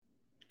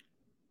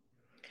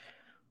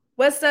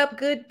What's up,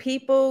 good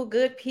people?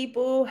 Good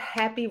people.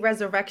 Happy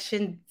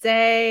Resurrection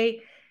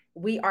Day.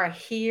 We are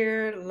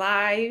here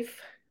live.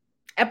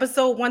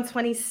 Episode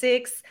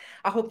 126.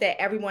 I hope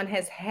that everyone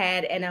has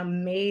had an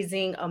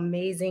amazing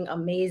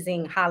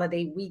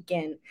holiday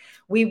weekend.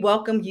 We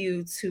welcome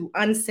you to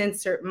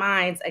Uncensored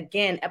Minds,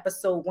 again,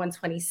 episode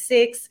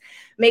 126.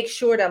 Make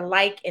sure to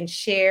like and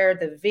share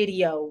the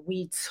video.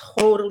 We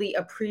totally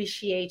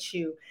appreciate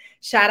you.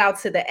 Shout out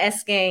to the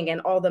S Gang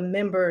and all the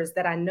members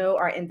that I know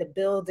are in the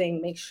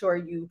building. Make sure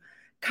you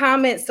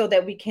comment so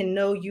that we can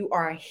know you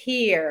are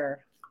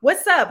here.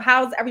 What's up?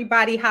 How's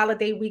everybody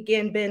holiday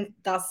weekend been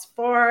thus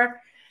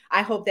far?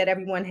 I hope that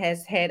everyone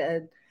has had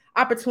an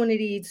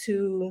opportunity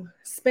to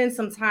spend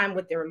some time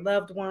with their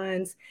loved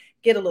ones,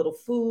 get a little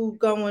food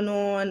going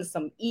on,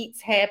 some eats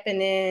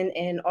happening,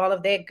 and all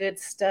of that good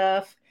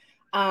stuff.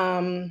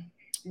 Um,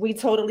 we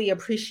totally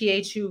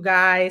appreciate you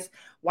guys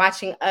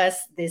watching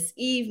us this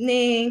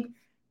evening,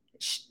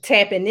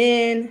 tapping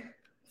in,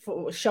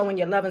 for showing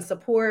your love and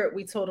support.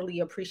 We totally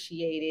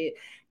appreciate it.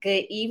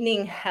 Good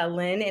evening,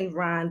 Helen and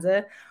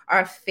Rhonda,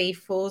 our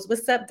faithfuls.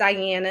 What's up,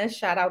 Diana?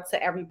 Shout out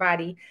to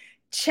everybody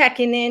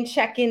checking in.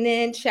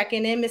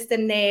 Mr.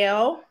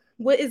 Nail,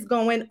 what is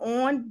going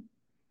on?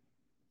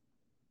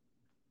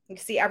 You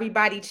see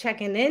everybody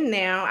checking in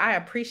now. I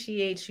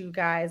appreciate you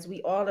guys.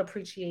 We all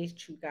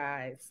appreciate you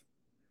guys.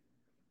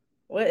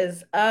 What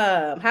is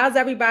up? How's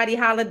everybody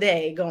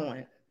holiday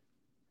going?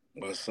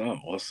 What's up?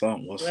 What's up?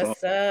 What's up?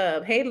 What's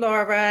up? Hey,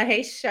 Laura. Hey,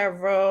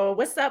 Cheryl.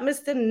 What's up,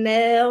 Mr.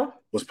 Nail?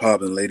 What's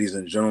poppin', ladies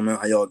and gentlemen?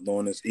 How y'all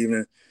doing this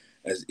evening?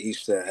 As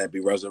Easter, happy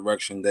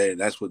Resurrection Day.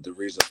 That's what the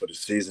reason for the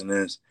season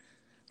is.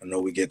 I know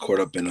we get caught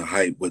up in the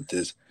hype with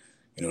this,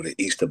 the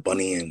Easter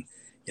bunny and,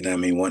 what I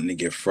mean, wanting to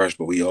get fresh,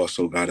 but we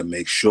also got to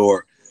make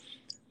sure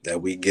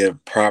that we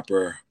give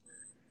proper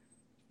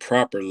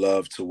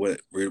love to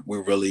what we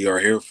really are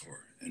here for,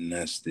 and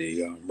that's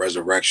the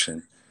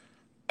resurrection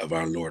of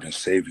our Lord and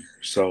Savior.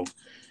 So,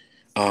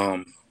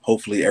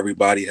 hopefully,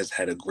 everybody has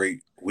had a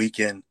great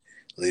weekend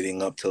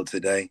leading up till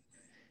today.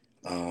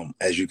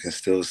 As you can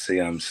still see,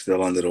 I'm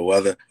still under the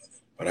weather,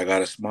 but I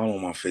got a smile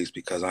on my face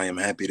because I am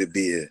happy to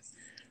be here,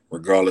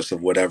 regardless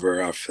of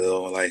whatever I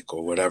feel like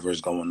or whatever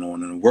is going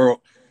on in the world.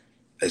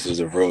 This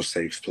is a real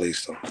safe place.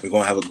 So we're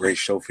gonna have a great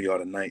show for y'all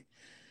tonight.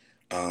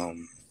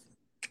 Um,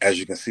 as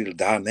you can see, the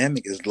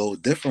dynamic is a little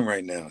different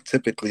right now.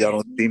 Typically, I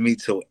don't see me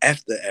till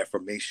after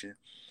affirmation,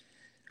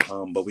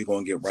 but we're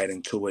gonna get right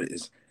into it.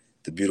 Is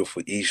the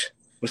beautiful Ish?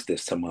 What's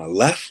this to my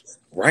left?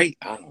 Right?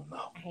 I don't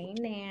know. Hey,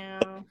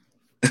 now.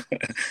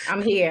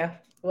 I'm here,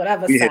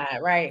 whatever We here.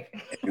 side, right?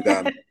 You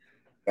got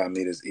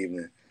me this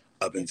evening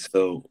up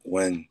until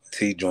when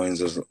T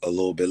joins us a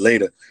little bit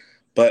later.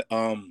 But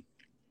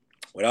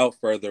without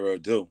further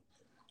ado,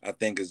 I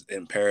think it's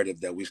imperative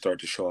that we start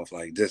to show off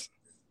like this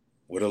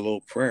with a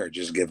little prayer,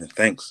 just giving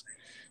thanks,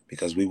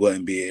 because we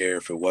wouldn't be here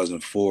if it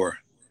wasn't for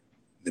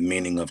the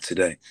meaning of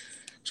today.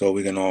 So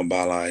we can all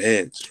bow our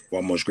heads.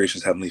 Our most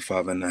gracious Heavenly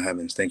Father in the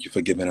heavens, thank you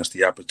for giving us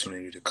the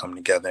opportunity to come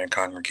together and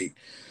congregate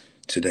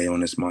today on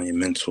this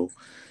monumental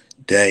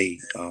day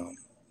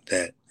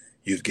that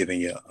you've given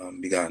your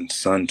begotten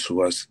Son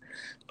to us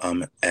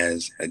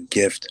as a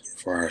gift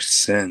for our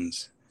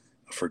sins,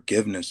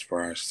 forgiveness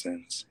for our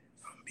sins,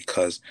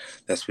 because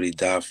that's what He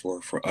died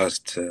for us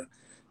to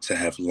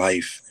have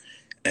life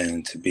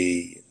and to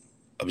be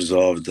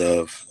absolved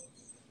of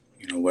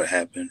what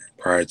happened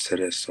prior to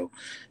this. So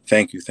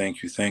thank you.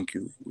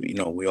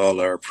 We all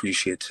are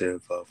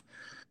appreciative of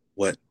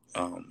what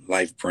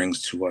life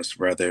brings to us,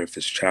 whether if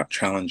it's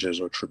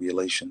challenges or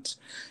tribulations,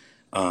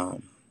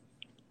 um,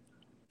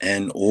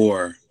 and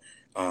or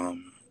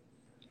um,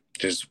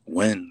 just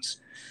wins.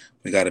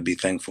 We got to be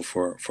thankful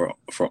for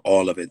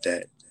all of it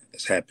that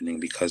is happening,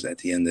 because at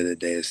the end of the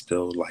day, it's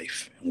still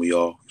life, and we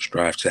all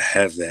strive to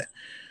have that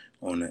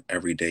on an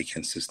everyday,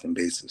 consistent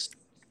basis.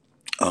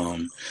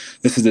 Um,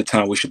 this is the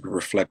time we should be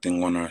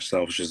reflecting on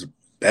ourselves, just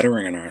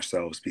bettering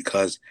ourselves,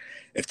 because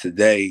if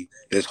today,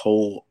 this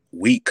whole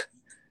week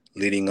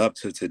leading up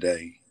to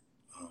today,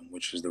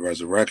 which is the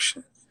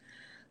resurrection,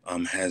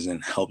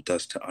 hasn't helped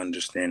us to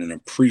understand and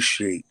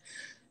appreciate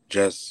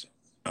just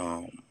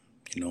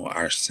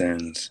our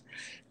sins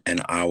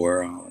and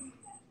our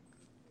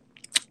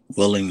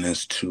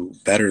willingness to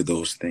better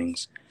those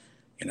things.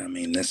 I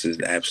mean, this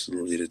is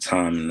absolutely the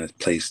time and the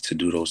place to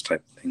do those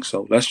type of things.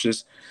 So let's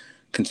just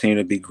continue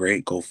to be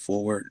great, go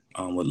forward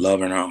with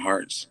love in our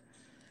hearts,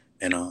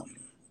 and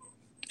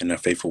a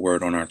faithful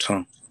word on our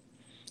tongue.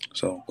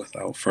 So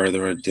without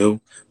further ado,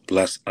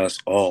 bless us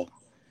all.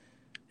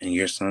 In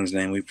your Son's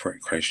name we pray,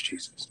 Christ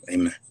Jesus.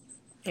 Amen.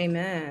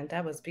 Amen.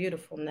 That was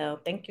beautiful, Nell.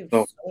 Thank you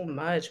So so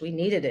much. We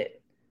needed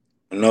it.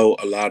 I know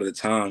a lot of the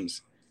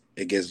times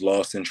it gets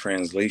lost in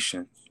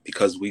translation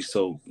because we've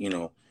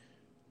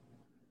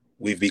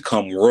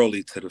become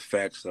worldly to the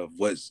facts of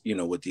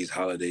what these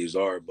holidays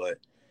are. But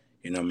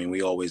I mean,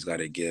 we always got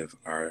to give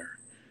our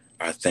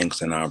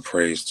thanks and our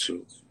praise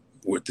to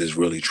what this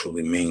really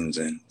truly means,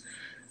 and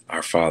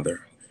our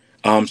Father.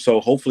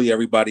 So hopefully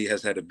everybody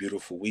has had a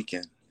beautiful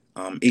weekend.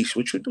 Ish,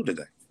 what you do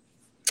today?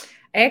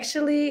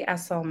 Actually, I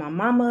saw my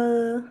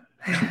mama.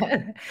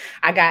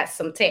 I got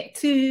some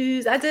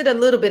tattoos. I did a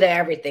little bit of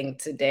everything You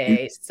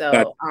today. got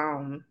So,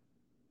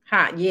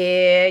 huh,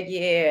 yeah,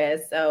 yeah.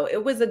 So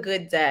it was a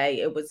good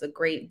day. It was a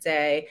great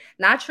day.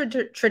 Not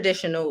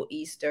traditional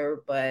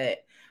Easter,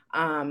 but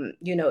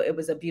it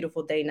was a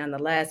beautiful day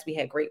nonetheless. We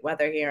had great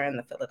weather here in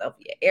the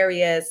Philadelphia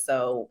area,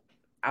 so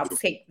I'll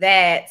take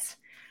that.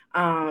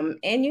 And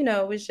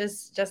it was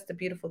just a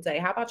beautiful day.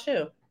 How about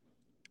you?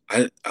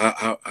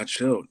 I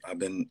chilled. I've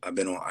been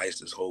on ice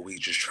this whole week,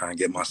 just trying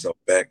to get myself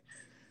back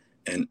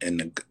in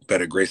the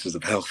better graces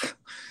of health.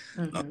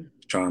 Uh, Hmm.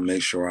 Trying to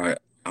make sure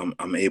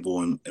I'm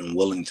able and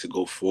willing to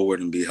go forward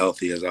and be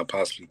healthy as I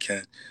possibly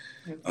can.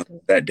 Absolutely.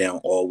 Sat down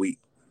all week.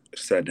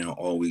 Sat down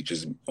all week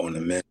just on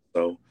the mend.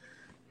 So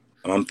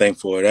I'm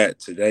thankful for that.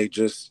 Today,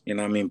 just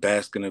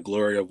bask in the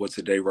glory of what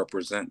today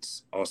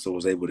represents. Also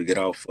was able to get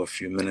out for a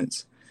few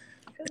minutes.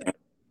 Good.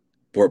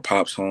 Brought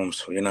pops home,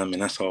 so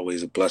that's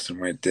always a blessing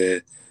right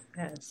there.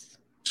 Yes.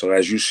 So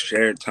as you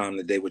shared time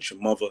today with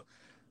your mother,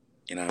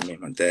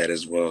 my dad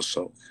as well.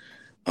 So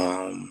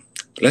um,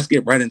 let's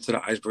get right into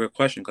the icebreaker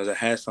question because it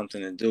has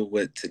something to do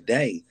with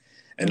today.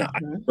 And the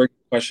Hmm. icebreaker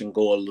question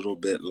go a little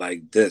bit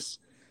like this: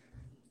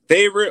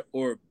 favorite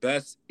or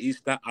best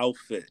Easter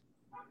outfit?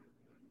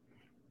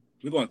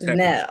 We're gonna tap into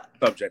No.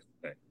 the subject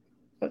today.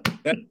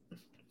 Best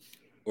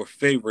or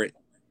favorite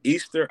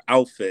Easter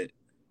outfit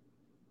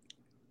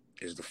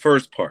is the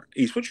first part.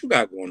 East, what you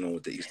got going on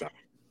with the Easter?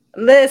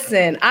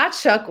 Listen, I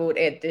chuckled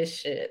at this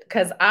shit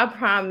because I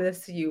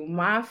promise you,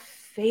 my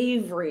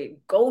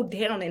favorite go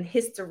down in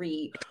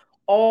history,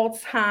 all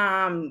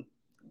time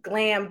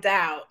glammed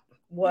out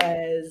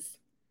was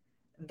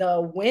the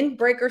Okay,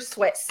 windbreaker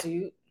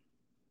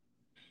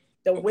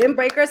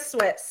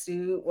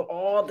sweatsuit with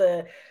all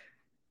the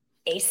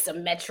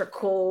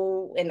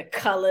asymmetrical and the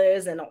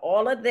colors and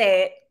all of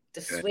that,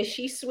 the okay.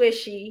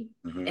 swishy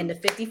Hmm. and the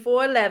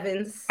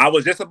 5411s. I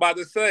was just about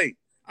to say,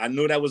 I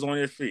knew that was on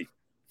your feet.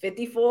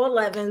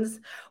 5411s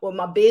with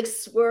my big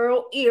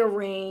swirl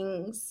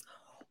earrings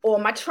or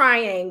my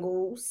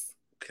triangles,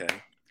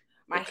 Okay,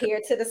 my okay. hair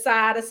to the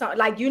side or something.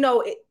 Like,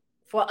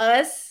 for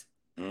us,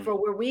 Mm, for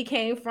where we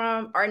came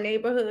from, our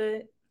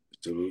neighborhood,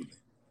 absolutely.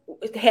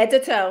 head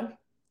to toe,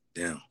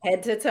 Down,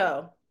 head to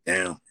toe,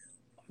 down,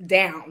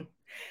 down.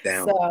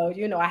 down.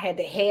 So, I had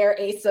the hair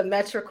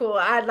asymmetrical.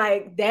 I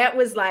like that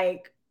was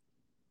like,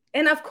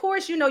 and of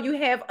course, you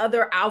have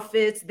other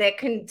outfits that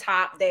can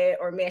top that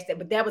or match that,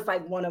 but that was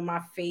like one of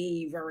my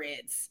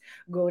favorites.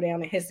 Go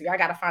down in history. I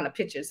gotta find the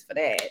pictures for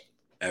that.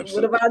 What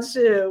Absolutely. about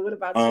you? What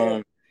about you?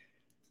 Um,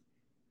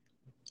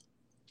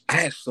 I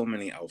had so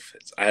many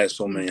outfits. I had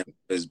so many Mhm.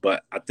 outfits,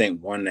 but I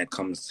think one that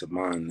comes to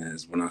mind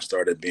is when I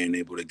started being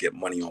able to get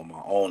money on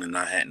my own and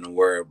not having to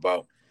worry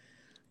about,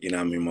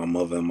 my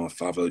mother and my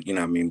father,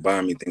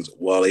 buying me things.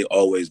 Well, they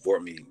always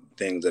bought me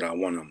things that I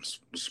want. I'm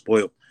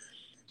spoiled.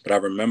 But I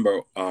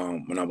remember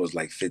when I was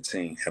like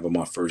 15, having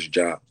my first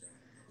job.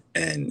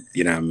 And,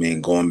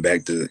 going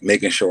back to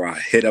making sure I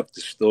hit up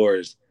the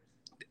stores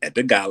at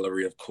the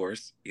gallery, of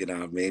course,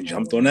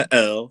 jumped on Mhm. the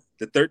L,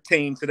 the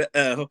 13 to the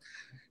L,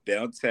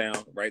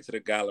 downtown, right to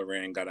the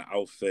gallery, and got an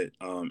outfit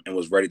and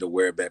was ready to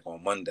wear it back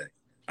on Monday.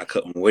 I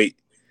couldn't wait.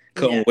 Yeah.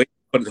 Couldn't wait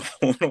to put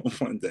it on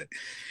Monday.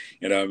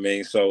 You know what I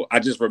mean? So I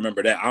just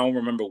remember that. I don't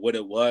remember what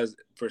it was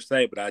per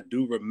se, but I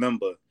do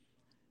remember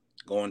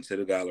going to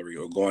the gallery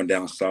or going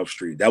down South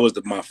Street. That was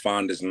my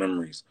fondest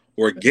memories.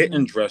 Or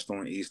getting Mhm. dressed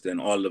on Easter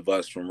and all of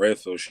us from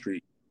Redfield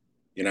Street,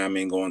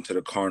 going to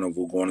the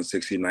carnival, going to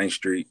 69th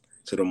Street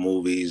to the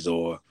movies,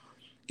 or,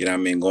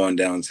 going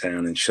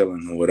downtown and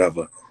chilling or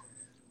whatever.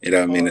 You know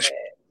what I mean? All It's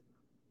that.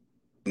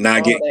 not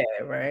All getting,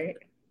 that, right?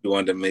 you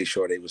wanted to make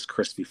sure they was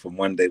crispy for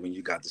Monday when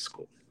you got to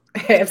school.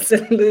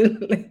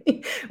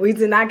 Absolutely. We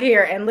did not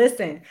care. And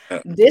listen, Uh,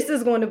 this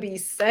is going to be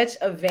such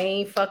a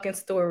vain fucking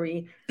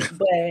story.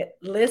 But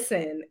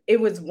listen, it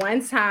was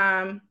one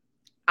time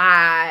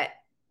I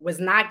was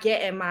not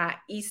getting my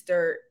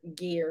Easter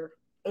gear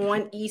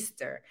on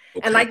Easter.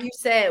 And okay. like you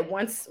said,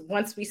 once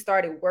we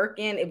started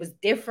working, it was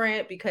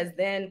different because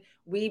then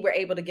we were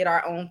able to get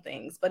our own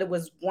things. But it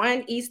was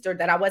one Easter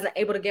that I wasn't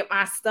able to get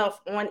my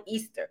stuff on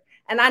Easter.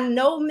 And I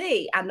know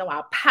me. I know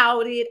I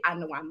pouted. I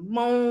know I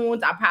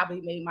moaned. I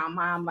probably made my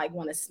mom like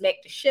want to smack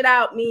the shit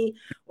out me,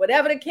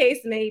 whatever the case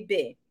may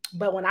be.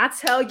 But when I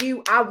tell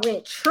you I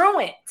went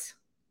truant,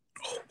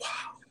 Oh, wow.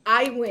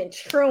 I went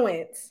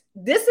truant.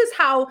 This is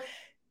how,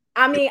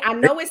 I mean, I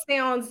know it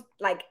sounds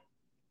like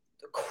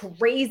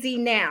crazy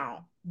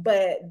now,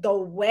 but the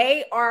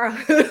way our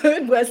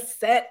hood was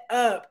set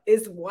up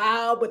is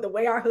wild. But the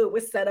way our hood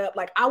was set up,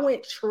 like I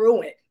went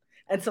truant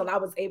until I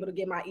was able to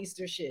get my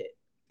Easter shit.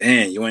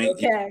 Damn, you ain't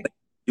Okay.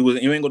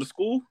 you ain't go to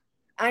school?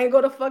 I ain't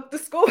go to fuck the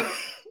school.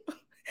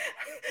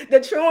 The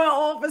truant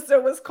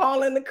officer was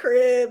calling the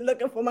crib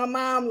looking for my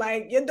mom,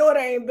 like, your daughter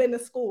ain't been to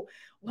school.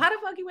 Why the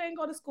fuck you ain't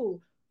go to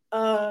school?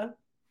 Uh,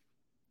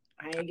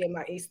 I ain't get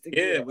my Easter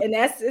Yeah, gear. And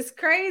that's it's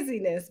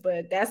craziness,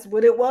 but that's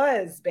what it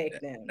was back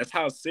then. that's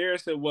how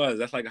serious it was.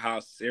 That's like how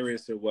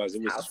serious it was.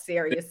 It How was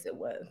serious it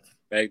was.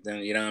 back then.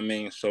 You know what I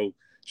mean? So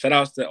shout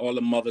outs to all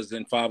the mothers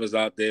and fathers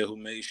out there who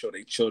made sure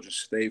their children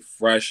stay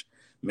fresh,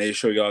 made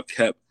sure y'all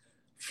kept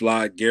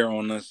fly gear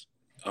on us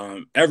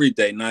every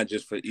day, not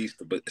just for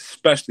Easter, but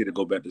especially to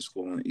go back to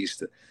school on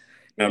Easter.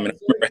 I mean, I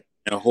remember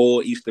a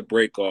whole Easter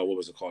break, or what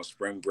was it called,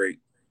 spring break,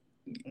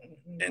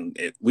 and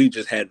we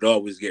just had it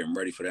always getting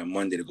ready for that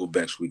Monday to go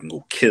back so we can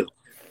go kill.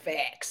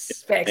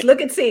 Facts. Look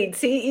at T.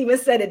 T even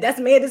said it. That's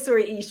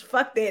mandatory. Ish.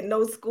 Fuck that.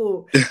 No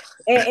school.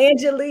 And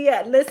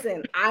Angelia,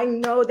 listen, I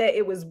know that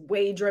it was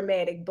way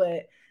dramatic,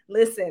 but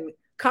listen,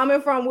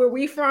 coming from where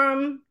we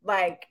from,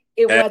 like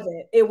it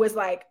wasn't. It was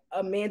like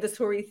a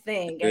mandatory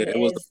thing, and it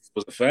was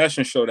a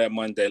fashion show that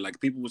Monday. Like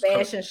people was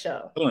fashion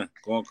show,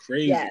 going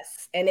crazy.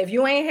 Yes, and if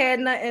you ain't had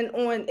nothing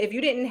on, if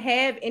you didn't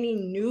have any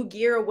new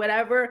gear or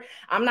whatever,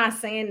 I'm not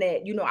saying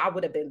that I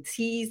would have been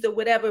teased or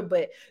whatever,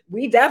 but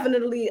they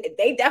definitely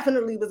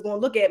was gonna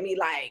look at me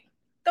like,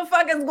 the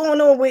fuck is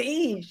going on with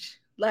Ish?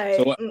 Like,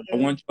 so I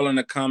want y'all in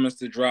the comments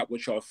to drop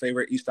what y'all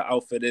favorite Easter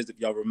outfit is, if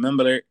y'all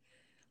remember it.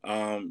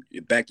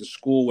 You're back to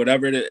school,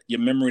 whatever your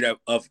memory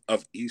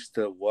of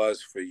Easter was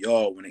for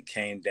y'all when it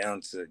came down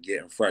to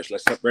getting fresh.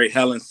 Let's separate.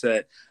 Helen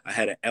said, I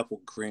had an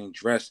apple green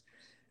dress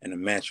and a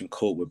matching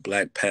coat with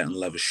black patent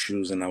leather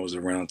shoes, and I was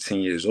around 10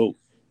 years old.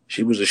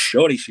 She was a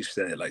shorty, she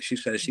said. Like, she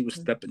said she was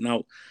stepping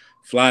out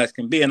fly as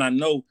can be. And I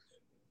know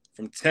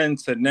from 10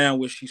 to now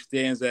where she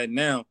stands at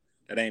now,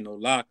 that ain't no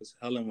lie, because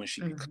Helen, when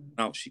she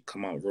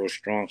come out real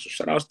strong. So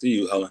shout outs to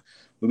you, Helen.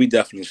 We be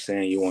definitely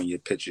seeing you on your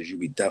pictures. You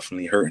be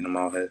definitely hurting them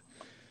out here.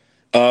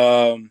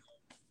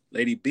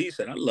 Lady B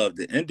said, I love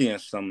the Indian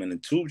summer and the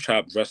tube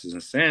chop dresses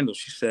and sandals.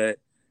 She said,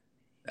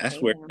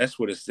 that's what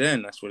it's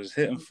in. That's what it's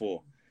hitting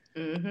for.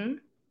 Mm-hmm.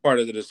 Part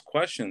of this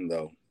question,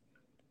 though,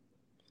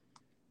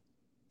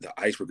 the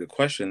icebreaker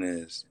question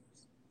is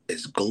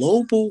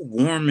global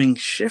warming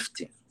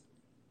shifting?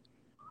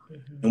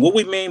 Mm-hmm. And what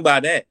we mean by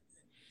that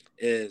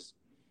is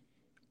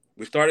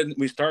we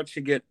start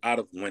to get out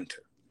of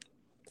winter,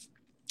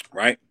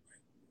 right?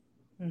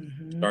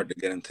 Mm-hmm. Start to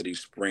get into these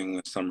spring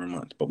and summer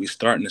months, but we're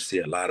starting to see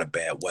a lot of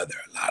bad weather,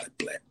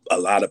 a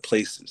lot of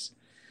places.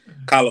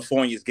 Mm-hmm.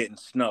 California's getting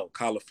snow.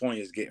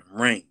 California's getting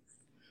rain,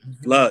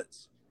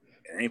 floods.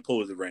 It ain't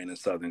supposed to rain in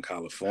Southern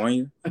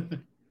California.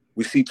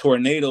 We see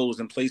tornadoes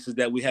in places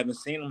that we haven't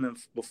seen them in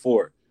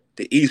before.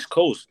 The East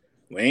Coast,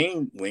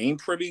 we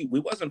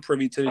wasn't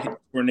privy to the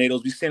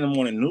tornadoes. We seen them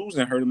on the news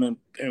and heard them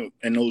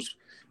in those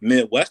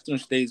Midwestern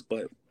states,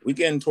 but we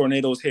getting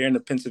tornadoes here in the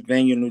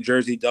Pennsylvania, New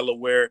Jersey,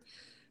 Delaware,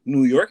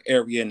 New York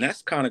area, and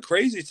that's kind of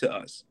crazy to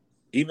us.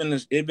 Even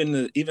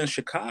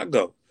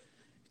Chicago,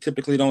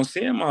 typically don't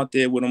see them out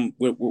there with them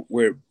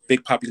where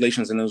big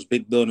populations and those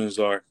big buildings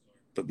are,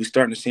 but we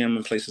starting to see them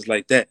in places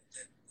like that.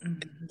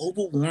 Mm-hmm.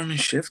 Global warming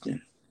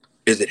shifting.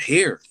 Is it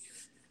here?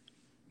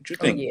 What you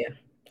think? Oh, yeah,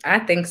 I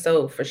think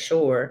so for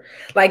sure.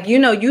 Like,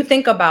 you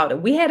think about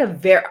it. We had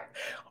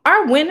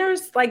our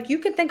winters, like you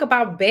can think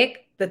about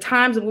back the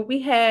times when we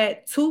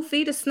had 2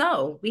 feet of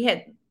snow. We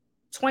had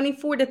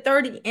 24 to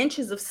 30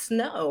 inches of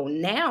snow.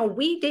 Now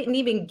we didn't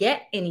even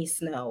get any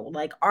snow.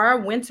 Like our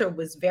winter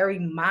was very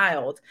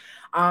mild.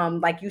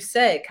 Like you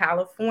said,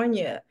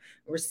 California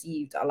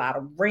received a lot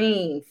of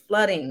rain,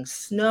 flooding,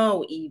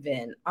 snow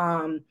even.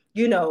 Our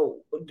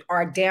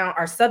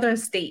southern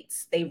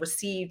states, they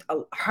received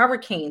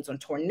hurricanes and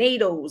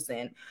tornadoes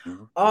and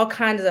all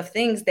kinds of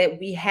things that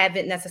we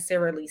haven't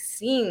necessarily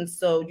seen.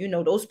 So,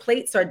 those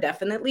plates are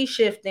definitely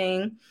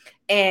shifting.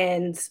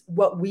 And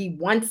what we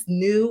once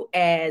knew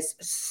as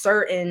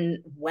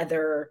certain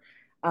weather,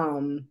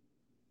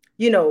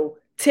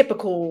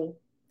 typical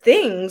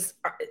things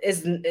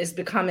is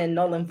becoming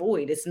null and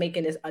void. It's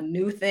making this a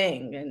new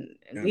thing,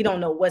 and we don't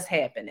know what's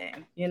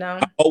happening. I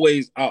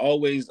always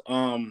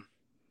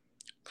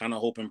kind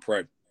of hope and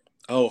pray.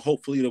 Oh,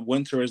 hopefully the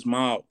winter is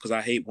mild, because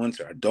I hate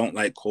winter. I don't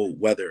like cold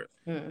weather.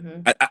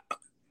 Mm-hmm.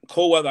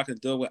 Cold weather I can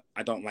deal with.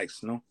 I don't like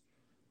snow.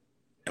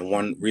 And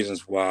one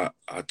reasons why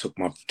I took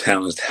my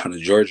talents down to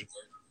Georgia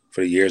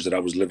for the years that I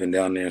was living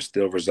down there,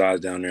 still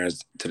resides down there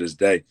to this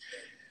day,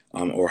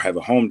 or have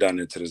a home down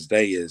there to this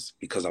day, is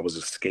because I was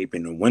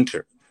escaping the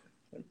winter.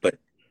 But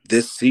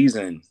this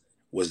season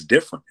was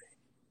different.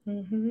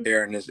 Mm-hmm.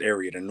 Here in this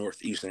area, the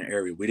northeastern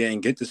area, we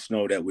didn't get the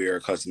snow that we are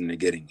accustomed to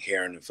getting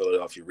here in the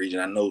Philadelphia region.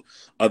 I know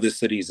other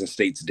cities and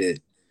states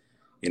did.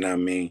 You know what I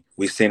mean?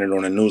 We seen it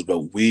on the news,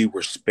 but we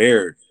were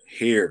spared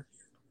here.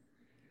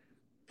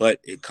 But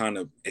it kind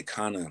of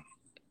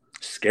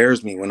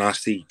scares me when I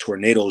see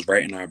tornadoes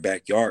right in our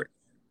backyard.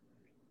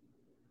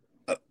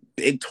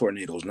 Big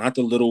tornadoes, not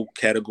the little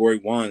category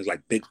 1s,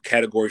 like big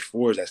category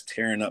 4s that's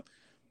tearing up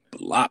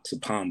blocks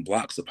upon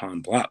blocks upon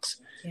blocks.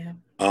 Yeah.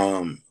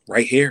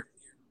 Right here.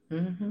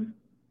 Mm-hmm.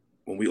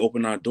 When we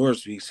open our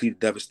doors, we see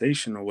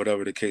devastation or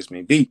whatever the case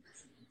may be.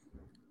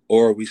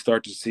 Or we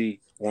start to see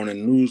on the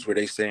news where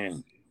they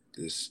saying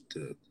the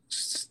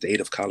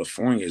state of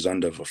California is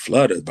under a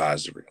flood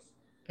advisory.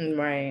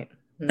 Right.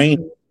 Mm-hmm.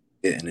 Rain,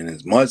 and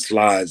it's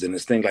mudslides and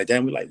it's things like that.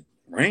 And we're like,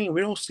 rain,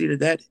 we don't see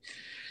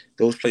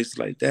those places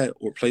like that,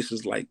 or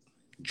places like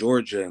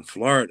Georgia and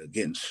Florida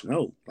getting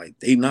snow. Like,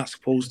 they not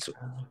supposed to.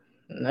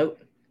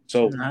 Nope.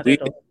 So Not we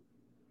at all.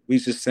 we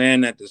just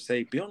saying that to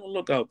say be on the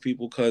lookout,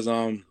 people, because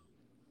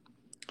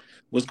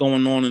what's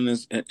going on in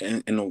this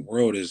in the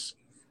world is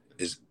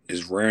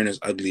rearing its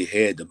ugly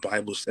head. The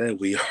Bible said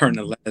we are in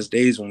the last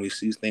days when we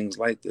see things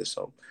like this.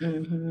 So,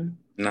 Mm-hmm.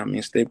 you know what I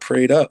mean, stay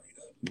prayed up.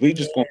 We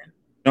just gonna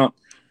Yeah. jump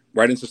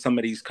right into some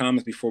of these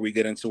comments before we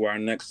get into our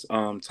next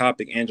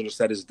topic. Angela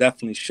said it's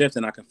definitely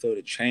shifting. I can feel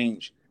the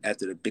change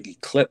after the big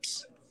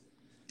eclipse.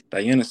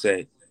 Diana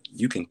said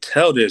you can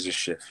tell there's a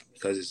shift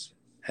because it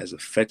has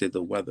affected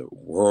the weather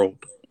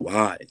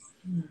worldwide.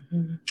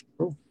 Mm-hmm.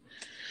 True.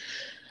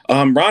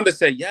 Rhonda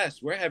said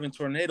yes, we're having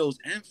tornadoes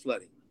and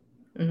flooding.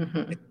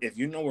 Mm-hmm. If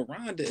you know where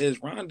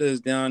Rhonda is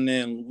down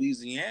there in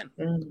Louisiana.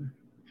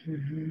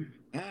 Mm-hmm.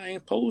 I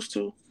ain't supposed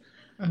to.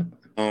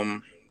 Mm-hmm.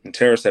 Um, and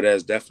Tara said that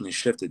has definitely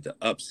shifted the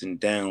ups and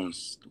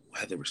downs. The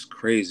weather is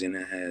crazy, and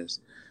it has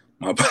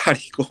my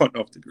body going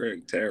off the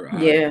grid. Tara,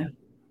 I Yeah.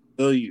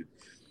 feel you.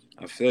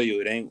 I feel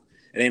you. It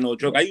ain't no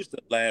joke. I used to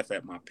laugh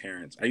at my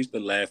parents. I used to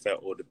laugh at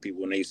older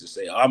people when they used to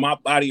say, "Oh, my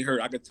body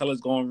hurt. I could tell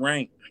it's gonna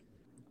rain."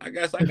 I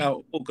guess I got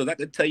old because I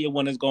could tell you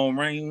when it's gonna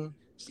rain,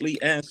 sleet,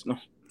 and snow.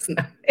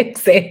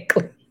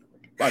 Exactly.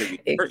 Body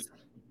be hurt. Ex-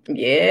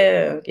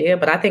 Yeah, yeah,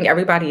 but I think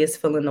everybody is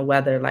feeling the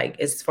weather, like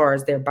as far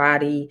as their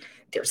body,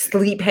 their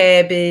sleep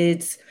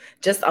habits,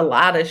 just a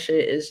lot of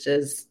shit is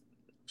just,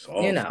 It's you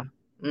off. know,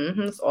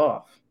 it's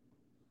off.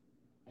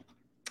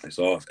 It's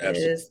off. It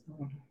Absolutely.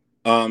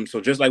 is.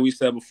 So just like we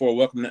said before,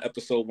 welcome to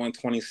episode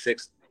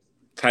 126.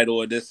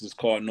 Title of this is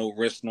called No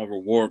Risk, No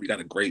Reward. We got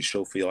a great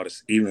show for y'all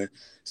this evening.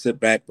 Sit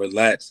back,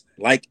 relax,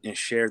 like and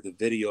share the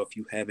video if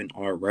you haven't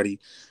already.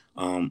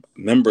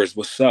 Members,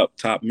 what's up?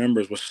 Top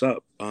members, what's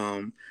up?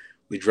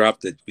 We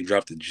dropped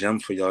a gem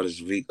for y'all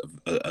this week.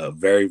 A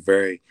very,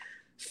 very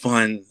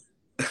fun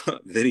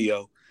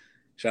video.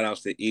 Shout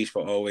outs to Ish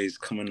for always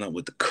coming up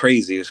with the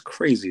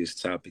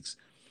craziest topics.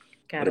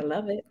 But Gotta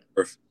love it.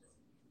 it's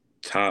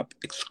top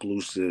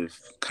exclusive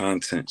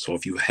content. So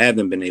if you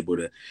haven't been able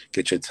to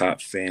get your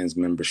top fans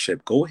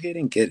membership, go ahead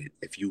and get it.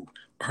 If you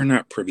are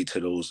not privy to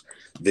those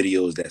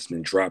videos that's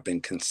been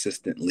dropping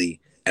consistently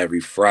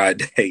every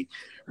Friday,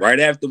 right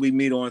after we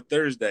meet on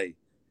Thursday,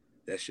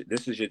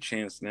 this is your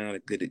chance now to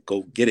get it.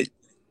 Go get it.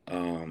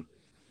 Um,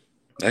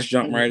 let's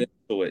jump right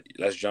into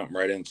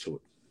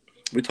it.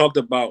 We talked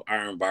about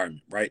our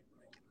environment, right?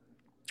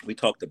 We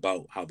talked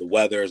about how the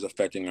weather is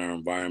affecting our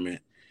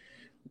environment.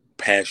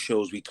 Past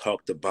shows we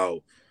talked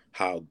about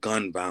how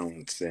gun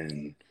violence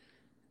and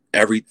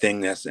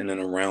everything that's in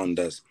and around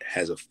us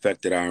has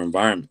affected our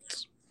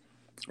environments,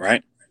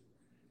 right?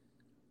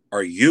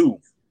 Are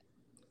you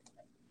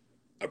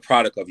a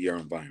product of your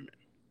environment,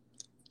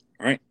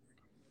 right?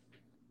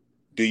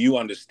 Do you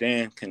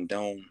understand,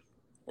 condone,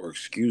 or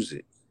excuse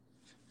it?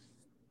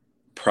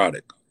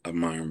 Product of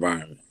my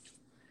environment.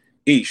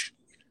 Ish.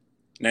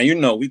 Now, you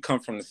know, we come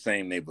from the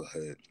same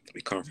neighborhood.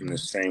 We come from the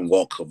same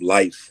walk of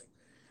life.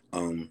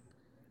 Um,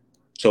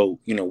 so,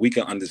 you know, we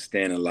can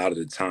understand a lot of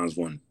the times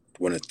when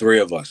the three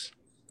of us,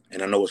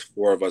 and I know it's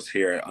four of us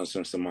here at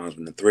Uncensored Minds,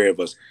 when the three of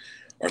us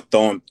are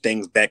throwing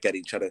things back at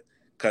each other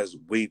because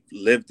we've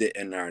lived it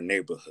in our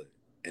neighborhood.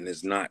 And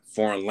it's not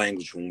foreign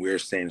language when we're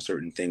saying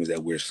certain things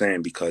that we're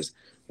saying because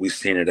we've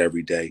seen it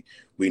every day.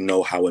 We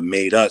know how it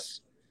made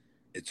us.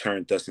 It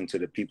turned us into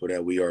the people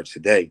that we are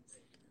today.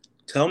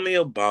 Tell me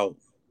about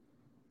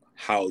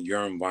how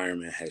your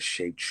environment has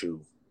shaped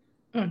you.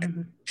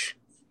 Mm-hmm.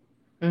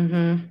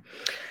 Mm-hmm.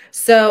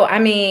 So, I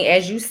mean,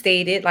 as you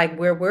stated, like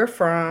where we're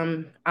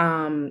from,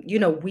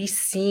 we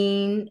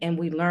seen and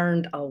we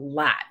learned a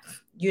lot.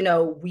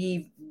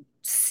 We've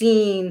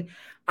seen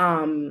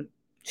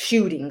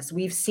shootings,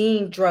 we've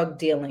seen drug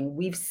dealing,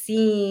 we've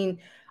seen,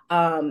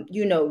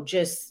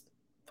 just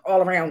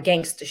all around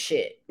gangster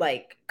shit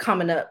like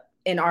coming up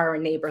in our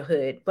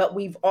neighborhood. But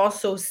we've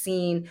also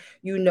seen,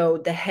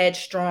 the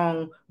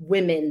headstrong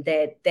women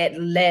that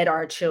led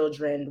our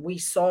children. We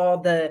saw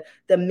the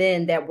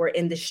men that were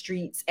in the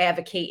streets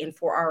advocating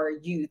for our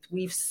youth.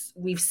 We've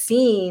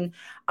seen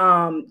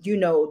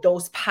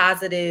those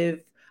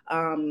positive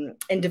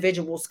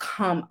individuals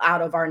come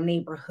out of our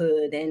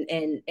neighborhood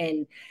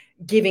and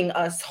giving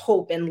us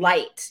hope and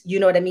light. You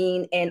know what I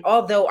mean? And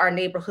although our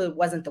neighborhood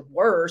wasn't the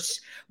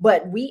worst,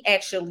 but we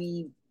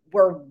actually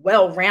were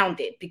well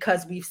rounded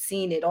because we've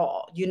seen it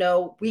all.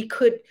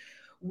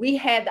 We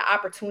had the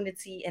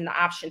opportunity and the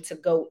option to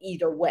go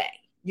either way.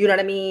 You know what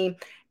I mean?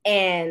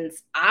 And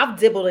I've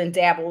dibbled and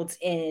dabbled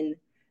in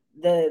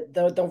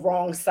the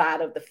wrong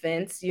side of the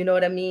fence. You know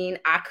what I mean?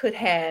 I could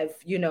have,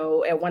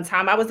 at one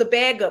time I was a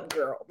bag up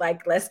girl.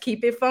 Like, let's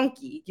keep it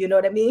funky. You know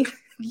what I mean?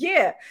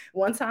 Yeah.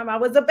 One time I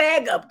was a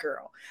bag up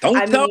girl. Don't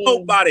I tell mean,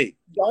 nobody.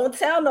 don't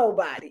tell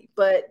nobody.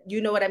 But you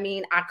know what I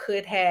mean? I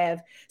could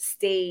have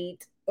stayed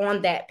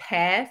on that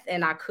path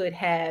and I could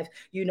have,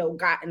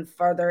 gotten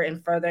further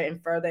and further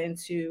and further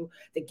into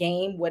the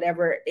game,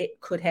 whatever it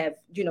could have,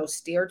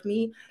 steered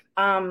me.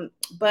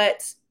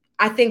 But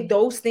I think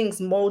those things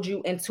mold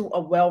you into a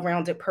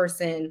well-rounded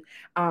person,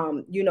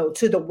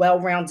 to the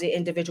well-rounded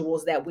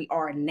individuals that we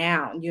are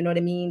now. You know what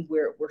I mean?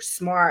 We're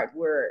smart,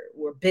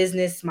 we're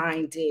business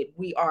minded,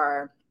 we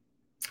are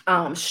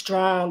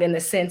strong in the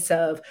sense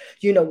of,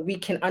 you know, we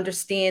can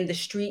understand the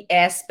street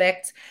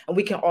aspect and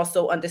we can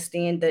also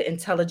understand the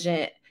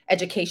intelligent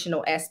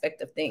educational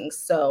aspect of things.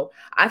 So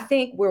I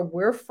think where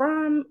we're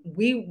from,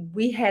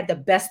 we had the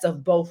best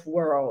of both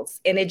worlds,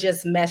 and it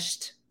just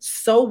meshed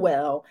so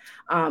well,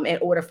 in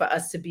order for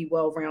us to be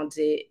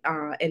well-rounded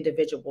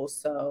individuals.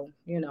 So,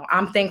 you know,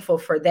 I'm thankful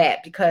for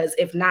that, because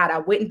if not, I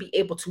wouldn't be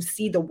able to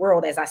see the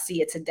world as I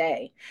see it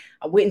today.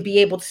 I wouldn't be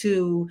able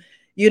to,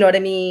 you know what I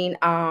mean,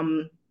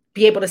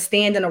 be able to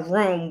stand in a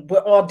room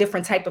with all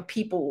different type of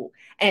people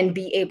and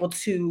be able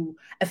to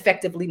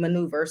effectively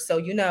maneuver. So,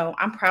 you know,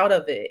 I'm proud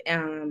of it.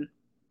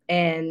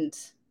 And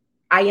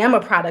I am a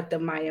product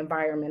of my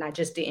environment. I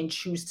just didn't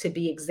choose to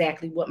be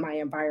exactly what my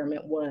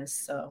environment was.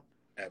 So,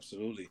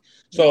 Absolutely.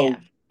 yeah.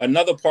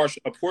 So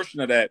a portion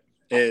of that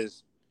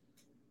is,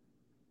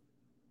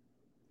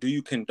 do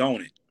you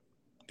condone it?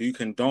 Do you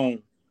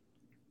condone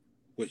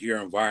what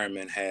your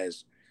environment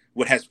has,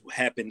 what has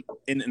happened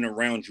in and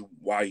around you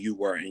while you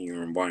were in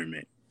your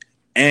environment?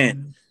 And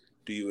Mm-hmm.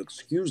 do you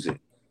excuse it?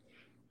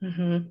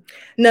 Mm-hmm.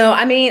 No,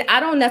 I mean, I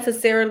don't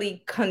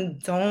necessarily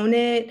condone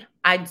it.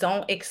 I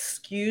don't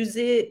excuse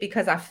it,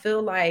 because I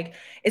feel like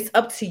it's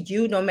up to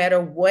you, no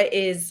matter what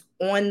is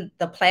on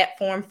the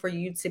platform for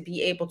you to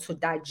be able to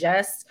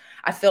digest.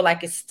 I feel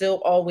like it's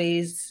still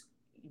always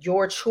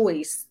your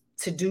choice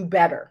to do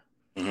better,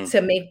 Mm-hmm.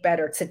 to make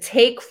better, to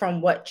take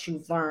from what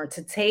you've learned,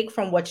 to take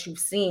from what you've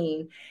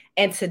seen,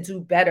 and to do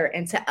better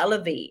and to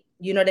elevate.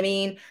 You know what I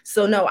mean?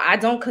 So, no, I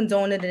don't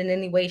condone it in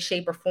any way,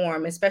 shape, or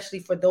form, especially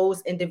for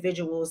those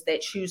individuals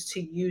that choose to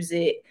use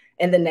it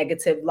in the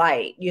negative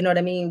light. You know what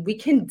I mean? We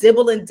can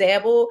dibble and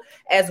dabble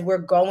as we're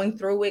going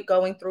through it,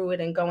 going through it,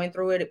 and going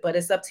through it, but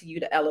it's up to you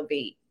to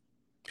elevate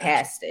Absolutely.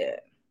 past it.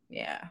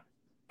 Yeah.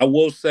 I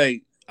will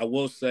say,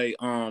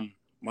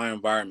 my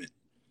environment.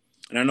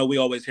 And I know we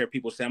always hear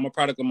people say, I'm a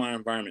product of my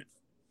environment.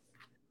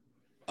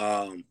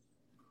 Um,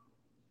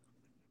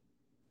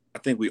 I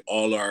think we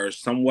all are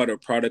somewhat a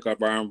product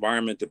of our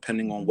environment,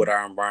 depending on what Mhm.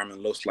 our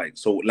environment looks like.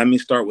 So let me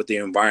start with the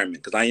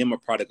environment, because I am a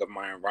product of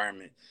my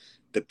environment,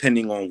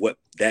 depending on what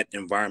that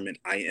environment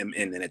I am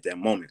in and at that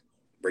moment.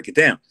 Break it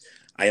down.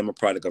 I am a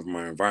product of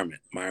my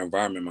environment. My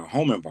environment, my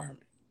home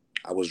environment.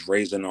 I was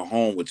raised in a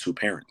home with two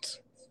parents,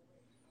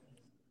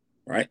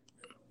 right?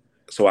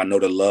 So I know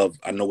the love.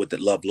 I know what the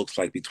love looks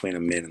like between a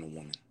man and a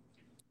woman,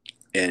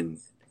 and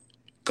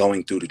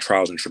going through the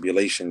trials and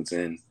tribulations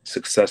and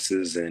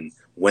successes and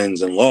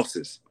wins and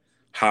losses.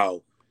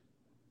 How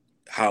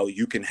how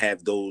you can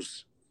have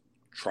those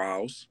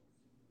trials,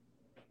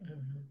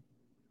 Mhm.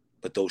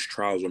 but those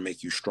trials will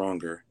make you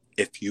stronger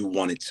if you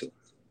wanted to.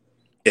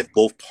 If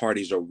both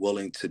parties are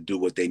willing to do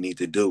what they need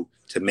to do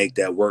to make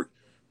that work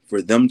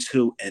for them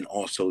too, and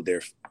also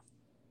the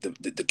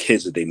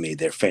kids that they made,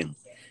 their family,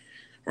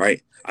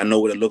 right? I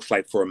know what it looks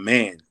like for a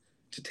man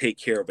to take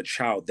care of a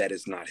child that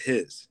is not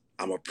his.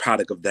 I'm a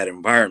product of that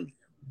environment.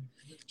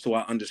 So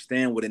I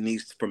understand what it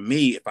needs for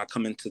me if I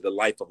come into the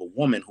life of a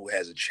woman who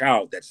has a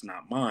child that's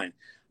not mine,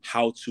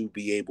 how to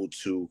be able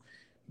to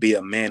be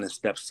a man and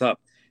steps up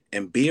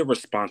and be a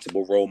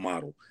responsible role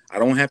model. I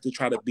don't have to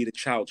try to be the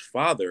child's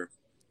father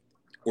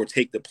or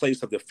take the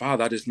place of the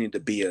father. I just need to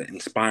be an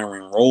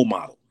inspiring role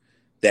model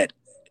that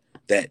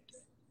that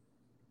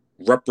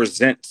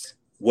represents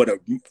what a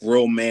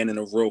real man and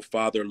a real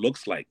father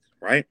looks like,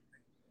 right?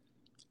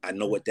 I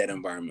know what that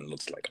environment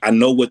looks like. I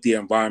know what the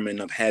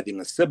environment of having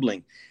a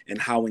sibling and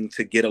how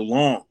to get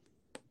along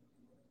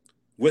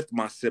with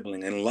my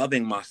sibling and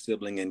loving my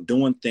sibling and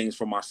doing things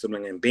for my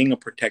sibling and being a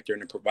protector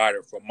and a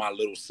provider for my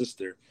little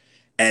sister,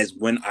 as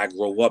when I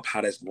grow up,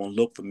 how that's going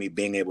to look for me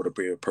being able to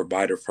be a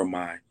provider for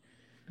my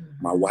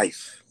Mhm.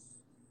 wife,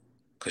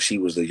 because she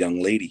was a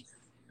young lady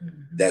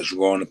Mhm. that's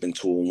growing up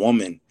into a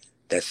woman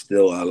that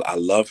still I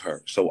love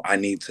her. So I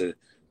need to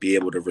be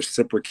able to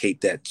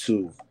reciprocate that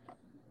to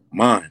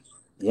mine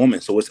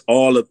woman. So it's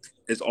all of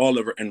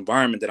an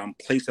environment that I'm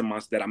placing my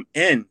that I'm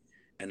in,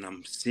 and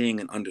I'm seeing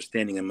and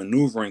understanding and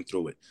maneuvering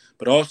through it.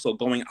 But also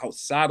going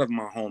outside of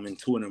my home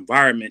into an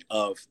environment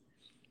of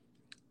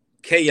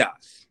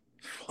chaos,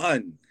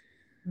 fun,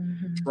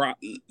 Mhm. try,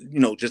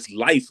 just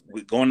life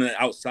with going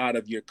outside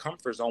of your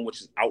comfort zone,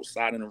 which is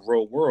outside in the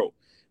real world,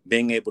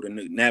 being able to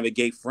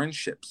navigate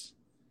friendships,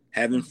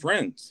 having Mhm.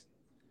 friends,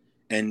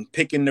 and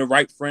picking the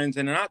right friends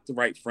and not the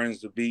right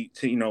friends to be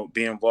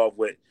involved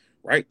with,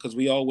 right? Because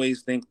we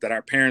always think that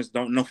our parents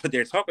don't know what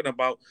they're talking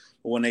about,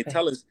 but when they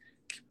tell us,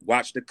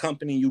 watch the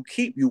company you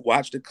keep, you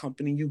watch the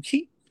company you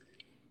keep,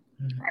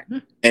 right?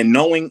 Mhm. And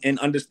knowing and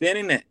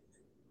understanding that,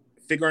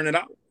 figuring it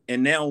out,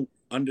 and now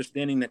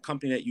understanding the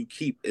company that you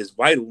keep is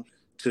vital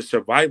to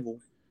survival,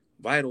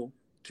 vital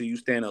to you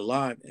staying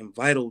alive, and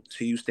vital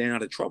to you staying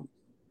out of trouble.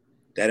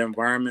 That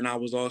environment I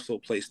was also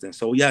placed in.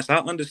 So yes, I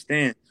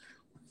understand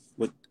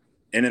with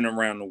in and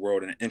around the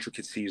world and the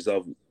intricacies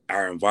of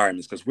our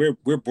environments, because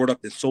we're brought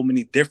up in so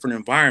many different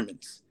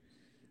environments,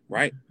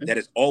 right? That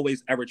is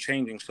always ever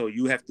changing. So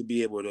you have to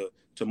be able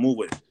to move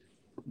with it.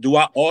 Do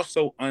I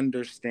also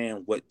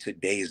understand what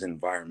today's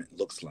environment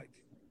looks like?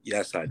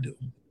 Yes, I do.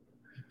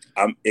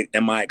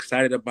 Am I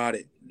excited about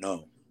it?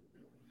 No.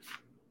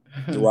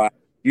 Do I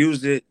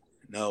use it?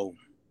 No.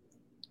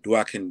 Do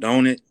I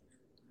condone it?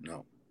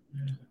 No.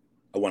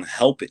 I want to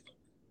help it.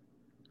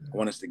 I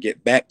want us to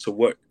get back to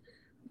what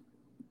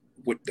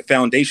the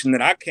foundation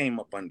that I came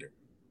up under.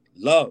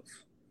 Love.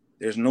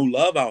 There's no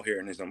love out here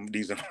in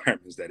these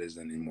environments that is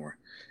anymore.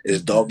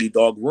 It's dog eat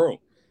dog world.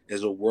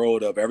 It's a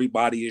world of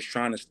everybody is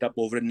trying to step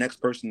over the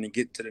next person to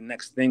get to the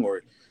next thing,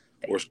 or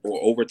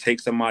overtake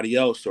somebody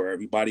else, or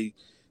everybody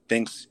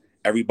thinks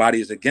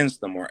everybody is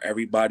against them, or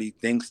everybody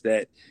thinks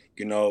that,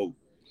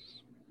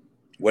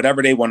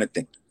 whatever they want to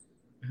think.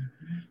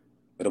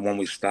 But when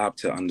we stop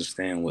to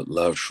understand what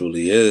love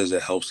truly is,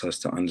 it helps us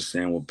to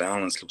understand what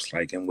balance looks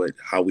like and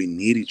how we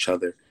need each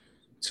other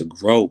to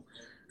grow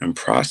and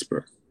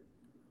prosper.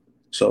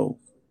 So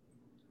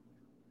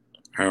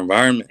our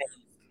environment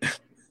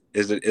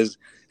is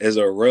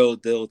a real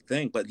deal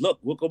thing. But look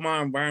what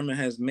my environment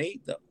has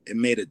made, though. It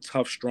made a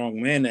tough,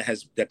 strong man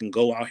that can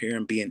go out here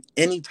and be in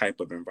any type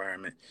of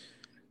environment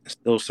and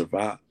still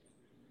survive.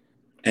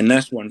 And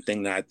that's one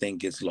thing that I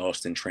think gets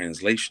lost in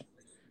translation.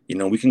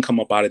 We can come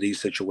up out of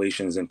these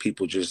situations and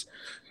people just,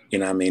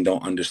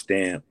 don't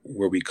understand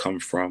where we come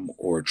from,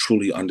 or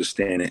truly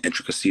understand the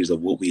intricacies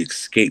of what we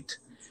escaped,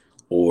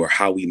 or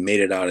how we made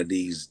it out of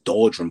these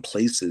doldrum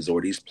places,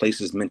 or these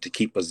places meant to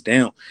keep us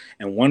down,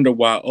 and wonder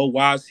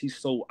why is he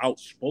so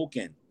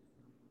outspoken?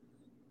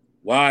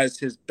 Why is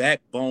his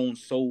backbone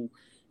so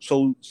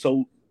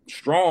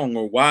strong?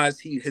 Or why is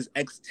his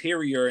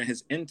exterior and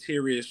his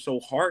interior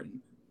so hardened?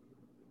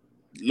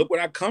 Look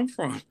where I come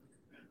from.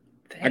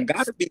 Thanks. I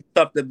gotta be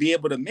tough to be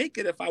able to make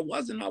it. If I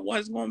wasn't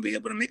going to be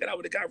able to make it. I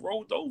would have got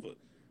rolled over.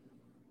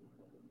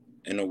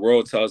 And the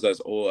world tells us,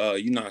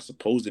 you're not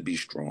supposed to be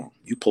strong.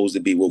 You're supposed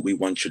to be what we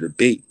want you to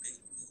be.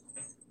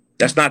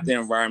 That's not the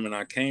environment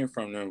I came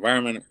from. The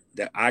environment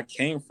that I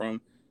came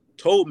from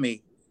told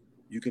me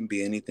you can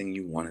be anything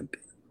you want to be,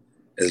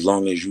 as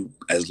long as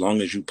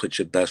you put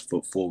your best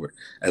foot forward.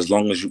 As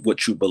long as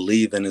what you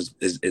believe in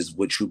is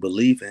what you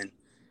believe in,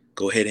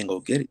 go ahead and go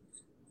get it.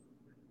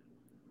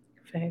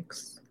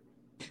 Thanks.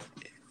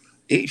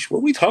 Ish,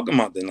 what we talking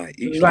about tonight?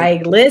 Ish,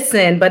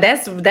 listen, but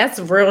that's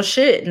real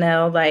shit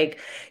now.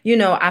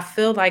 I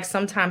feel like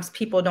sometimes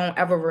people don't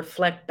ever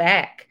reflect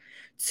back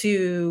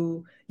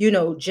to,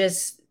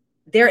 just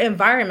their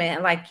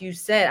environment. Like you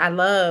said, I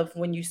love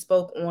when you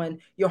spoke on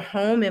your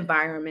home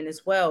environment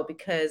as well,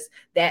 because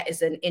that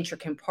is an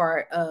intricate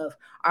part of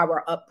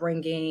our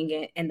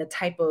upbringing and the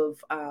type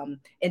of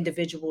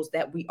individuals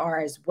that we are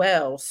as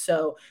well.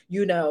 So,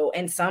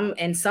 and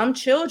some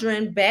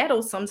children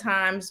battle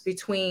sometimes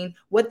between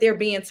what they're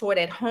being taught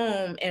at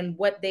home and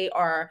what they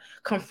are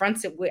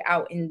confronted with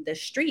out in the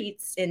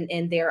streets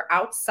in their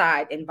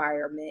outside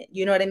environment.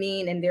 You know what I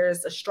mean? And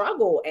there's a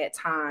struggle at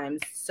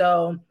times.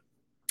 So,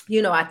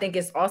 I think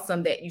it's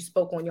awesome that you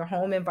spoke on your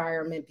home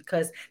environment,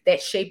 because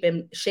that shaped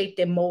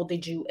and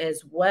molded you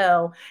as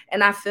well.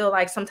 And I feel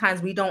like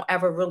sometimes we don't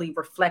ever really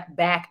reflect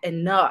back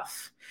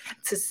enough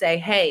to say,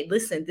 hey,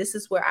 listen, this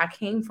is where I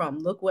came from.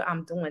 Look what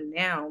I'm doing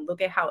now.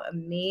 Look at how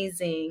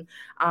amazing,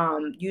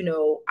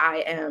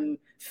 I am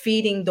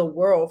feeding the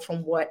world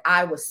from what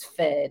I was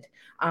fed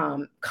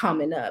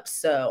coming up.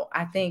 So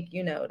I think,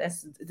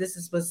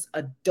 this was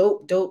a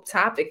dope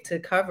topic to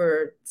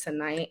cover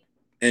tonight.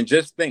 And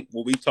just think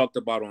what we talked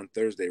about on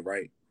Thursday,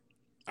 right?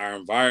 Our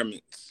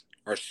environments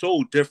are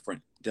so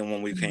different than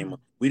when we came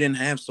up. We didn't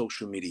have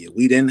social media.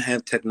 We didn't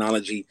have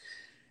technology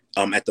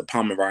at the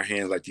palm of our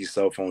hands like these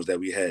cell phones that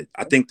we had.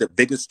 I think the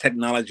biggest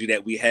technology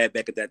that we had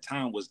back at that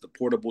time was the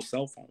portable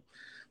cell phone,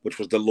 which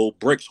was the little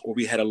bricks, or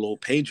we had a little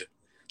pager.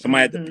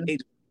 Somebody had the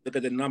pager, look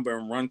at the number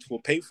and run to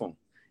a payphone.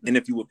 And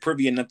if you were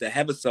privy enough to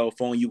have a cell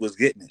phone, you was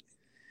getting it.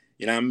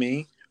 You know what I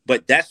mean?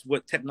 But that's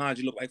what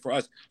technology looked like for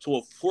us. So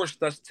it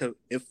forced us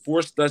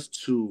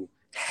to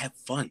have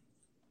fun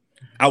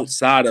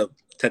outside of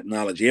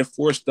technology. It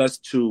forced us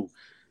to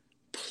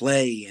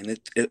play, and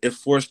it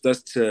forced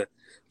us to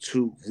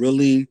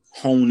really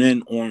hone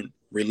in on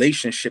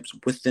relationships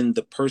within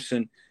the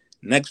person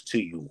next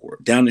to you, or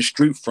down the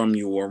street from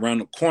you, or around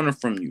the corner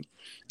from you.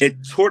 It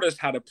taught us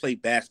how to play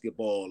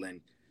basketball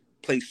and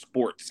play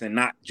sports, and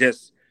not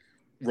just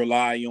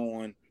rely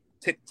on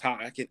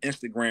TikTok and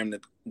Instagram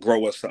to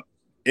grow us up.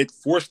 It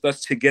forced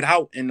us to get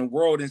out in the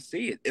world and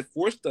see it. It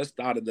forced us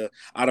out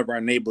of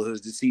our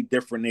neighborhoods to see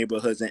different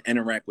neighborhoods and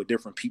interact with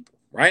different people,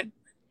 right?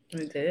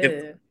 It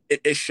did.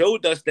 It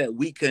showed us that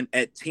we can,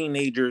 at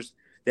teenagers,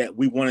 that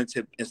we wanted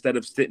to, instead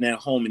of sitting at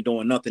home and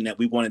doing nothing, that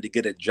we wanted to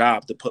get a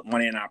job to put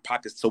money in our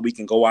pockets so we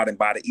can go out and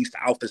buy the Easter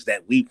outfits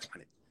that we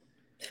wanted.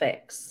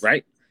 Facts.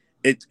 Right?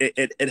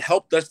 It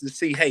helped us to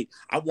see, hey,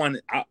 I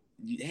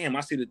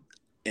see the,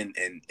 and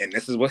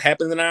this is what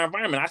happens in our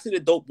environment. I see the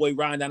dope boy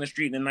riding down the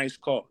street in a nice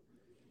car.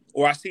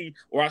 Or I see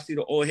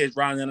the old heads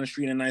riding down the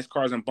street in nice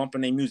cars and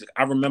bumping their music.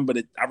 I remember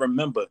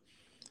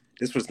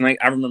this was night.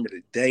 I remember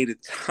the day, the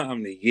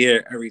time, the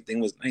year, everything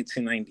was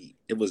 1990.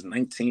 It was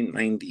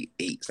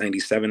 1998,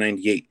 97,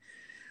 98,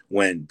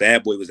 when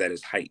Bad Boy was at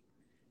his height.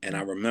 And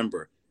I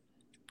remember,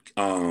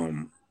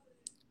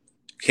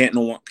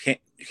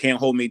 You Can't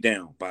Hold Me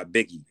Down by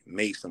Biggie,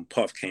 Mace, and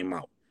Puff came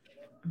out.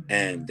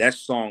 And that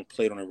song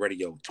played on the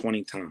radio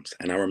 20 times.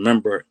 And I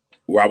remember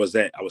where I was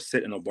at. I was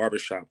sitting in a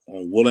barbershop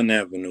on Woodland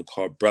Avenue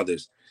called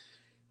Brothers.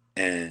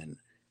 And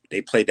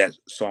they played that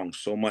song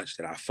so much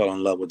that I fell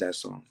in love with that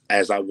song.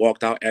 As I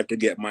walked out after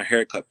getting my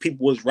hair cut,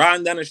 people was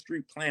riding down the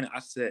street playing it. I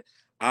said,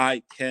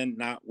 I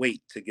cannot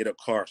wait to get a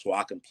car so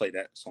I can play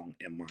that song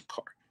in my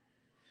car.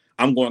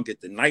 I'm going to get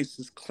the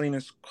nicest,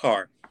 cleanest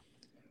car,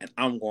 and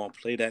I'm going to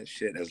play that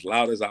shit as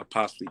loud as I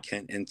possibly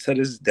can. And to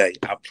this day,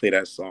 I play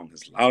that song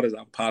as loud as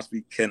I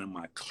possibly can in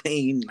my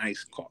clean,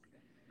 nice car.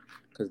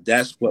 Because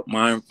that's what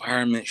my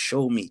environment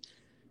showed me.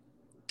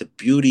 The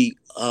beauty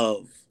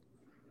of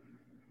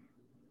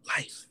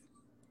life.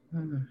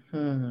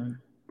 Mm-hmm.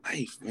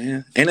 Life,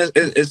 man. And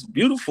it's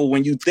beautiful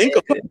when you think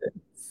about it.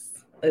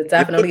 It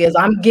definitely is.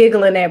 I'm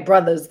giggling at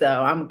Brothers,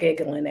 though. I'm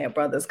giggling at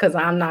Brothers because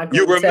I'm not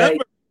going to tell you.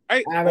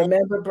 Right? I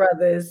remember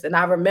Brothers, and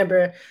I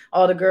remember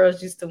all the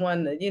girls used to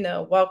want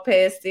to, walk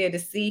past there to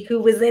see who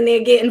was in there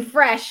getting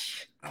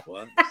fresh. I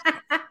was.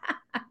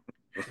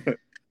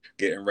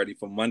 Getting ready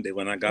for Monday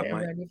when I got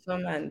ready for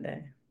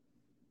Monday.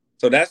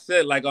 So that's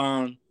it. Like,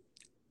 to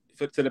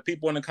the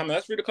people in the comments,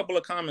 let's read a couple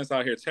of comments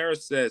out here. Tara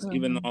says,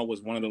 even though I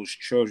was one of those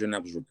children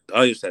that was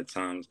rebellious at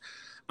times,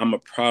 I'm a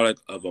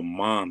product of a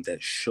mom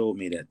that showed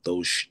me that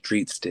those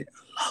streets didn't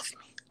love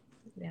me.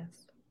 Yes.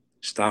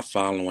 Stop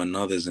following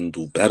others and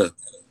do better.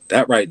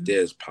 That right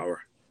there is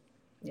power.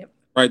 Yep.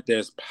 Right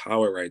there's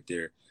power right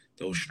there.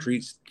 Those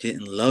streets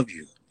didn't love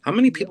you. How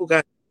many people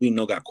got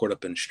caught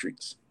up in the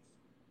streets?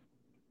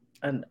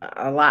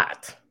 A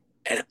lot.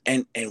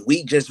 And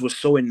we just were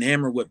so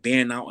enamored with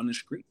being out on the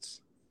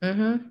streets.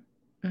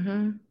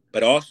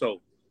 But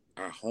also,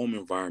 our home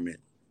environment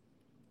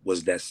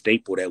was that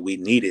staple that we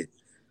needed.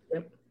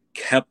 Yep.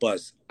 Kept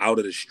us out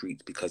of the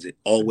streets because it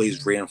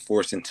always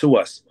reinforced into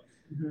us.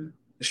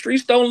 The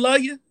streets don't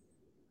love you.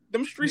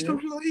 Them streets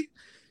don't love you.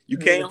 You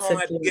came home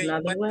at the game,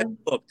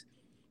 hooked.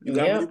 You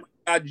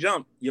got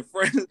jumped. Your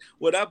friends,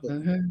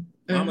 whatever.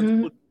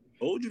 Mama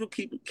told you to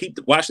keep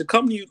watch the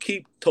company you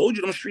keep. Told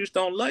you them streets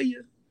don't love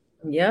you.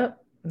 Yep,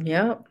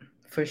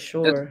 for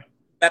sure.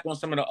 Back on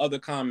some of the other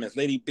comments,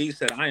 Lady B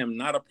said, I am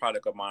not a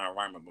product of my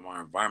environment, but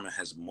my environment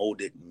has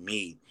molded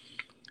me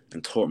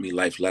and taught me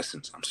life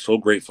lessons. I'm so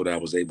grateful that I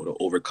was able to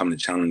overcome the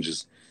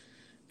challenges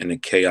and the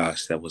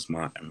chaos that was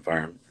my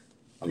environment.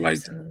 I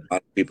like a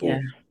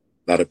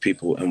lot of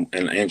people. And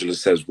Angela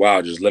says, wow,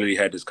 I just literally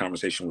had this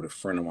conversation with a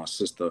friend of my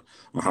sister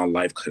on how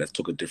life could have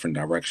took a different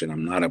direction.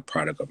 I'm not a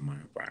product of my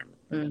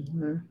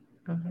environment.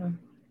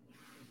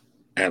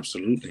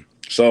 Absolutely.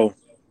 So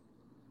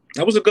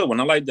that was a good one.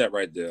 I like that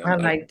right there. I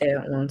like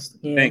that one.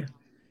 Yeah.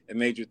 It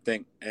made you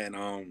think. And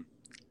I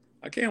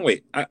can't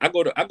wait. I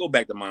go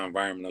back to my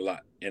environment a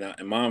lot.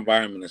 And my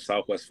environment in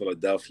Southwest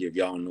Philadelphia, if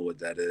y'all know what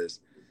that is,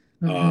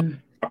 I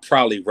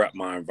probably rep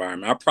my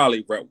environment. I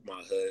probably rep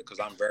my hood because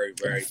I'm very,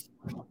 very.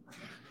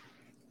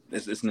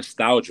 It's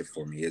nostalgia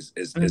for me.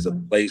 It's a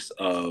place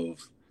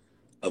of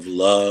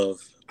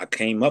love. I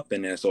came up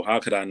in there, so how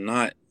could I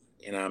not?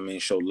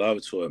 Show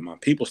love to it. My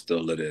people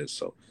still live there,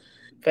 so.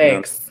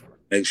 Thanks.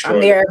 Make sure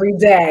I'm there every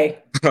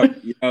day. You know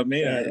what I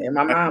mean? And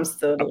my mom's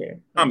still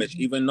there.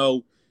 Even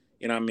though,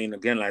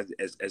 again, like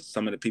as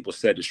some of the people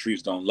said, the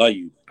streets don't love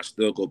you. I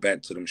still go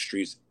back to them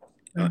streets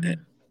and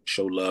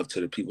show love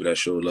to the people that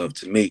show love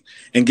to me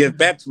and give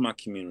back to my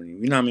community.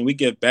 We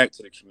give back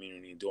to the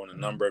community doing a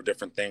number of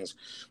different things.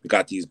 We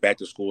got these back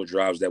to school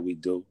drives that we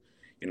do.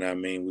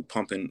 We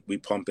pumping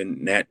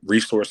that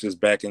resources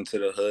back into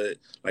the hood.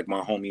 Like my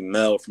homie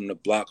Mel from the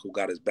block who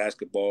got his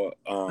basketball.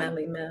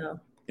 Melly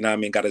Mel.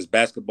 Got his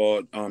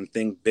basketball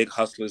thing, big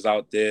hustlers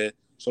out there.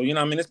 So,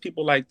 it's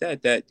people like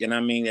that, that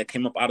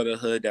came up out of the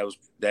hood,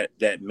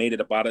 that made it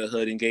up out of the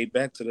hood and gave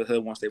back to the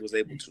hood once they was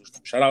able to.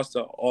 Shout outs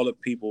to all the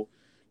people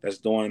that's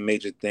doing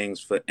major things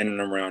for in and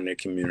around their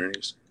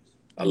communities.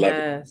 I love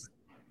it.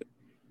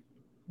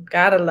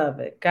 Gotta love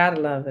it.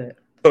 Gotta love it.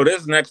 So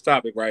this next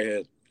topic right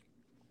here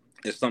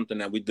is something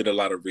that we did a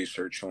lot of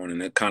research on,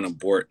 and it kind of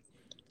brought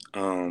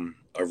what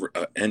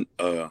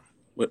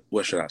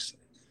should I say?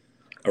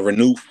 A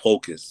renewed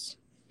focus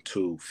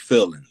to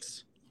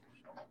feelings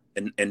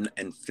and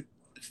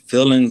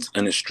feelings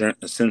in a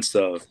sense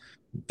of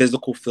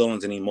physical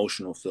feelings and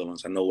emotional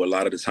feelings. I know a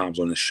lot of the times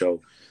on the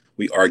show,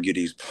 we argue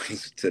these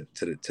points to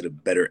the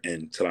better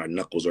end till our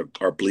knuckles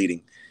are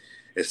bleeding.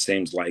 It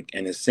seems like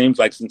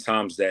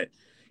sometimes that,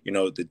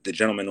 the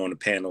gentleman on the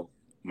panel,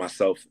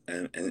 myself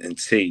and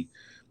T,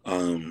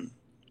 are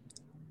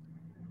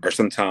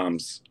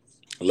sometimes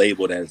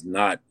labeled as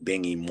not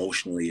being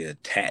emotionally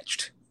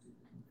attached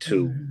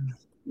to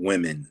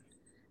women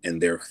and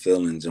their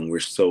feelings, and we're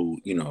so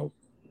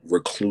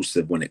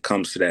reclusive when it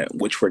comes to that,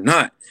 which we're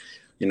not.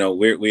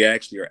 We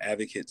actually are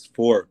advocates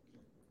for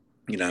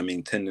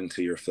tending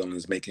to your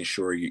feelings, making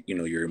sure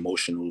your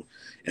emotional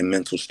and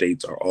mental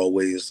states are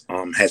always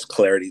has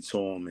clarity to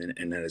them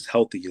and that is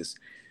healthiest,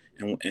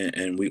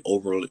 and we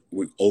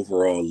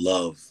overall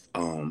love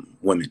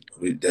women.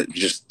 We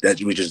just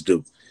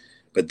do.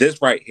 But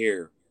this right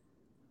here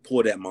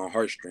pulled at my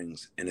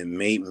heartstrings, and it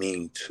made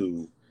me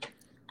to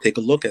take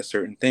a look at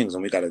certain things.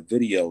 And we got a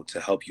video to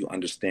help you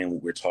understand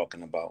what we're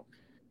talking about.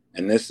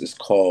 And this is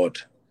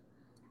called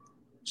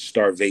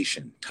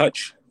starvation,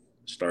 touch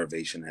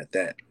starvation at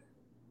that.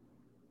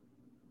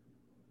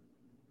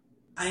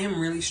 I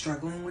am really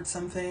struggling with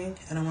something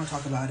and I want to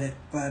talk about it.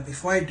 But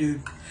before I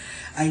do,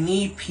 I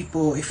need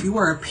people, if you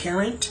are a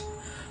parent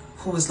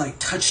who was like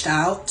touched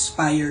out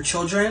by your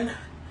children,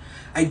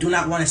 I do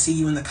not want to see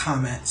you in the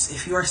comments.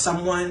 If you are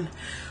someone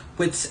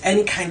with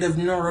any kind of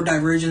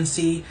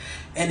neurodivergency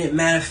and it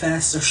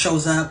manifests or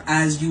shows up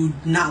as you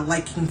not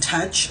liking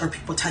touch or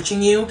people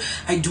touching you,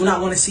 I do not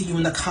want to see you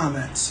in the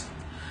comments.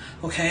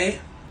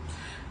 Okay?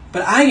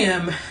 But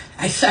I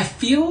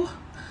feel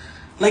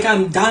like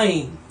I'm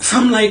dying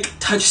from like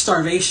touch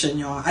starvation,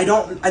 y'all. I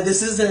don't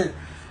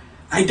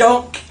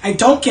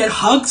get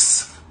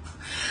hugs.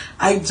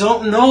 I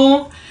don't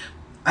know.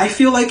 I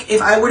feel like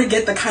if I were to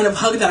get the kind of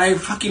hug that I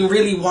fucking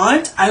really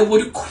want, I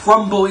would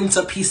crumble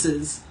into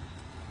pieces.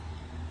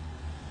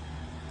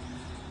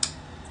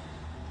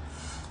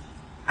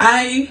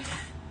 I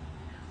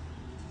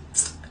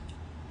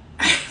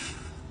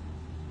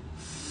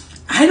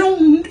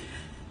don't.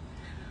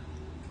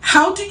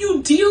 How do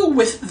you deal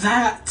with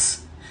that?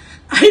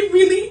 I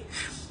really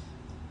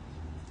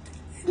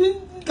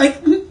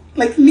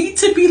like need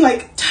to be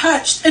like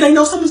touched. And I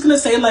know someone's gonna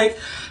say like,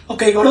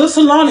 okay, go to the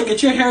salon and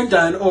get your hair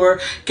done, or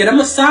get a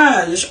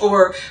massage,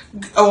 or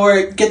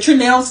get your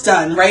nails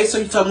done, right?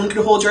 So someone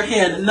can hold your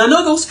hand. None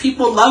of those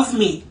people love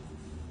me.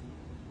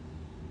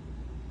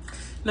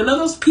 None of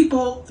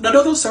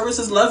those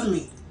services love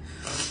me.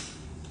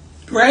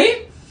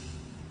 Right?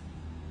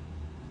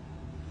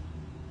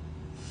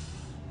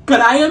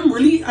 But I'm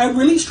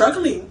really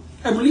struggling.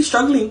 I'm really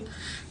struggling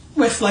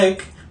with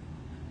like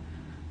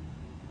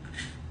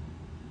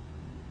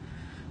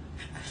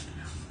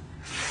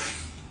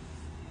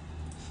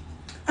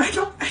I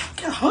don't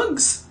get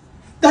hugs.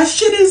 That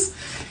shit is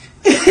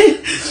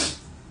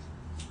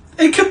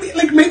it could be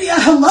like maybe a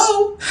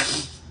hello,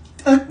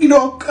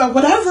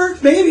 whatever,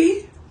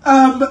 maybe.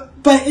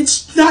 But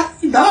it's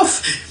not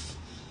enough.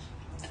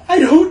 I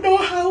don't know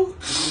how.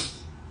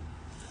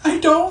 I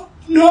don't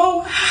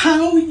know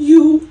how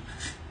you.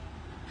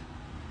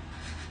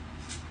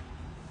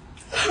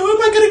 How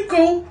am I gonna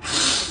go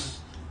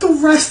the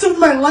rest of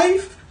my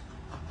life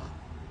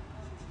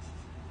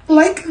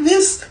like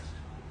this?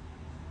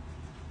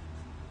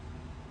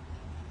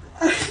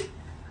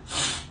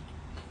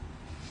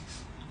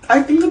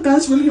 I think that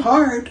that's really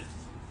hard.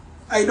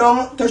 I'm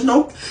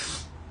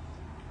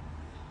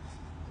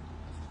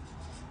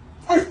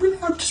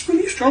just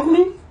really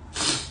struggling.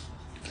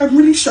 I'm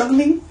really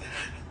struggling.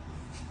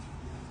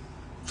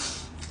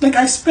 Like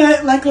I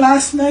spent like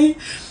last night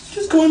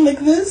just going like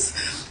this.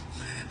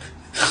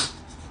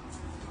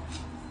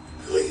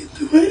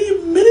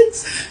 20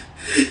 minutes.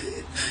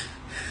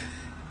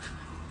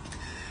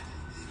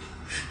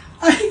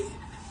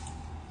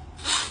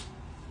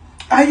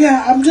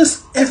 I'm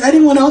just, if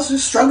anyone else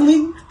is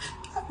struggling,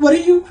 what are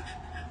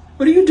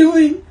you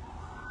doing?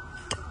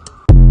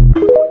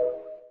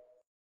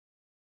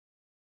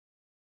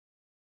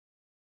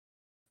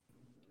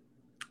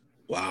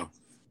 Wow.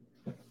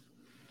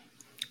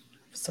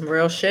 Some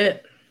real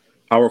shit.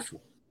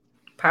 Powerful.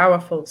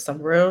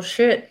 Some real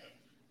shit.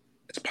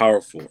 It's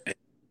powerful. And,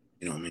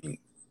 you know what I mean?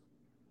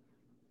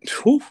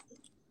 Whew.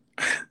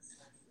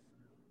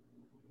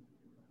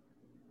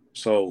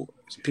 So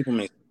people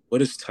may,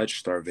 what is touch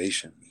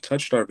starvation?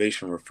 Touch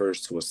starvation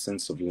refers to a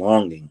sense of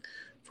longing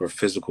for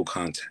physical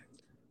contact.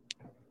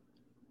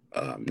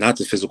 Not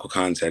the physical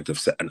contact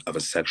of a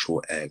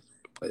sexual act,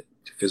 but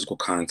the physical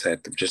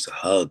contact of just a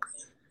hug,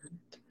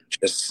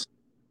 just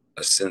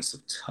a sense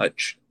of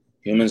touch.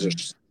 Humans are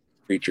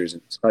creatures,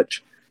 and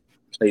touch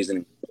plays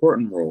an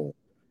important role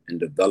in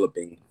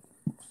developing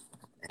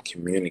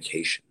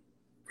communication.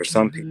 For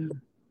some people,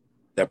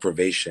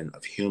 deprivation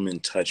of human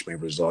touch may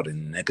result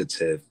in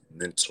negative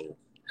mental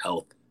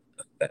health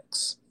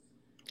effects.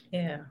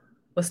 Yeah.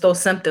 What's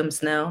those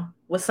symptoms now?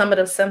 What's some of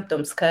those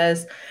symptoms?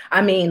 Because,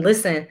 I mean,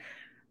 listen,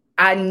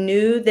 I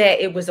knew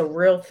that it was a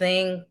real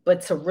thing,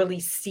 but to really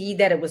see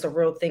that it was a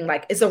real thing,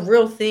 like it's a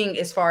real thing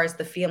as far as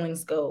the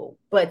feelings go,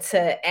 but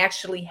to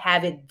actually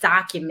have it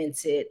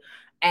documented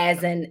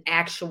as an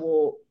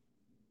actual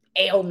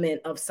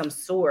ailment of some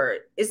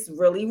sort, it's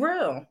really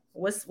real.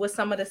 What's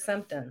some of the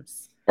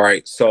symptoms? All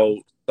right. So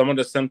some of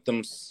the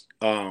symptoms,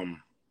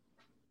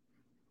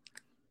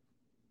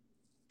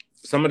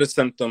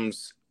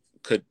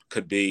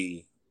 could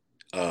be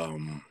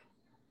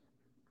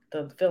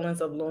the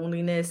feelings of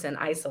loneliness and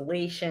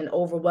isolation,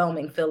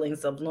 overwhelming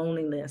feelings of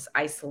loneliness,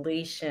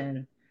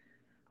 isolation,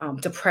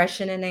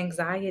 depression and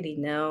anxiety.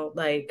 Now,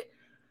 like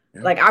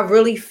I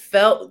really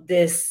felt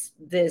this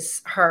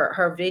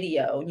her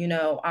video,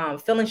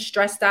 feeling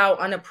stressed out,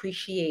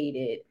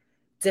 unappreciated,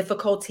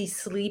 difficulty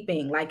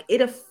sleeping. Like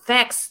it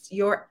affects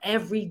your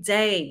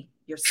everyday,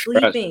 your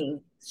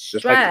sleeping,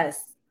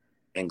 stress,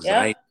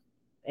 anxiety. Yep.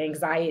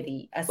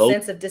 Anxiety, a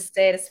sense of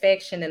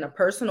dissatisfaction in a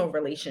personal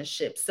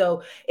relationship.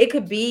 So it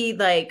could be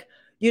like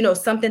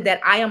something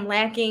that I am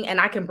lacking, and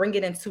I can bring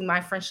it into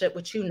my friendship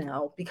with you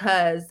now,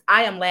 because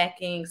I am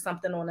lacking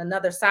something on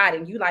another side,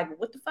 and you like,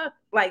 what the fuck?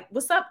 Like,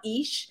 what's up,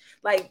 Ish?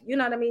 Like, you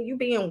know what I mean? You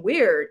being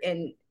weird,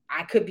 and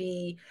I could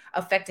be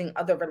affecting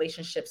other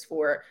relationships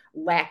for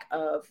lack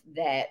of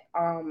that.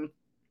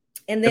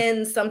 And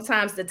then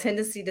sometimes the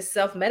tendency to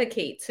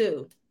self-medicate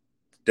too.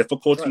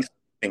 Difficulty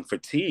and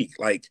fatigue,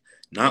 like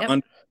not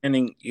Yep.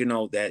 understanding,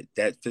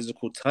 that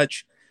physical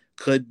touch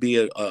could be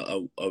a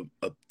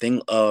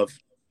thing of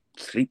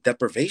sleep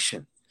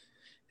deprivation.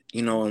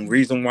 And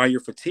reason why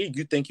you're fatigued,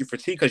 you think you're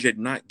fatigued because you're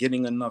not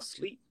getting enough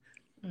sleep.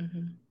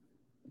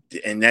 Mm-hmm.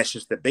 And that's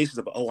just the basis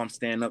of, I'm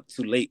staying up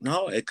too late.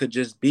 No, it could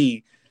just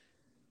be,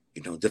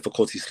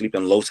 difficulty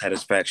sleeping, low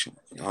satisfaction.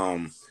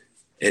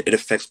 It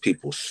affects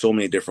people so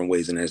many different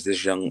ways. And as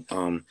this young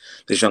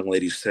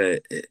lady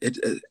said,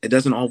 it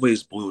doesn't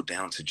always boil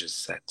down to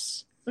just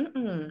sex.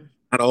 Mm-mm.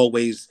 Not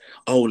always.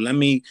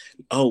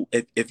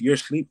 If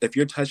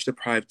you're touch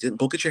deprived, then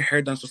go get your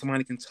hair done so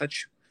somebody can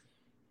touch you.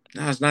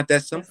 No, it's not that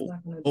That's simple.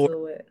 not gonna Or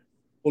do it.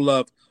 people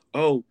love,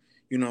 go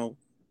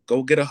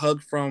get a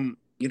hug from,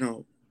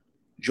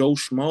 Joe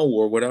Schmo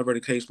or whatever the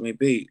case may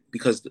be.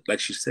 Because like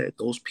she said,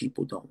 those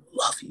people don't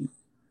love you.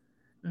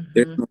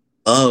 There's Mm-hmm. no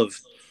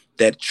love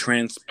that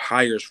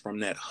transpires from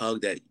that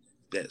hug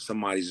that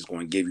somebody's just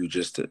going to give you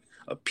just to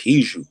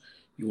appease you.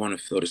 You want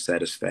to feel the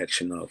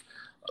satisfaction of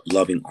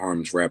loving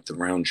arms wrapped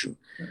around you.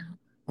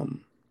 Mm-hmm.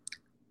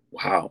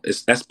 Wow,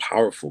 that's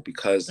powerful,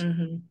 because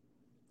Mm-hmm.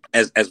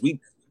 as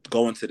we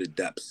go into the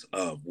depths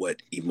of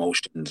what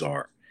emotions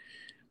are,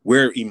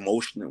 we're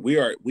emotional.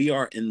 We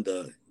are in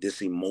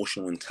this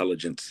emotional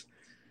intelligence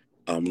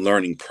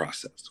learning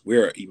process.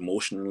 We're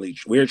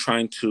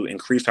trying to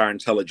increase our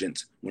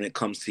intelligence when it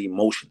comes to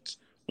emotions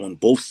on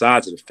both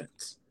sides of the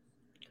fence.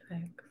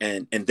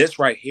 Okay. And this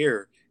right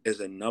here is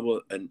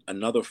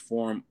another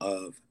form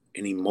of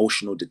an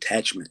emotional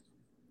detachment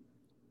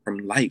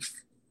from life,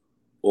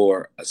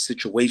 or a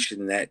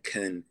situation that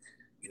can,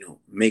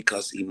 make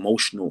us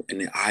emotional in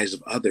the eyes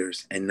of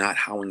others, and not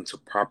having to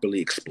properly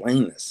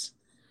explain this,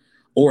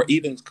 or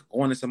even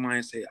going to somebody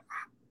and say,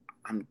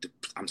 I'm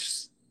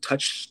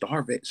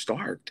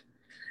starved,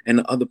 and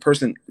the other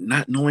person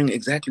not knowing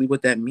exactly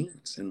what that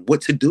means and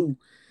what to do,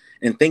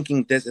 and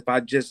thinking that if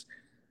I just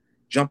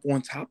jump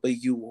on top of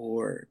you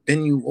or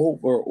bend you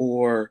over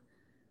or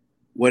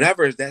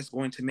whatever, that's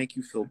going to make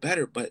you feel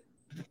better. But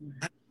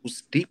it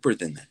goes deeper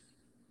than that.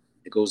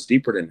 It goes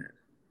deeper than that.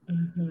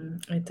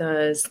 Mm-hmm. It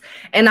does.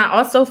 And I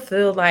also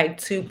feel like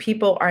too,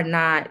 people are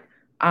not,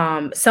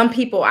 some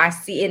people I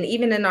see, and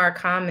even in our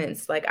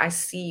comments, like I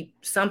see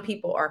some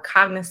people are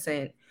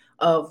cognizant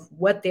of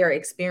what they're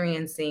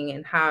experiencing,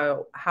 and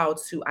how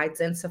to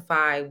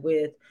identify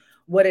with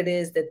what it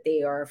is that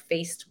they are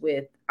faced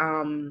with.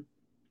 And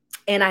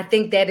I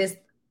think that is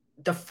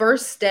the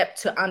first step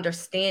to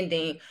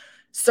understanding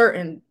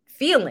certain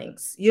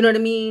feelings, you know what I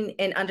mean?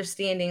 And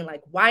understanding,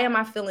 like, why am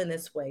I feeling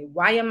this way?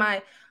 Why am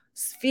I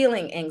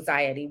feeling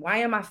anxiety? Why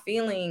am I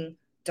feeling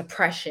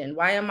depression?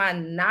 Why am I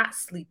not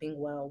sleeping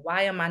well?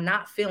 Why am I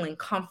not feeling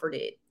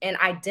comforted? And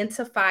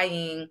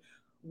identifying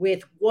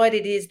with what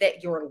it is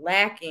that you're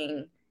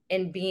lacking,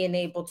 and being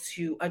able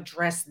to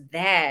address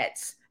that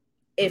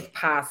if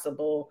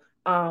possible,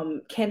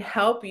 can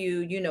help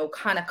you,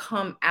 kind of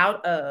come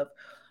out of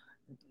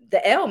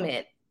the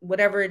ailment,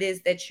 whatever it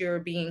is that you're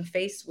being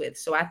faced with.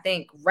 So I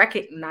think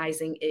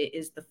recognizing it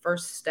is the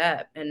first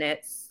step, and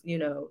that's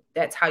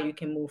how you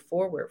can move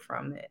forward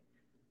from it.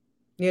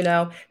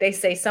 They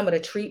say some of the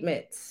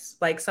treatments,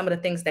 like some of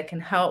the things that can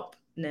help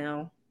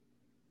now.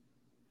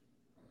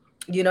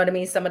 You know what I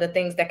mean? Some of the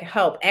things that can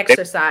help,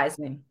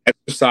 exercising.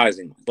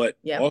 Exercising, but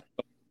Yep. also,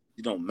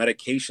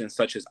 medications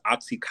such as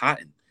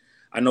Oxycontin.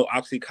 I know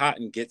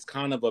Oxycontin gets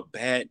kind of a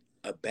bad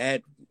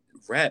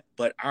rep,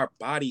 but our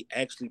body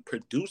actually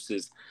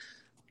produces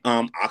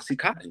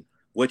Oxycontin,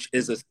 which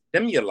is a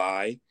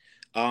stimuli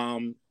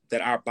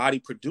that our body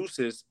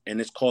produces,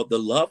 and it's called the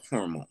love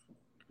hormone.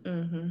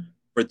 Mm-hmm.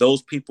 For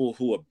those people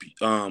who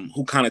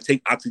kind of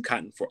take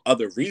Oxycontin for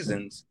other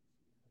reasons,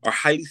 are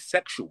highly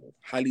sexual,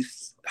 highly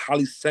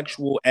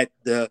sexual at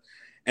the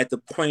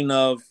point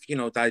of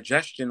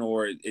digestion,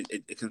 or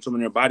it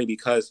consuming their body,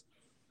 because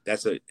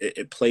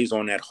it plays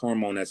on that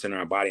hormone that's in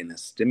our body, and it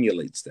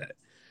stimulates that.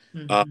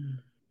 Uh,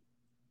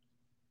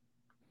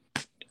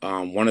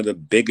 Mm-hmm. one of the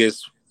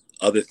biggest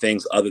other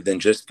things other than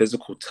just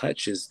physical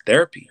touch is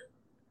therapy.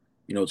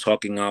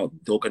 Talking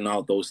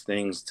out those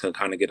things to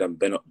kind of get a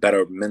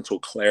better mental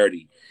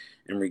clarity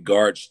in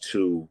regards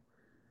to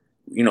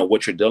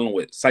what you're dealing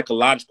with.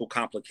 Psychological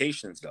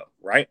complications, though,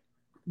 right?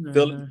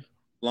 Feeling Mm-hmm.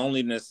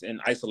 loneliness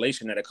and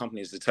isolation that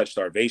accompanies the touch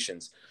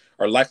starvations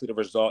are likely to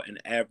result in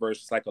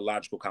adverse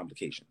psychological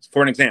complications.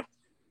 For an example,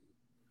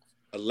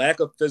 a lack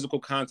of physical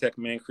contact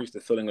may increase the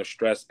feeling of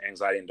stress,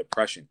 anxiety, and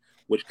depression,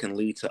 which can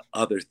lead to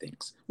other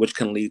things, which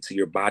can lead to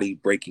your body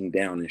breaking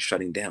down and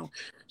shutting down.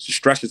 So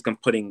stress is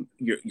putting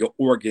your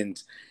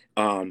organs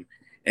and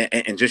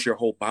just your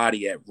whole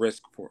body at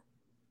risk for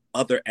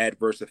other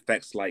adverse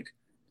effects like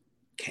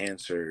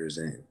cancers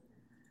and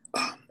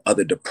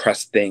other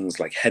depressed things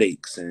like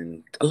headaches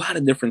and a lot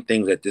of different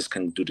things that this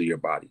can do to your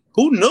body.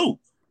 Who knew?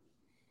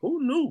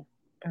 Who knew?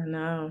 I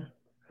know.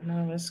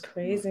 No, it's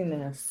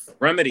craziness.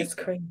 Remedy. It's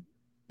crazy.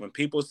 When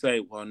people say,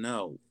 well,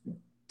 no,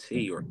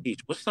 tea or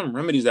peach, what's some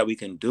remedies that we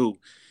can do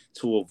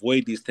to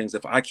avoid these things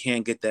if I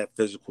can't get that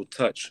physical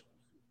touch?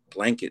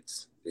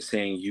 Blankets. They're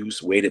saying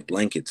use weighted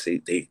blankets.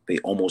 They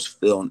almost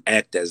feel and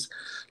act as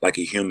like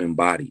a human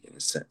body in a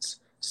sense.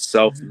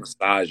 Self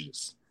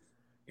massages.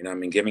 You know what I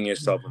mean? Giving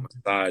yourself a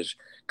massage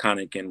kind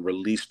of can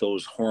release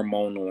those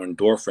hormonal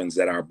endorphins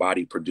that our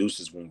body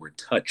produces when we're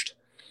touched.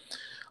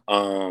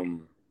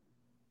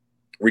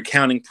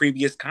 Recounting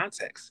previous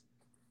contexts,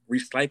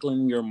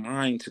 recycling your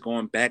mind to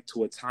going back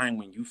to a time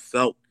when you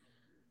felt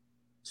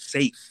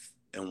safe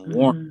and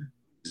warm,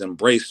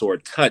 embrace or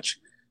touch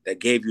that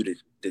gave you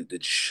the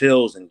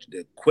chills and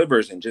the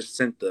quivers and just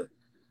sent the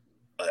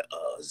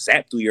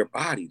zap through your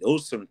body.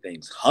 Those some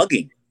things.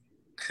 Hugging,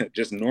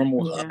 just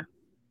normal hug.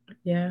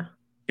 Yeah.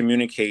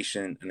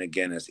 Communication, and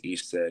again, as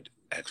Ish said,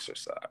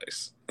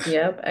 exercise.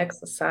 Yep,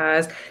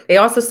 exercise. They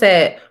also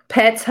said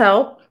pets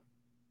help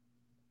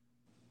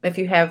if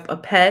you have a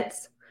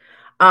pet.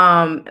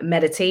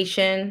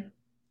 Meditation,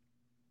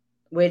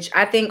 which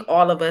I think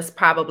all of us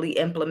probably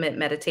implement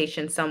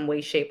meditation some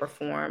way, shape, or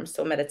form.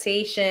 So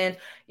meditation,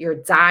 your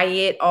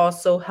diet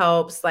also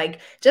helps.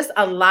 Like just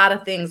a lot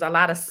of things, a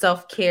lot of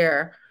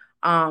self-care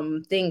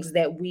things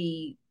that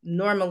we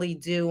normally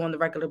do on the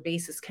regular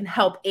basis can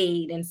help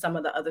aid in some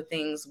of the other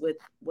things with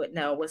what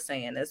Nell was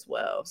saying as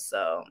well.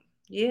 So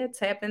yeah,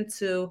 tap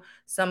into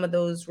some of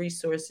those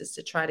resources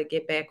to try to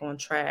get back on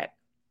track.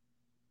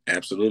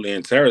 Absolutely.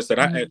 And Tara said,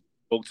 I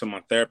spoke to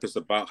my therapist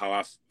about how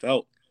I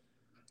felt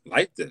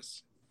like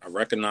this. I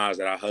recognize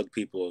that I hug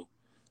people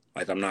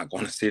like I'm not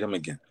going to see them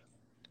again.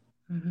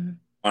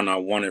 When I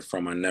want it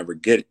from, I never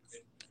get it.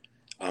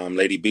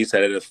 Lady B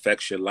said it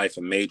affects your life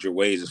in major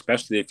ways,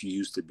 especially if you're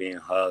used to being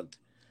hugged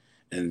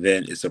and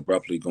then it's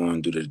abruptly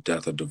going due to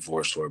death or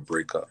divorce or a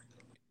breakup.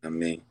 I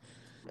mean,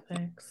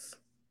 thanks.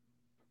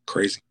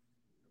 Crazy.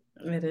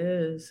 It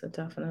is. It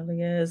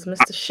definitely is.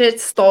 Mr.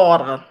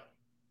 Shitstarter.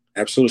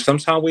 Absolutely.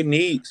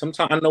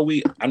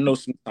 I know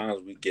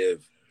sometimes we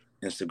give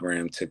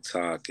Instagram,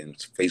 TikTok, and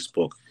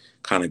Facebook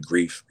kind of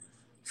grief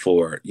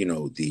for,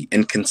 the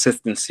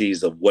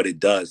inconsistencies of what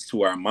it does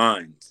to our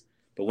minds.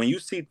 But when you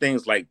see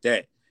things like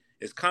that,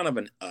 it's kind of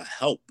a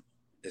help.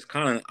 It's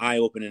kind of an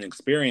eye-opening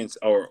experience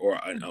or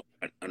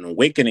an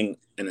awakening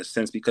in a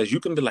sense, because you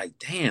can be like,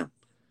 damn,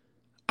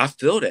 I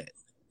feel that.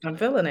 I'm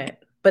feeling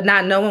it. But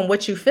not knowing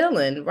what you're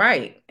feeling,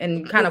 right?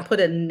 And kind of put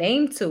a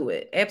name to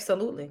it.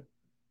 Absolutely.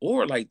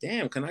 Or like,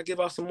 damn, can I give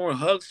out some more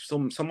hugs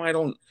so somebody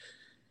don't,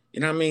 you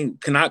know what I mean?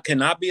 Can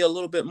I be a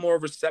little bit more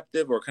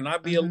receptive, or can I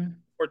be a little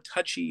more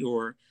touchy,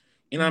 or,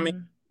 you know what I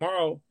mean?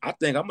 Tomorrow, I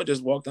think I'm gonna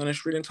just walk down the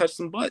street and touch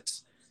some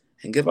butts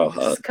and give out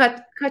hugs. Just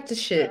cut the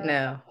shit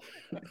now.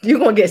 You're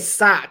gonna get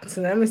socked.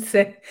 Let me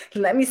say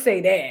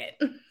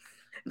that.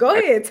 Go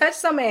ahead, touch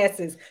some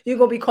asses. You're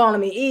gonna be calling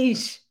me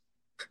Ish.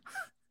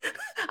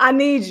 I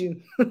need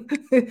you.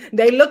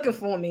 They looking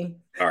for me.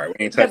 All right,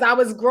 we ain't because I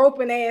was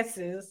groping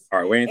asses. All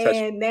right, we ain't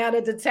touching. And now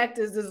the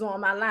detectives is on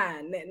my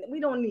line. We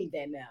don't need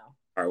that now.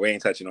 All right, we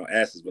ain't touching no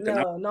asses. But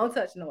no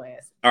touch no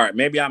asses. All right,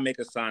 maybe I'll make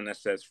a sign that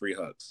says free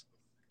hugs.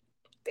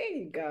 There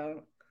you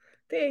go.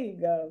 There you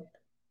go.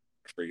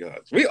 Free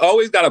hugs. We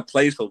always got to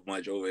play so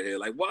much over here.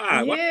 Like,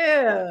 why?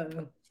 Yeah.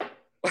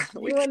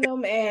 You and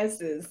them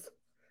asses.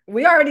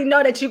 We already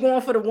know that you're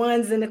going for the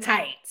ones in the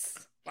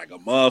tights. Like a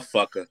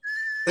motherfucker.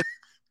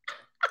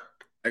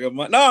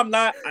 No, I'm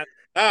not.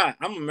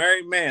 I'm a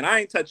married man.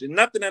 I ain't touching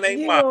nothing that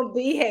ain't mine. You gonna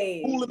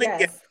behave.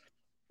 Yes.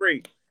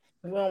 Free.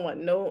 We don't want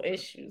no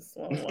issues.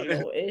 We don't want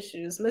no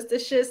issues. Mr.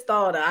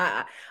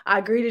 Shitstarter,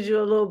 I greeted you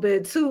a little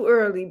bit too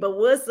early, but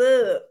what's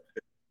up?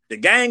 The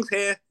gang's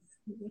here.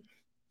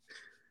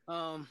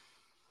 The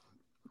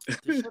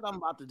shit I'm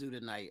about to do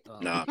tonight.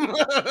 Nah.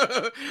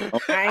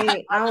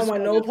 I don't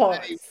want no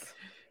parts.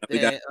 We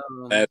got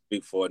last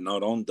week for it. No,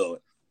 don't do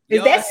it.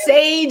 Is that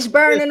sage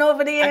burning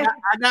over there?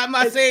 I got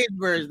my sage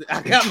burner.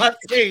 I got my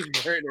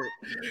sage burner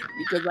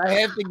because I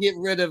have to get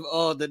rid of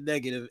all the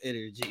negative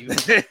energy. I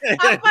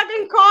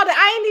fucking called it.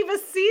 I didn't even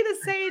see the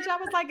sage. I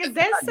was like, is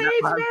that sage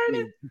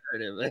burning?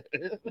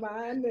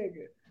 My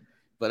nigga.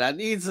 But I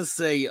need to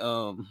say,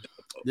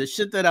 the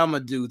shit that I'm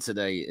gonna do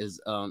today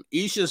is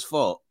Isha's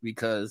fault,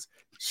 because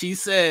she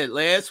said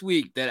last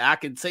week that I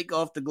can take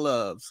off the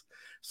gloves.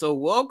 So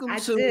welcome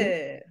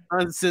to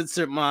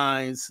Uncensored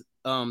Minds.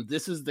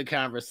 This is the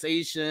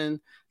conversation.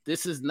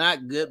 This is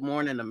not Good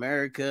Morning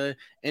America.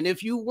 And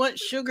if you want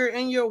sugar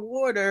in your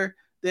water,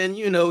 then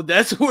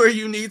that's where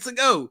you need to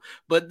go.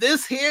 But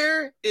this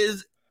here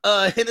is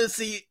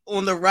Hennessy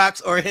on the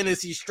rocks or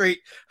Hennessy straight,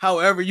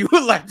 however you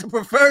would like to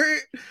prefer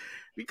it,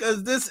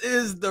 because this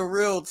is the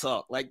real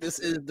talk. Like, this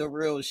is the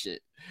real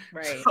shit.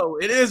 Right. So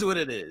it is what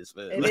it is.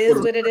 Man. It is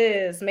what it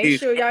is. Make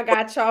sure y'all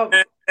got y'all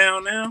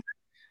down now.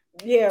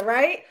 Yeah,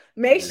 right.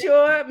 Make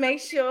sure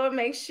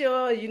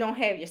you don't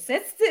have your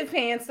sensitive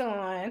pants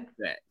on.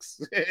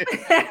 Facts.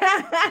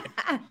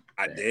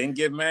 I didn't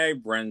get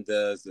married.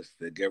 Brenda's the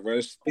figure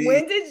of speech.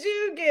 When did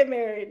you get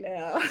married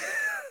now?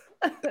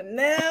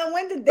 Now,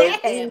 when did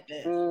that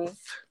happen?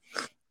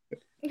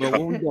 But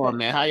what we doing,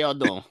 man? How y'all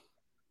doing?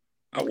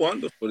 I'm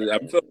wonderful.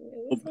 I'm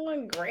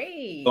doing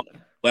great.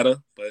 Better,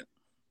 but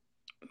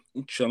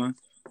I'm chilling.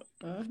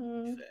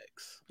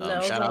 Thanks.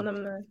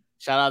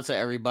 Shout out to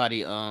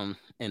everybody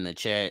in the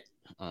chat.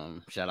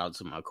 Shout out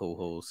to my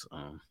co-host.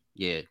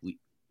 Yeah,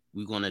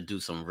 we're gonna do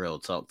some real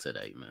talk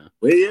today, man.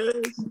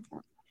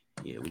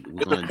 Yeah,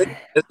 we're gonna do.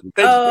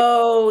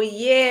 Oh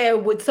yeah.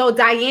 So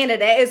Diana,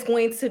 that is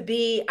going to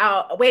be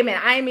wait a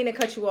minute, I didn't mean to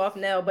cut you off,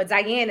 no, but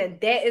Diana,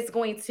 that is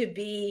going to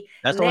be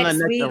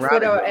next week for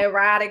the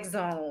erotic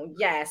zone.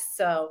 Yes.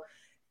 So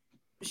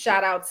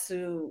shout out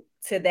to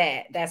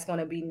that. That's going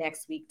to be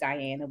next week,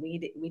 Diana. We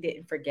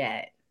didn't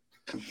forget.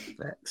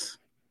 Facts.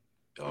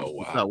 Oh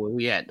wow. So where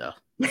we at though?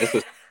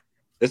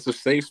 It's a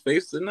safe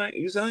space tonight,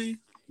 you saying?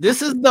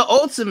 This is the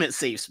ultimate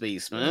safe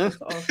space, man.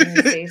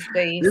 Safe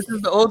space. This is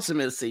the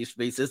ultimate safe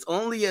space. It's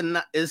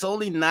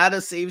only not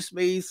a safe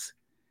space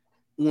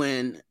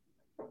when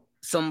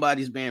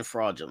somebody's being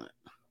fraudulent.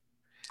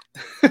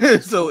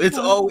 So it's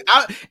always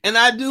and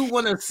I do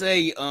want to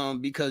say,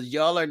 because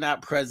y'all are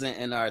not present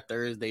in our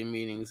Thursday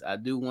meetings, I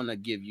do want to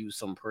give you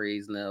some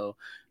praise now,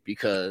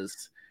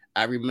 because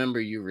I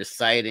remember you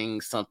reciting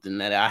something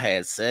that I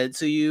had said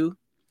to you.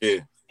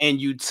 Yeah. And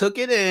you took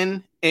it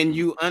in and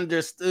you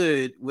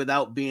understood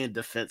without being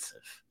defensive.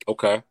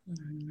 Okay.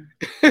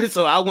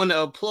 So I want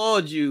to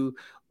applaud you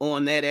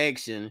on that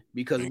action,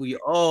 because we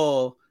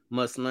all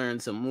must learn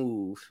to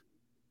move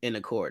in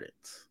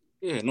accordance.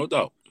 Yeah, no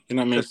doubt. You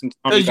know what I mean?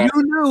 Because you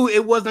knew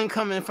it wasn't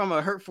coming from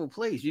a hurtful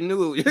place. You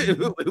knew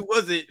it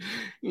wasn't,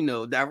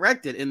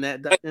 directed in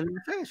that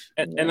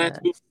fashion. And as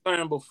you were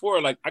saying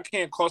before, like, I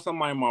can't call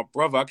somebody my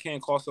brother. I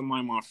can't call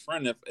somebody my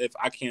friend if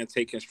I can't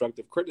take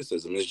constructive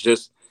criticism.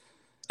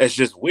 It's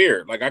just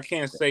weird. Like, I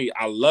can't say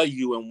I love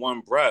you in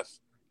one breath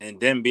and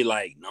then be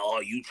like, no,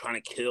 you trying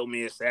to kill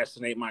me,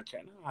 assassinate my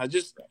cat. No,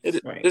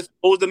 it's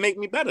supposed to make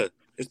me better.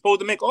 It's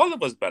supposed to make all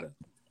of us better.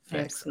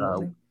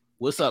 Absolutely.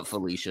 What's up,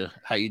 Felicia?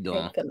 How you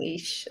doing? Hey,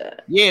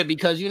 Felicia. Yeah,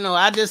 because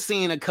I just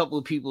seen a couple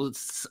of people.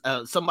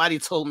 Somebody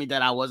told me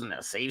that I wasn't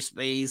a safe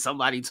space.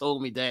 Somebody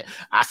told me that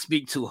I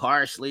speak too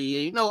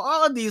harshly.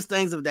 All of these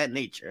things of that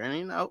nature.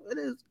 And it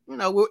is.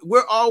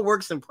 We're all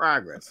works in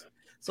progress.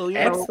 So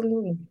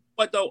absolutely.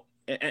 But though,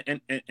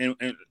 and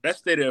let's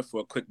stay there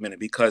for a quick minute,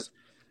 because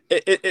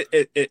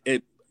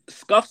it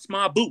scuffs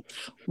my boots.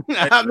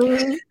 I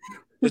mean,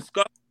 it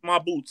scuffs my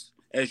boots,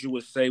 as you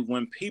would say,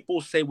 when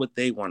people say what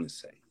they want to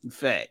say.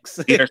 Facts.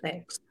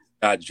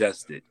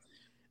 Digested,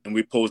 and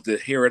we're supposed to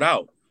hear it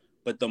out.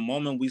 But the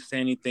moment we say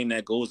anything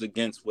that goes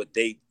against what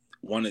they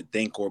want to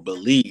think or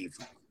believe,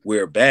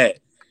 we're bad.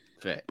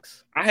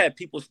 Facts. I had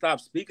people stop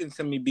speaking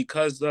to me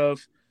because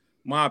of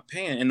my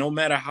opinion, and no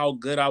matter how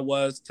good I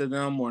was to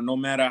them, or no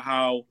matter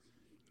how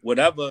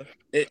whatever,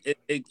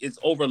 it's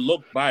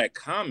overlooked by a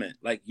comment.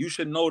 Like, you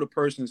should know the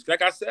person's,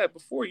 like I said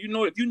before, if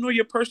you know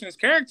your person's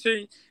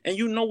character, and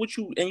you know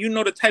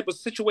the type of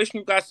situation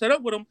you got set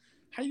up with them,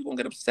 how you gonna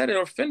get upset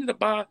or offended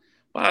by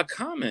a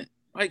comment?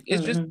 Like,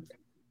 it's just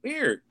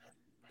weird.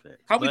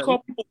 How we call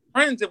people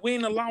friends if we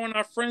ain't allowing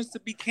our friends to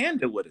be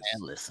candid with us?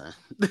 And listen,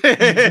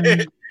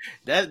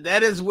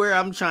 that is where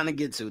I'm trying to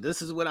get to.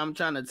 This is what I'm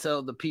trying to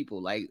tell the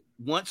people. Like,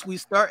 once we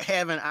start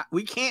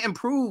we can't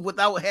improve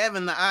without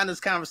having the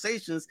honest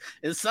conversations.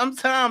 And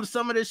sometimes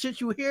some of the shit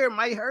you hear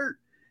might hurt.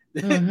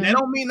 That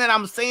don't mean that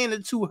I'm saying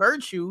it to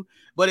hurt you,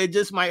 but it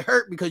just might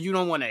hurt because you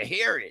don't want to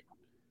hear it.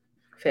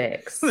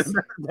 Facts.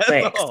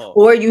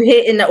 Or you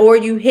hitting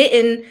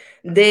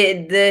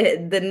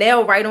the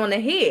nail right on the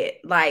head.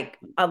 Like,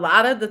 a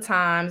lot of the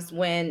times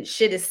when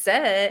shit is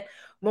said,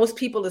 most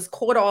people is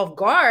caught off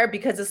guard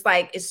because it's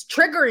like it's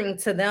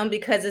triggering to them,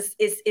 because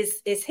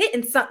it's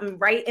hitting something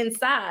right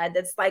inside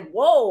that's like,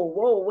 whoa,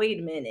 wait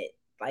a minute.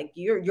 Like,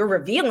 you're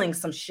revealing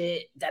some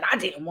shit that I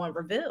didn't want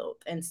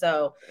revealed. And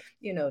so,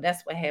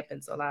 that's what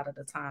happens a lot of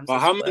the times. Well,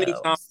 how many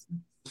times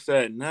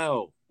said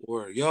no,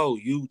 or yo,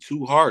 you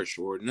too harsh,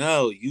 or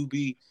no, you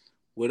be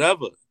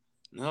whatever?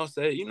 No,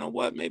 say, you know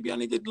what? Maybe I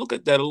need to look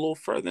at that a little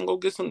further and go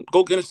get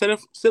a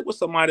sit with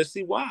somebody to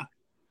see why.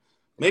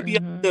 Maybe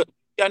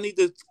I need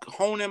to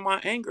hone in my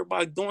anger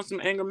by doing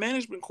some anger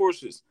management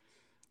courses.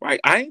 Right?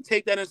 I ain't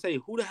take that and say,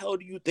 who the hell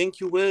do you think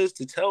you is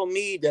to tell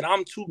me that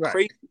I'm too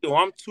crazy, or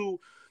I'm too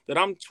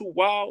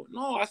wild?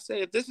 No, I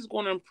say, if this is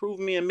going to improve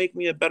me and make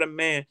me a better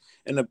man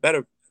and a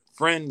better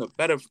friend, a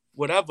better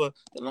whatever,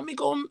 then let me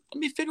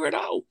figure it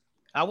out.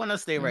 I want to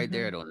stay right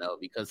there, though, no,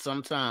 because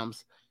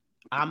sometimes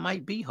I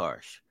might be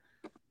harsh,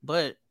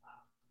 but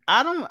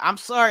I'm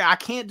sorry, I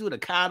can't do the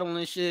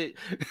coddling shit.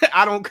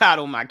 I don't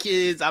coddle my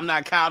kids. I'm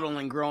not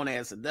coddling grown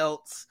ass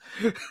adults.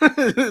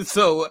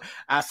 So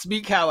I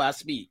speak how I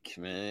speak,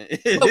 man.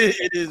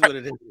 It is what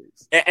it is.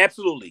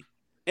 Absolutely.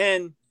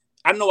 And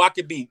I know I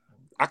could be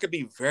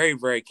very,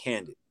 very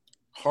candid,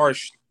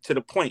 harsh to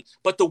the point,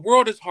 but the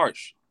world is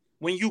harsh.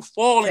 When you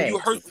fall and you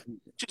hurt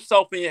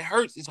yourself and it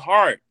hurts, it's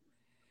hard,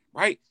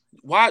 right?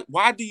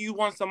 Why do you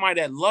want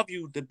somebody that love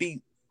you to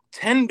be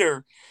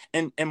tender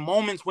and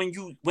moments when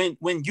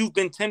you've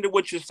been tender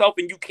with yourself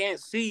and you can't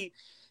see,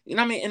 you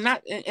know what I mean?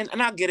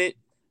 And I get it.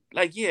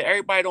 Like, yeah,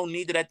 everybody don't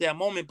need it at that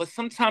moment, but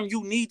sometimes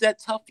you need that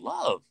tough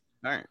love.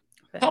 All right.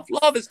 Tough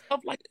love is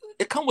tough. Like,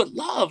 it come with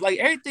love. Like,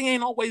 everything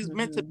ain't always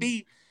meant to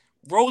be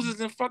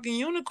roses and fucking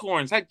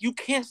unicorns. Like, you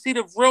can't see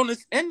the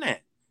realness in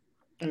that.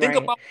 Think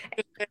about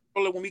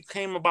when we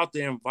came about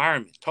the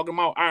environment, talking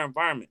about our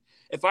environment.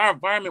 If our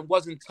environment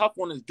wasn't tough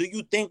on us, do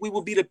you think we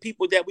would be the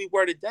people that we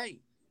were today?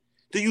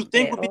 Do you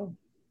think we'd be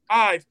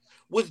alive?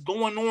 What's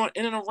going on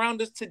in and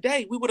around us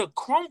today? We would have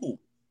crumbled.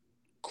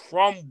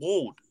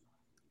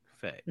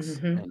 Facts.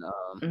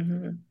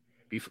 And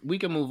we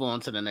can move on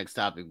to the next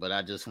topic, but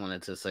I just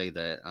wanted to say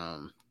that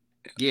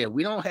yeah,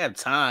 we don't have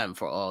time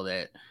for all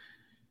that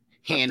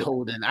hand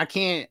holding. I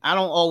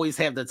don't always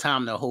have the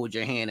time to hold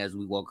your hand as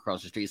we walk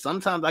across the street.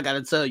 Sometimes I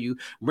gotta tell you,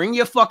 bring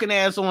your fucking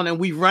ass on and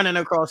we running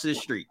across this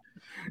street.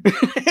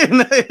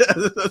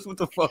 That's what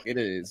the fuck it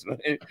is,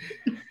 man.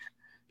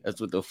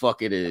 That's what the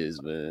fuck it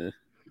is, man.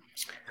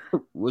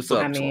 What's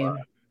up, the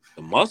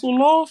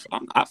muscle off?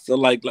 I feel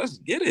like let's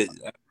get it.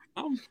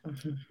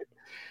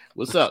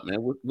 What's up, man?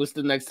 What's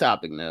the next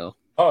topic now?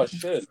 Oh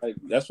shit! Like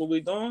that's what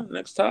we doing.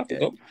 Next topic.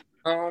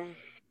 Yeah.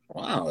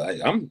 Wow,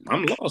 I'm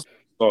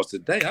lost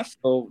today. I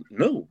feel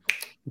new.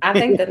 I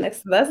think the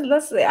next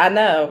let's see. I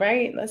know,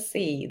 right? Let's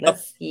see.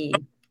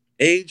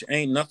 Age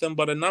ain't nothing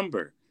but a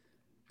number.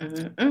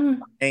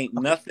 Ain't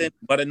nothing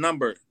but a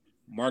number.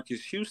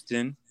 Marcus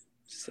Houston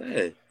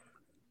said.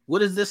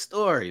 What is this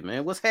story,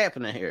 man? What's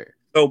happening here?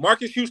 So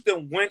Marcus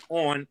Houston went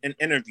on an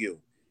interview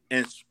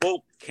and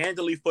spoke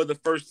candidly for the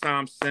first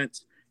time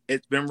since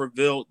it's been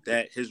revealed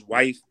that his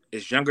wife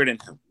is younger than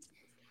him.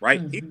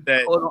 Right? He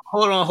said,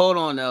 hold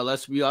on now.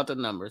 Let's view out the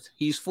numbers.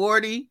 He's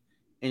 40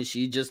 and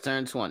she just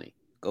turned 20.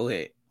 Go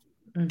ahead.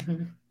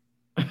 You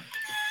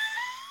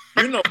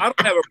know, I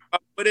don't have a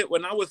problem with it.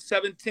 When I was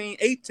 17,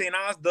 18,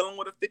 I was dealing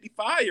with a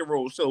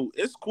 55-year-old. So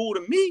it's cool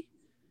to me.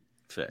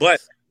 Facts.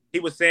 But he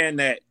was saying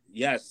that,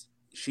 yes,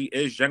 she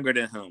is younger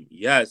than him.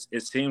 Yes,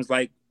 it seems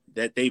like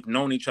that they've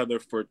known each other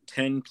for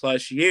 10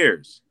 plus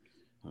years.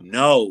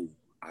 No,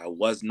 I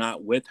was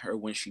not with her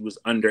when she was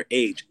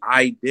underage.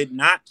 I did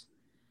not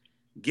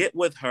get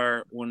with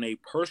her on a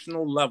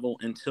personal level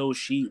until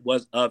she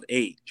was of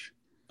age.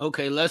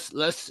 Okay, let's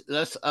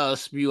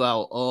spew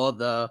out all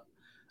the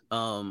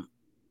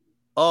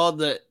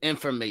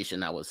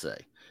information, I would say.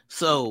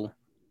 So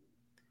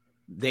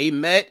they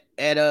met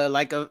at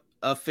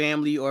a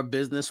family or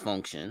business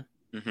function.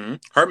 Mm-hmm.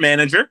 Her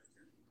manager.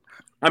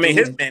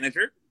 His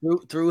manager.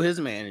 Through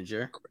his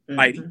manager.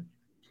 Mighty.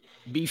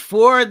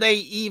 Before they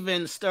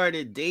even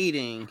started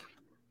dating,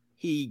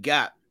 he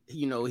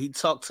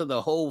talked to the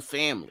whole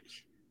family.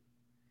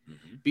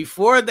 Mm-hmm.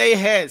 Before they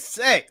had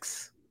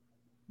sex,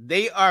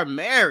 they are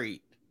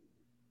married.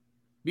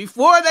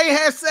 Before they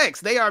had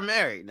sex, they are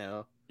married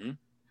now.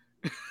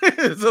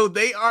 Mm-hmm. So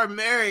they are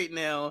married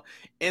now,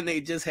 and they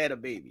just had a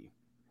baby.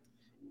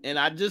 And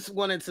I just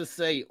wanted to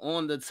say,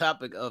 on the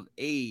topic of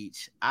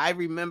age, I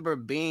remember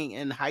being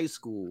in high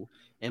school,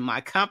 and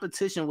my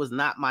competition was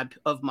not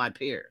of my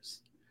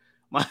peers.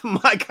 My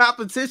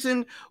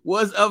competition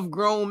was of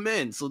grown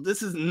men. So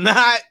this is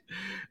not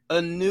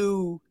a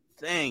new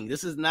thing.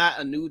 This is not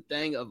a new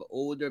thing of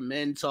older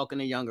men talking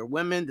to younger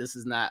women. This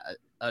is not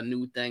a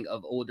new thing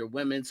of older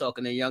women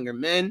talking to younger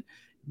men.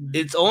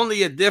 It's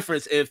only a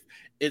difference if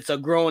it's a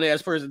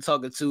grown-ass person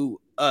talking to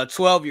a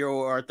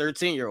 12-year-old or a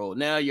 13-year-old.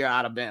 Now you're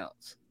out of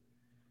bounds.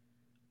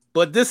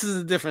 But this is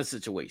a different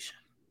situation.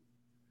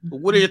 But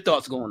what are your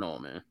thoughts going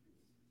on, man?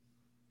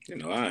 You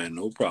know, I had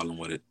no problem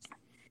with it.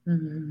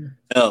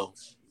 No,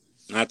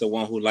 not the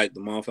one who liked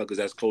the motherfuckers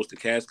that's close to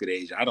casket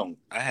age. I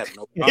have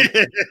no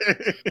problem.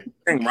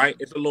 Right?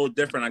 It's a little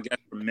different, I guess,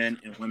 for men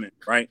and women,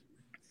 right?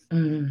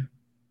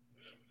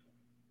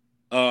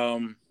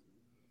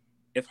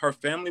 If her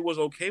family was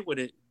okay with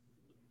it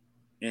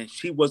and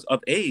she was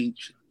of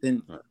age,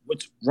 then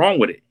what's wrong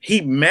with it? He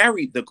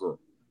married the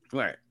girl.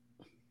 Right.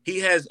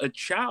 He has a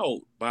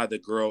child by the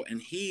girl, and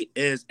he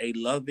is a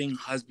loving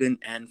husband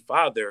and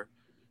father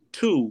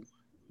to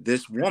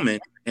this woman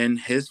and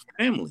his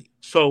family.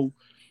 So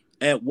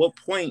at what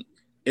point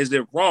is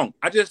it wrong?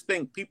 I just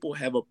think people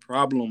have a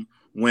problem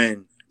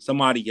when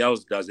somebody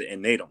else does it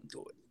and they don't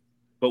do it.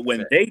 But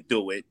when they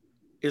do it,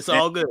 it's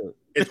all good.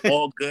 It's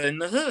all good in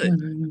the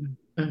hood.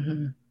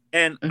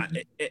 And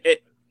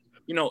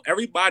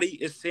everybody,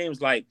 it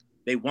seems like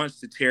they wants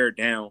to tear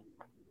down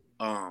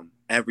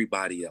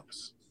everybody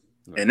else.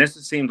 Right. And this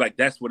seems like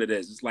that's what it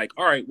is. It's like,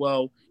 all right,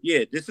 well,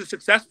 yeah, this is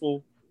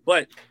successful,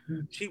 but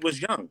she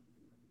was young.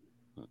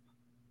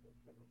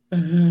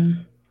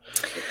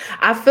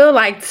 I feel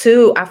like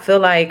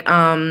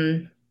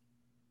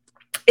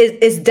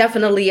it's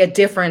definitely a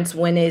difference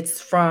when it's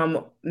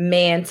from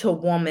man to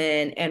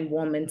woman and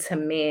woman to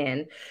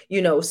man.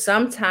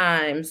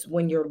 Sometimes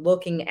when you're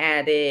looking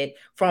at it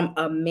from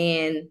a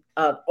man,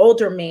 an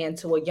older man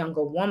to a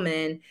younger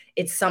woman,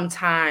 it's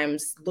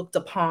sometimes looked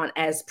upon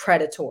as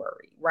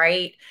predatory,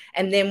 right?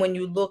 And then when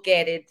you look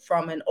at it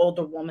from an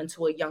older woman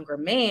to a younger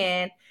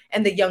man,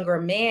 and the younger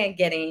man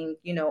getting,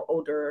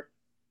 older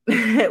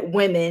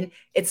women,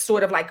 it's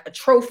sort of like a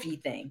trophy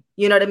thing.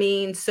 You know what I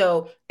mean?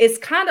 So it's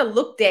kind of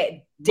looked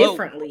at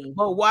differently.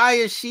 But why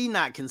is she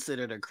not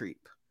considered a creep?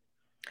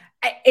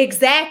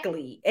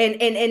 Exactly.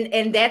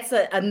 And that's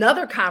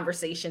another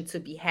conversation to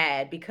be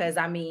had, because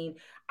I mean,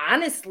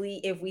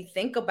 honestly, if we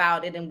think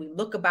about it and we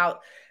look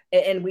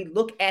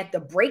at the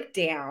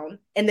breakdown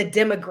and the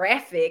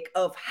demographic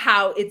of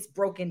how it's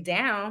broken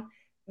down,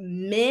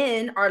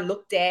 men are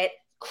looked at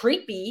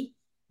creepy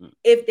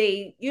if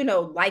they,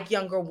 like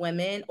younger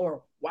women,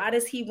 or why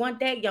does he want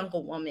that younger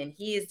woman?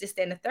 He is this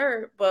and the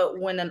third. But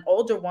when an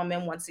older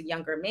woman wants a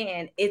younger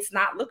man, it's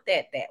not looked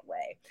at that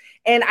way.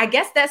 And I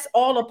guess that's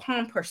all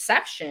upon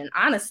perception,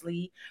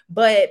 honestly.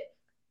 But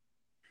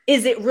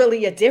is it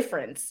really a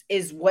difference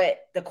is what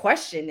the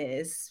question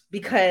is,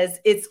 because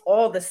it's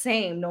all the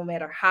same no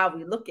matter how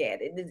we look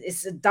at it.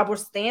 It's a double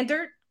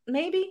standard,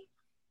 maybe.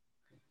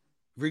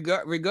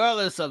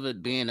 Regardless of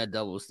it being a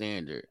double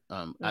standard,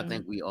 I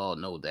think we all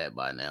know that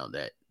by now,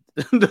 that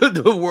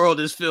the world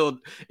is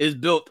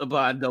built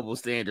upon double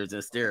standards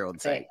and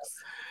stereotypes.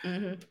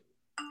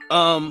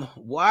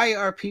 Why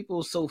are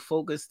people so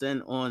focused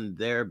in on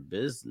their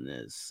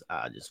business?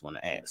 I just want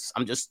to ask.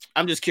 I'm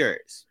just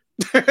curious.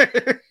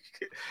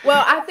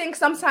 Well, I think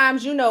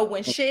sometimes,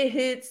 when shit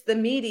hits the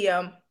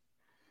medium,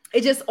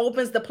 it just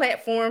opens the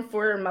platform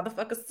for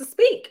motherfuckers to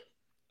speak.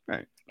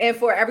 Right. And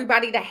for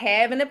everybody to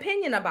have an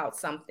opinion about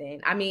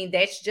something. I mean,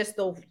 that's just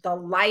the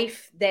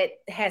life that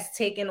has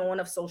taken on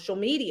of social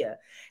media.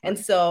 And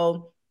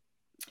so,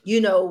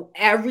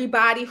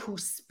 everybody who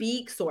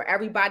speaks or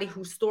everybody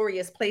whose story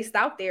is placed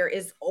out there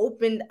is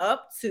opened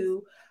up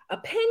to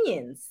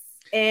opinions.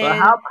 And but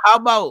how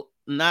about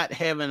not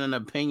having an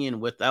opinion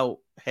without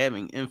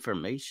having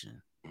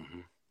information?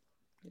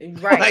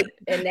 Right. Like,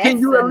 and can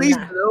you at least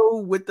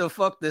know what the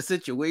fuck the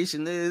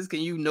situation is?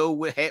 Can you know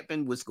what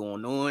happened, what's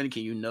going on?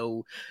 Can you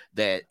know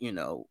that,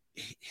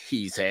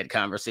 he's had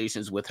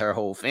conversations with her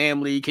whole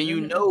family? Can you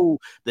know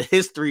the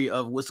history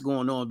of what's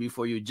going on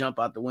before you jump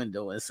out the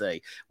window and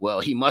say, well,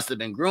 he must have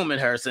been grooming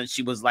her since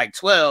she was like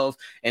 12,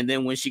 and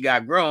then when she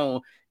got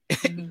grown,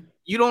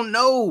 you don't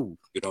know.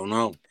 You don't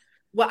know.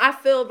 Well, I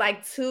feel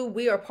like too,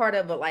 we are part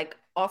of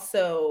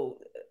also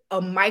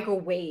a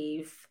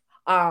microwave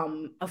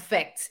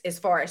effect as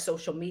far as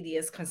social media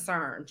is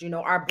concerned.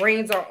 Our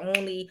brains are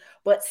only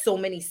but so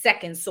many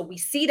seconds. So we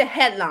see the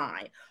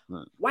headline,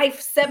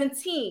 wife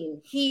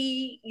 17,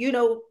 he,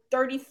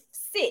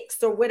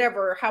 36 or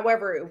whatever,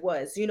 however it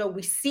was,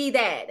 we see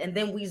that, and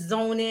then we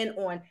zone in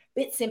on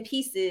bits and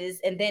pieces,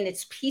 and then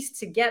it's pieced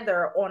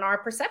together on our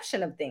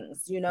perception of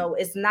things.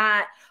 It's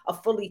not a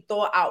fully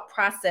thought out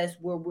process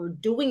where we're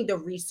doing the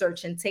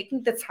research and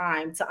taking the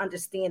time to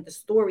understand the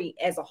story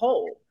as a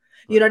whole.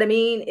 You know what I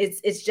mean? It's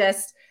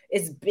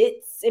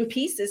bits and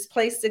pieces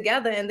placed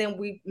together, and then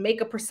we make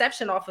a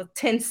perception off of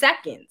 10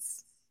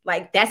 seconds.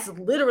 Like, that's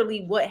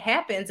literally what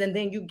happens. And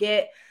then you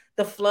get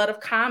the flood of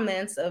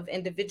comments of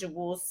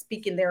individuals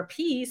speaking their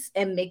piece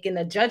and making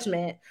a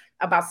judgment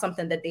about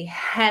something that they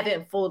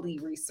haven't fully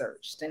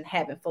researched and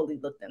haven't fully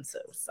looked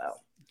into.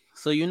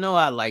 So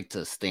I like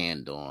to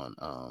stand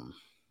on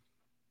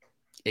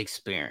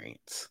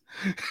experience.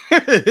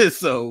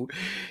 So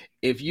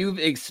if you've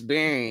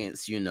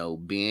experienced,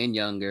 being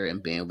younger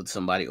and being with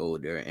somebody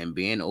older, and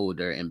being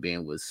older and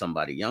being with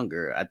somebody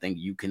younger, I think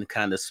you can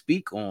kind of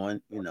speak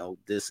on,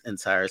 this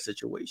entire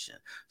situation.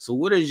 So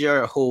what is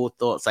your whole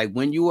thoughts? Like,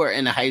 when you were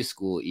in high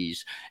school,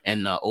 Ish,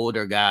 and the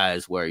older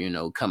guys were,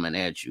 coming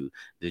at you,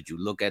 did you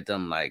look at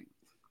them like,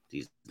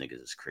 these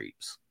niggas is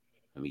creeps?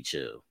 Let me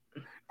chill.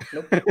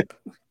 Nope.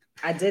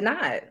 I did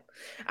not.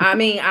 I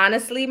mean,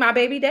 honestly, my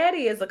baby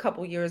daddy is a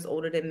couple years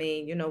older than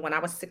me. When I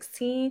was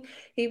 16,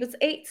 he was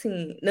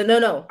 18.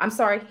 No. I'm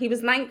sorry. He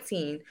was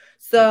 19.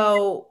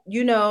 So,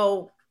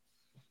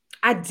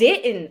 I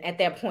didn't at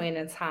that point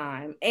in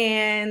time.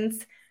 And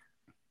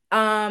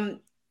back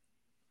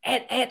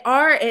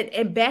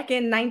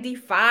in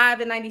 95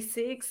 and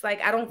 96,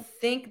 like, I don't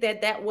think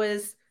that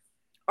was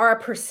our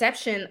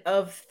perception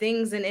of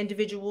things and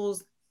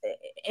individuals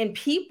and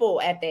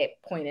people at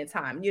that point in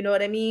time. You know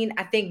what I mean?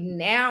 I think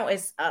now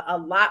it's a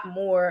lot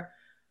more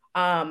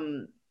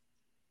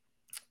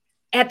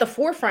at the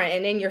forefront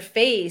and in your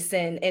face,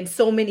 and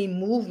so many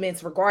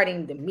movements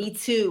regarding the Me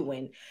Too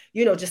and,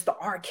 just the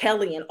R.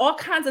 Kelly and all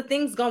kinds of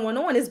things going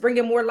on is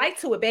bringing more light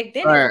to it. Back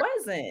then it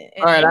wasn't.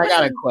 All right,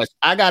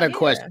 I got a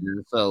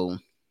question. So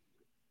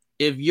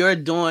if you're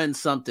doing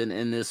something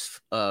in this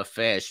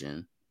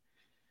fashion,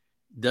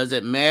 does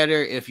it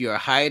matter if you're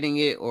hiding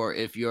it or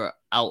if you're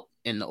out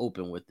in the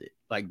open with it?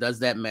 Like, does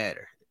that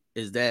matter?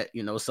 is that,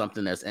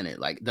 something that's in it?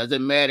 Like, does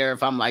it matter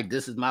if I'm like,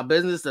 this is my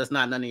business, that's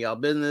not none of y'all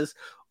business?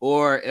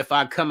 Or if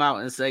I come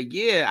out and say,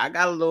 yeah, I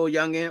got a little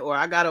youngin' or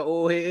I got an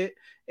old head,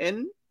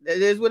 and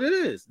it is what it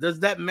is. Does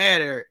that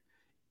matter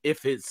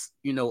if it's,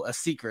 a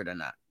secret or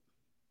not?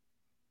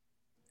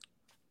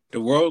 The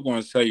world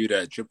going to tell you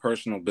that your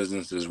personal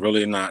business is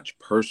really not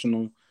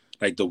personal.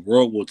 Like, the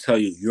world will tell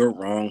you you're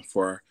wrong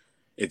for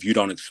if you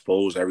don't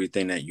expose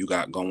everything that you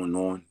got going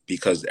on,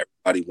 because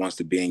everybody wants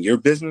to be in your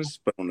business.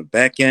 But on the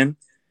back end,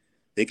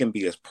 they can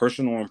be as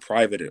personal and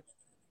private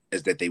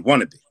as that they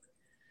want to be.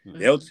 Mm-hmm.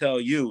 They'll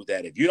tell you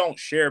that if you don't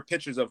share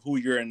pictures of who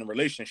you're in a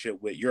relationship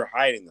with, you're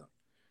hiding them.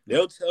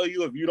 They'll tell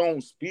you if you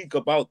don't speak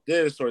about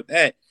this or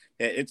that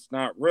it's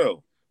not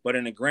real. But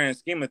in the grand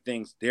scheme of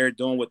things, they're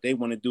doing what they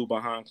want to do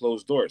behind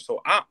closed doors.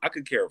 So I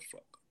could care a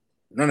fuck.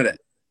 None of that.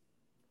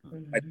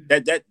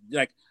 Mm-hmm.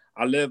 Like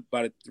I live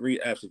by the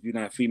 3 F's. If you're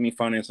not feeding me,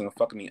 financing, or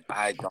fucking me,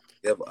 I don't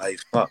give a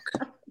fuck.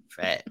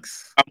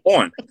 Facts. I'm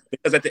on,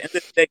 because at the end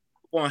of the day,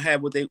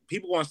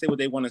 people want to say what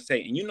they want to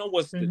say. And you know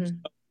what's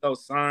the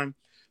sign?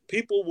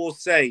 People will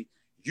say,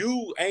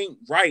 you ain't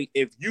right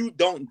if you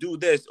don't do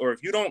this or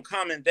if you don't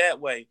comment that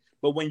way.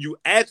 But when you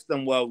ask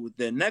them, well,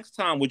 the next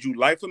time, would you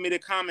like for me to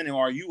comment? And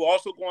are you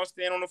also going to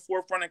stand on the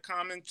forefront and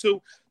comment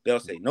too? They'll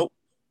say, nope.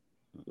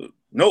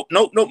 Nope.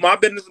 My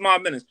business is my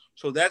business.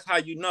 So that's how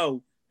you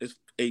know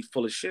it's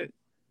full of shit.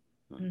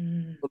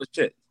 Mm. Full of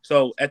shit.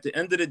 So at the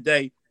end of the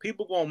day,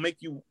 people going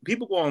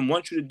to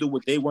want you to do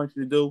what they want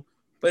you to do,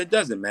 but it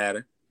doesn't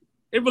matter.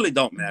 It really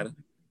don't matter.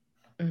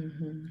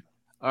 Mm-hmm.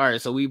 All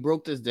right, so we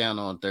broke this down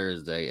on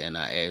Thursday, and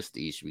I asked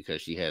Ish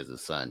because she has a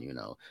son,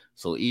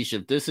 So Ish,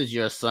 if this is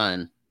your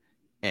son,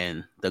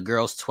 and the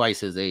girl's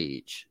twice his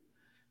age,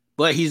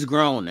 but he's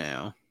grown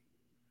now,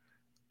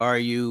 are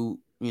you,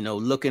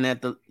 looking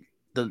at the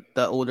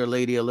older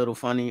lady a little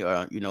funny,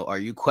 or are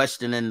you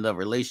questioning the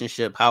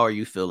relationship? How are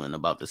you feeling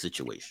about the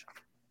situation?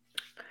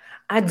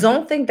 I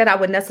don't think that I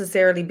would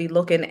necessarily be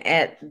looking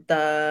at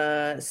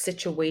the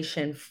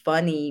situation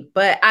funny,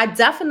 but I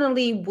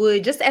definitely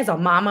would, just as a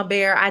mama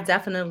bear, I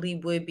definitely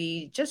would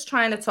be just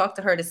trying to talk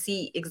to her to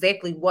see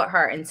exactly what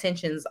her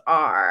intentions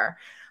are.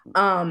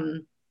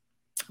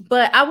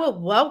 But I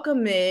would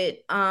welcome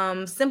it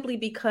simply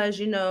because,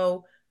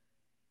 you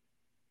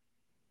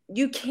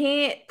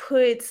can't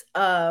put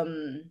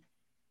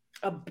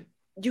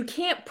you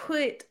can't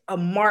put a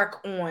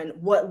mark on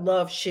what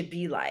love should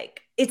be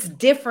like. It's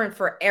different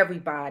for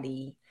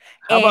everybody.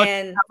 How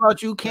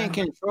about you can't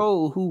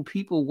control who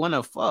people want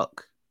to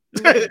fuck?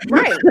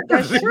 Right.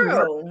 That's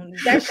true.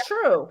 That's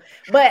true.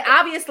 But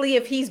obviously,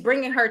 if he's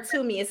bringing her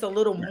to me, it's a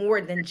little more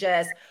than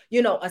just,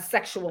 a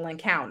sexual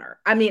encounter.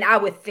 I mean, I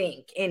would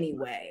think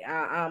anyway.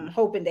 I'm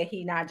hoping that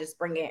he not just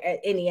bringing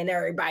any and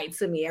everybody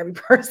to me, every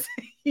person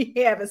he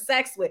having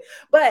sex with.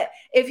 But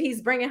if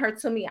he's bringing her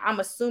to me, I'm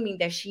assuming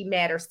that she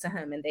matters to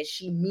him and that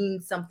she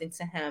means something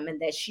to him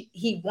and that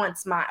he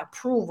wants my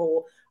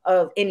approval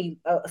of any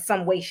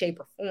some way, shape,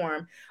 or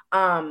form.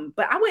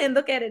 But I wouldn't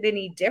look at it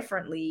any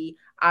differently.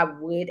 I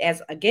would,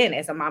 as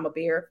a mama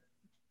bear,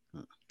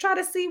 try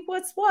to see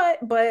what's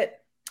what, but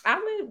I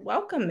would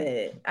welcome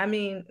it. I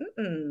mean,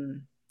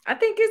 I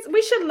think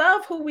we should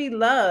love who we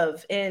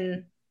love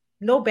and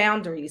no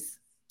boundaries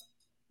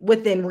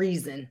within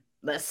reason.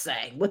 Let's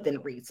say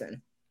within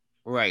reason,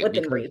 right?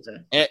 Within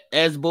reason.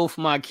 As both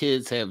my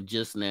kids have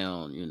just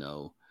now,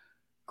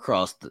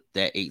 crossed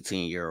that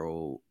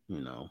 18-year-old,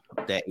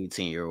 that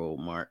 18-year-old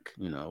mark.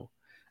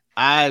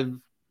 I've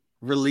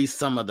released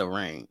some of the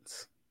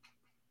reins.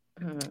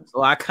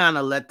 So I kind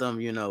of let them,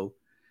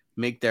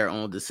 make their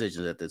own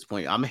decisions at this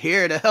point. I'm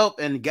here to help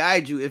and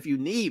guide you if you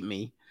need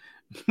me,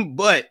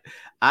 but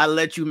I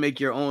let you make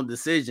your own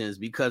decisions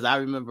because I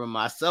remember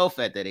myself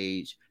at that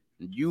age.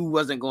 You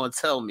wasn't going to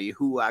tell me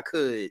who I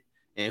could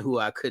and who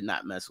I could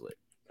not mess with.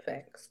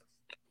 Facts.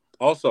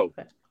 Also,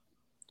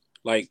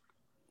 like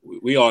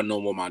we all know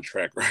what my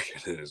track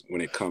record is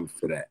when it comes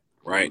to that,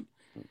 right?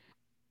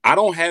 I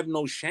don't have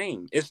no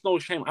shame. It's no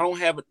shame. I don't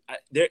have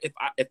it.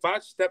 If I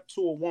step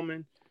to a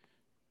woman,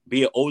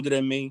 be it older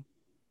than me,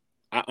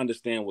 I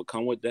understand what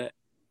come with that,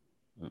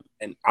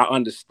 and I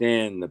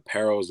understand the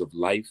perils of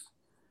life.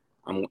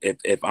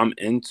 If I'm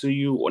into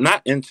you, or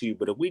not into you,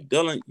 but if we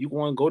dealing, you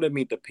want to go to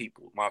meet the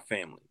people, my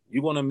family.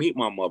 You want to meet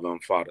my mother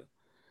and father,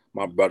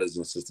 my brothers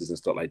and sisters and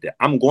stuff like that.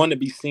 I'm going to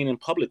be seen in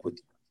public with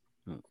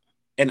you,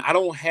 and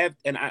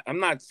I'm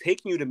not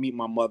taking you to meet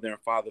my mother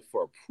and father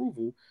for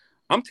approval.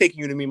 I'm taking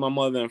you to meet my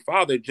mother and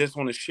father just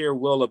on a sheer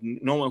will of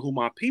knowing who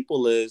my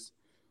people is,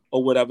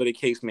 or whatever the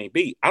case may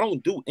be. I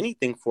don't do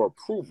anything for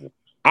approval.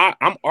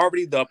 I'm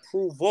already the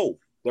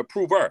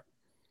approver.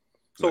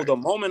 So right. The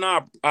moment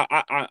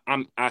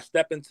I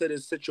step into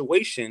this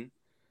situation,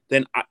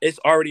 then it's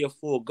already a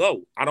full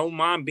go. I don't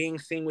mind being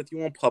seen with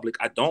you in public.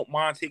 I don't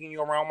mind taking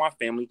you around my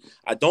family.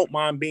 I don't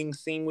mind being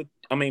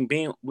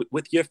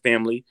with your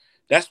family.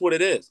 That's what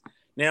it is.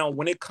 Now,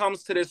 when it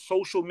comes to this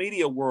social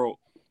media world,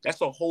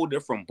 that's a whole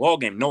different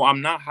ballgame. No,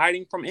 I'm not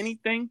hiding from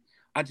anything.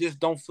 I just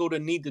don't feel the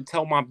need to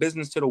tell my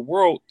business to the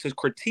world, to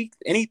critique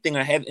anything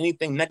or have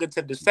anything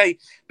negative to say,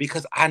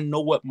 because I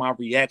know what my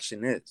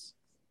reaction is.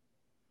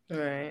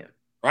 Right.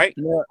 Right?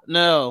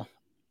 No.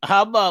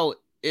 How about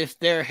if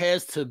there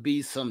has to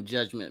be some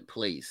judgment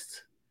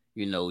placed?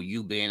 You know,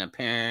 you being a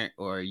parent,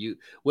 or you,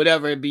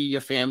 whatever it be,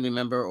 your family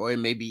member, or it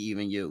may be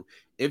even you.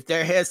 If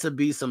there has to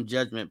be some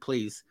judgment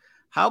placed,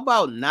 how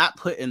about not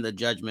putting the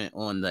judgment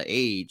on the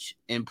age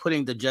and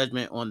putting the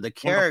judgment on the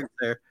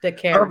character The of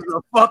character.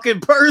 the fucking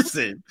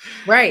person?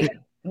 Right.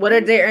 What are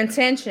their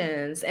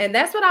intentions? And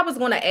that's what I was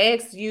going to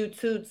ask you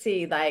too,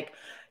 T. Like,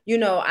 you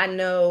know, I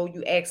know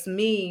you asked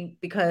me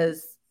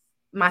because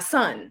my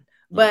son,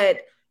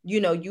 but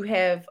you know, you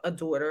have a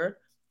daughter.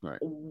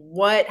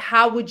 Right.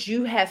 How would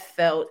you have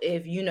felt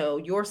if, you know,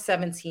 your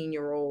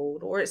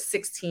 17-year-old or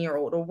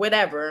 16-year-old or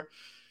whatever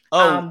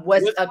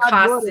was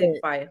accosted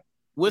by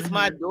with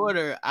my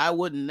daughter, I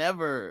would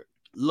never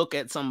look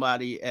at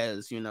somebody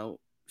as, you know,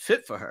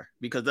 fit for her,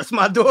 because that's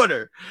my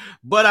daughter.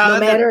 But no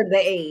matter the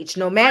age,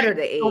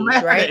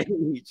 right?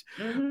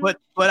 Mm-hmm. But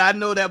I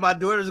know that my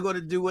daughter's going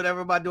to do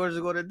whatever my daughter's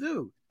going to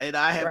do, and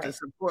I have to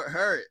support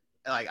her.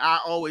 Like, I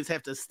always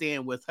have to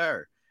stand with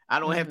her. I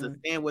don't have to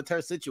stand with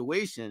her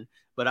situation,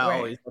 but I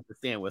always have to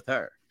stand with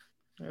her.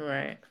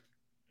 Right.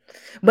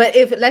 But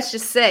if let's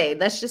just say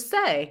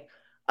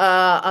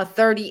a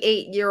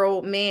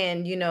 38-year-old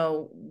man, you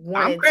know,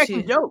 wanted I'm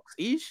cracking jokes,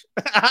 Ish.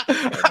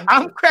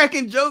 I'm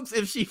cracking jokes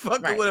if she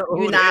fucking with her.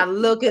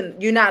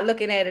 You're not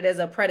looking at it as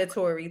a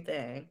predatory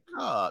thing.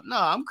 No,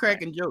 I'm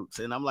cracking jokes,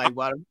 and I'm like,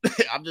 why?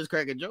 I'm just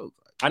cracking jokes.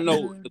 I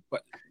know,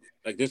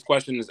 like, this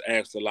question is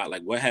asked a lot.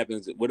 Like, what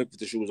happens? What if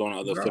the shoe was on the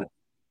other foot of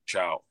the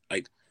child?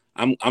 Like,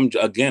 I'm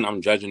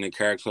judging the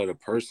character of the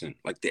person.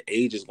 Like, the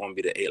age is going to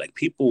be the age. Like,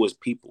 people is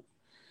people.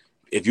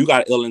 If you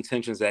got ill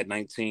intentions at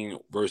 19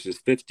 versus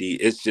 50,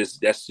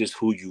 that's just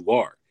who you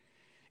are.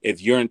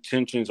 If your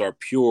intentions are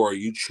pure,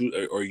 you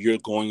choose, or you're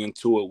going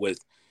into it with,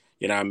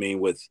 you know what I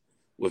mean, with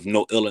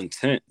no ill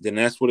intent, then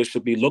that's what it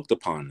should be looked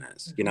upon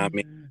as. You know what I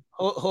mean?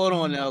 Hold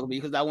on now,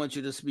 because I want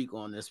you to speak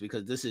on this,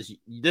 because this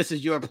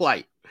is your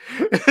plight.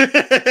 All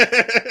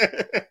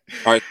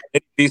right.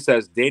 He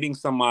says dating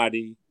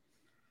somebody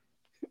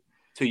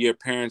to your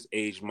parents'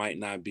 age might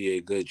not be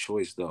a good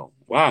choice, though.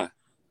 Why?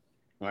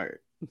 All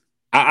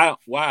right.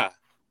 Why?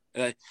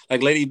 Like,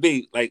 Lady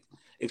B, like,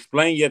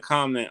 explain your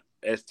comment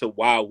as to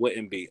why it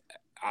wouldn't be.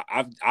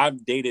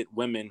 I've dated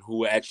women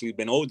who actually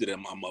been older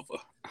than my mother.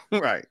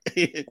 Right.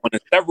 On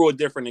several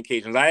different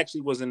occasions. I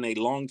actually was in a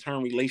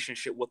long-term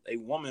relationship with a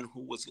woman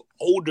who was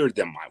older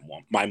than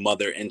my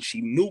mother, and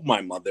she knew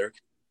my mother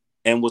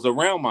and was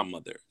around my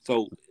mother.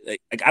 So,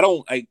 like I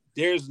don't, like,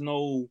 there's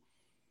no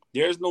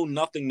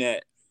nothing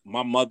that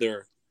my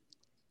mother's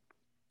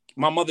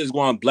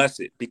going to bless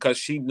it, because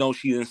she knows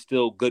she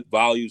instilled good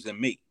values in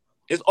me.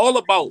 It's all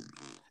about,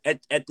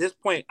 at this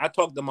point, I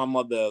talked to my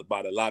mother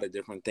about a lot of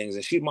different things,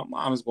 and my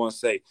mom is going to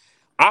say,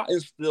 I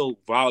instill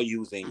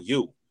values in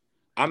you.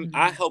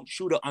 I helped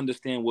you to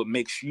understand what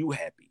makes you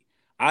happy.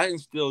 I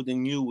instilled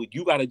in you what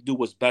you got to do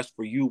what's best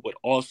for you, but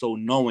also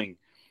knowing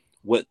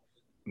what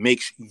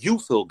makes you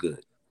feel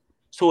good.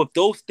 So if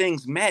those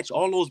things match,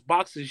 all those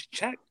boxes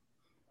check,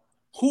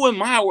 who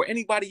am I or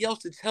anybody else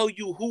to tell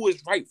you who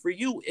is right for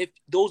you if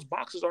those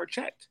boxes are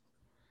checked,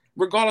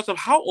 regardless of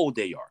how old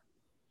they are?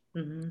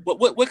 But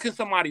what can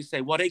somebody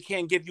say? Well, they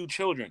can't give you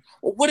children.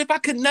 Well, what if I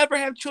could never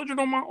have children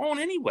on my own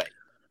anyway?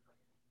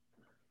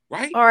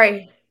 Right? All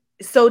right.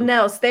 So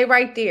now stay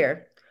right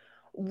there.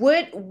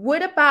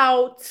 What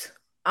about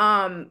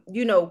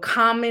you know,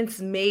 comments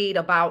made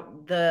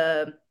about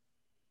the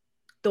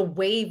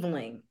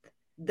wavelength,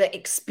 the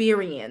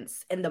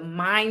experience, and the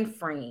mind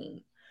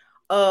frame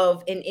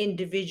of an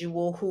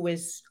individual who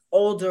is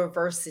older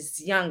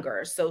versus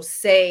younger? So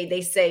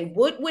they say,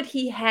 what would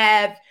he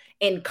have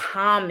in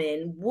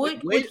common?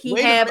 What would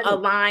he have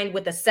aligned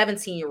with a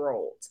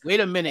 17-year-old? Wait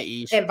a minute,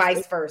 Ish. And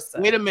vice versa.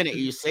 Wait a minute,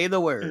 Ish. Say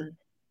the word.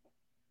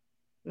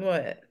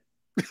 What?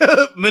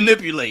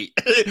 Manipulate.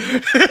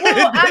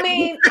 Well, I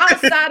mean,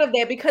 outside of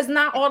that, because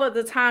not all of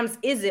the times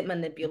is it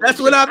manipulation. That's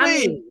what I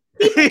mean.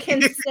 People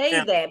can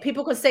say that.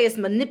 People can say it's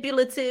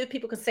manipulative.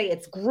 People can say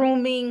it's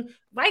grooming,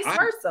 vice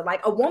versa.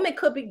 Like, a woman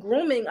could be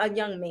grooming a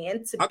young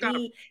man to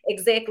be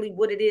exactly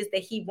what it is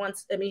that he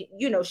wants. I mean,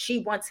 you know, she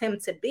wants him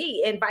to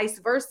be, and vice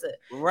versa.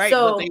 Right.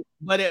 So,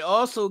 but it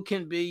also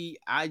can be,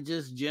 I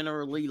just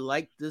generally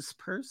like this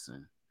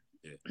person.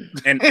 Yeah.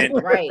 And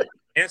right.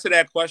 Answer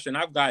that question.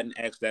 I've gotten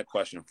asked that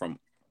question from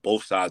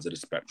both sides of the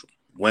spectrum.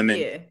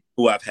 Women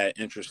who I've had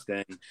interest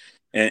in,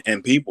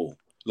 and people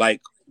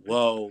like,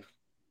 well,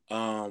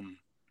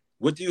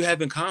 what do you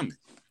have in common?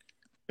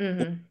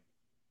 You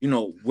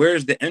know,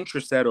 where's the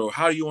interest at, or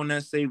how are you on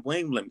that same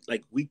wavelength?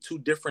 Like, we two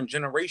different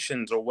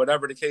generations, or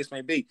whatever the case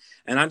may be.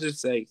 And I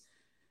just say,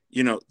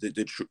 you know,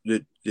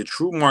 the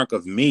true mark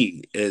of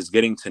me is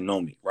getting to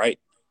know me, right?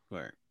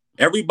 Right.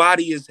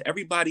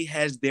 Everybody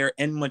has their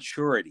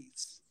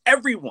immaturities.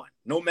 Everyone,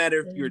 no matter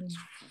if you're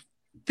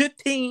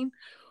 15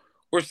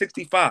 or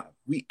 65,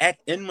 we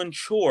act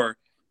immature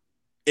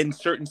in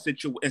some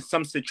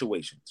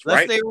situations, Let's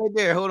right? stay right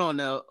there. Hold on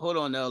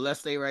now.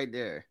 Let's stay right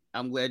there.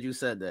 I'm glad you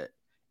said that.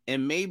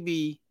 And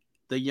maybe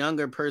the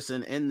younger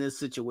person in this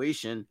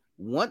situation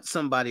wants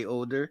somebody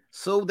older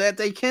so that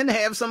they can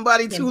have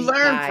somebody Can to be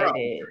learn from.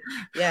 guided.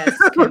 Yes,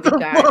 can be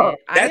guided.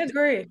 I That's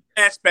agree.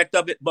 the aspect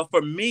of it. But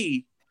for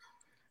me,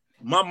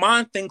 my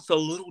mind thinks a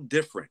little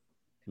different,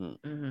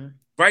 Mm-hmm.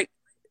 right?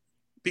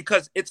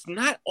 Because it's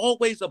not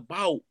always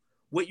about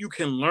what you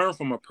can learn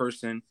from a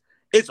person.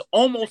 It's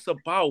almost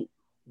about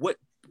what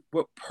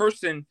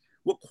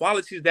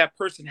qualities that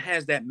person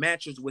has that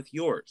matches with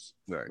yours.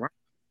 Right.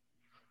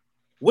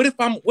 What if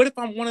I'm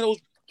one of those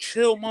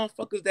chill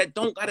motherfuckers that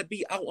don't gotta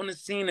be out on the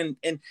scene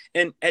and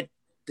that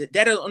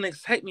doesn't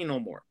excite me no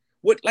more?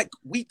 What, like,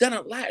 we done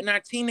a lot in our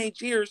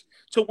teenage years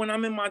to when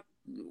I'm in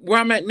where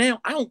I'm at now.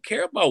 I don't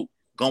care about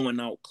going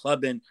out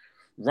clubbing,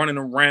 running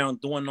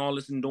around, doing all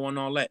this and doing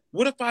all that.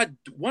 What if I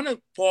want to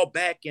fall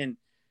back and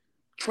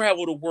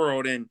travel the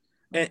world and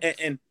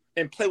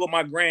play with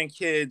my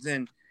grandkids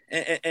and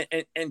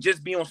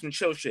just be on some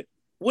chill shit?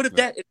 What if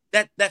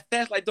that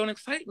fast life don't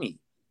excite me?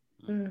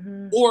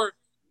 Mm-hmm. Or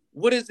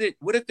what is it?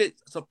 What if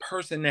it's a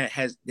person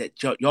that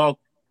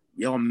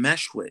y'all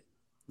mesh with?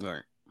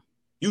 Right.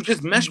 You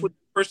just mesh with the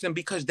person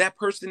because that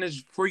person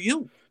is for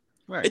you.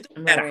 Right. It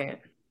doesn't matter how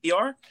you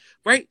are,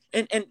 right?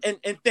 And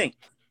think,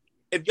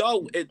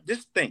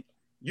 just think,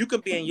 you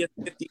could be in your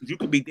 50s, you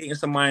could be dating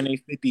somebody in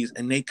their 50s,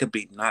 and they could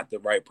be not the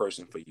right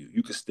person for you.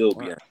 You could still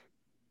be.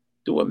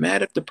 Do it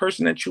matter if the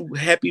person that you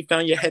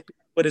found your happy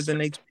with is in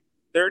their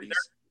 30s?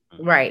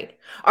 Right.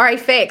 All right,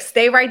 facts.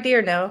 Stay right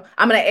there now.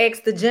 I'm gonna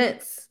ask the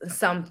gents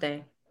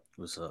something.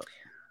 What's up?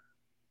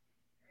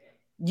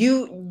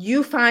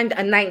 You find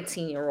a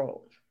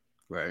 19-year-old.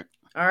 Right.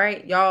 All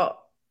right, y'all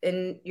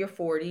in your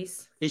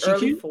 40s, is she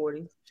early cute?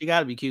 40s. She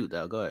gotta be cute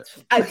though. Go ahead.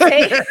 I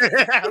say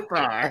I'm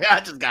sorry. I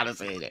just gotta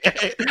say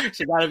that.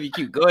 She gotta be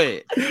cute. Go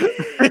ahead.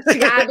 She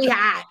gotta be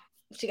hot.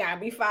 She gotta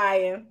be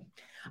fire.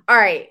 All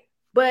right.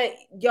 But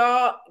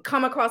y'all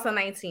come across a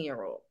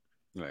 19-year-old.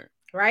 Right.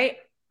 Right?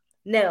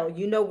 Now,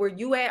 you know where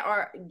you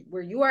are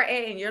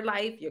at in your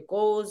life, your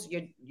goals,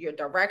 your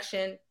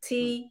direction.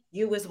 T,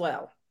 you as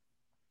well.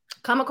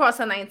 Come across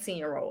a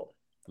 19-year-old.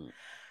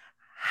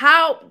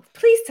 How,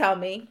 please tell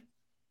me,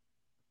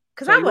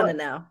 because I want to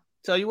know.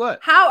 Tell you what.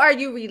 How are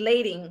you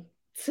relating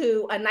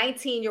to a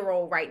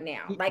 19-year-old right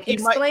now? Like,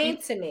 explain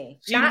to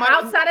me. Not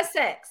outside of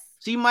sex.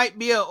 She might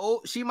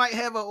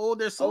have an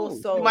older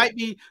soul. She might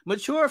be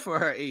mature for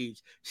her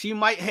age. She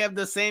might have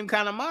the same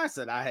kind of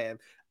mindset I have.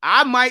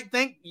 I might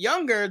think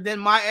younger than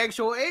my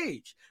actual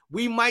age.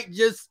 We might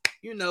just,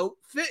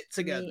 fit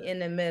together. Be in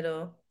the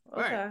middle.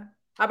 Okay. Right.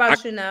 How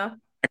about you now?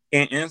 I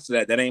can't answer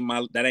that. That ain't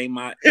my.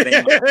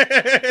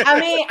 I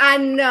mean, I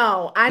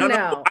know.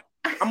 No,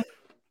 I'm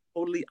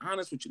totally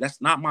honest with you. That's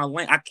not my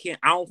lane. I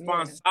don't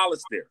find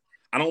solace there.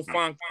 I don't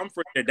find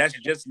comfort there. That's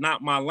just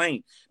not my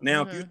lane.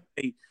 Now, if you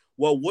say,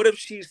 well, what if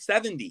she's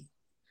 70?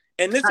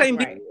 And this ain't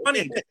being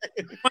funny.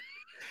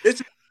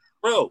 This is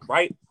real,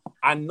 right?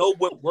 I know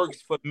what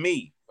works for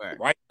me,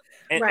 right?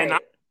 And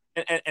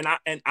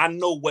I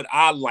know what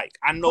I like.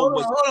 I know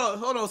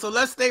hold on. So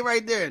let's stay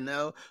right there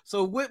now.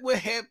 So what would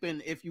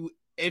happen if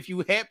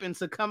you happen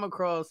to come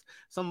across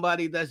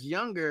somebody that's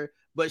younger,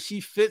 but she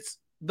fits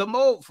the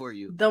mold for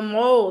you? The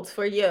mold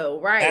for you,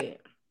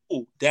 right?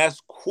 That's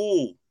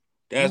cool.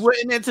 You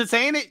wouldn't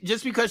entertain it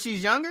just because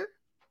she's younger?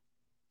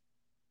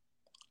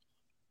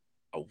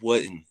 I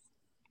wouldn't,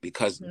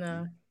 because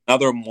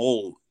another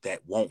mold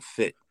that won't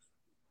fit,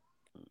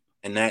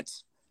 and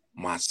that's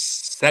my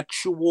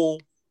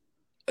sexual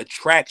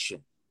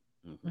attraction.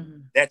 Mm-hmm.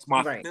 That's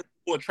my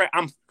physical attraction.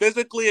 I'm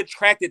physically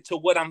attracted to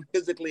what I'm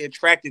physically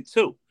attracted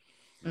to.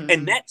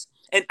 Mm-hmm.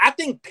 And I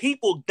think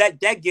people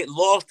that get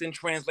lost in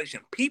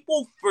translation.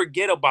 People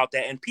forget about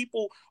that, and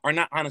people are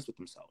not honest with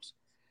themselves.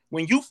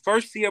 When you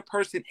first see a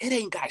person, it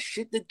ain't got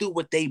shit to do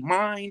with their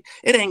mind.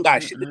 It ain't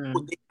got shit to do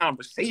with their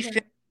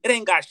conversation. It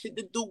ain't got shit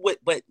to do with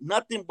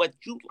nothing but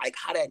you like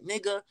how that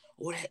nigga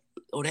or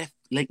that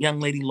young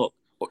lady look.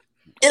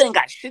 It ain't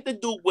got shit to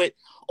do with,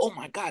 oh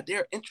my God,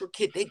 they're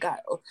intricate.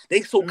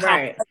 They so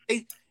complex.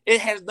 It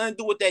has nothing to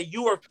do with that.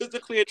 You are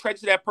physically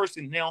attracted to that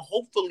person. Now,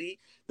 hopefully,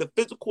 the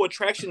physical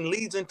attraction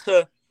leads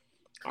into,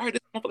 all right,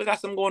 this motherfucker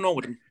got something going on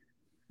with him.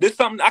 There's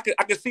something I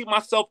can see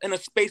myself in a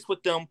space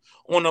with them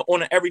on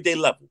an everyday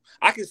level.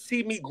 I can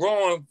see me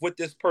growing with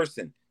this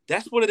person.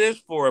 That's what it is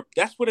for.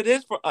 That's what it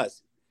is for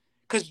us.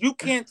 Because you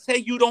can't say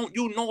you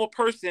know a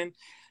person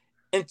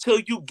until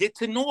you get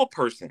to know a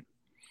person.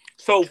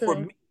 So for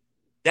me,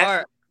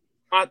 that's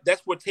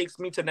what takes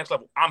me to the next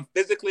level. I'm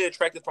physically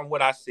attracted from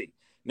what I see.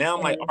 Now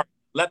I'm like, all right,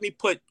 let me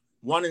put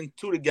 1 and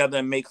 2 together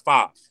and make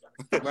 5.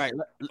 Right.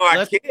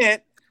 I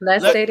can't.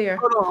 Let's stay there.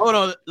 Hold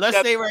on. Let's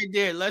stay right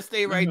there. Let's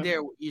stay right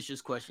there with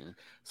Isha's question.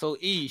 So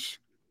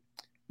Ish,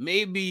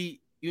 maybe,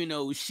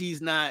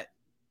 she's not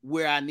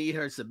where I need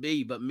her to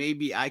be, but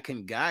maybe I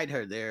can guide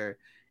her there.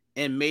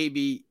 And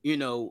maybe,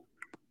 the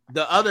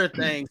other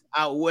things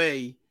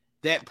outweigh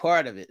that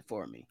part of it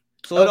for me.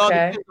 So it all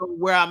depends on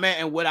where I'm at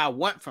and what I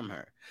want from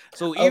her.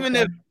 So even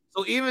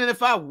So even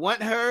if I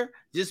want her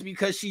just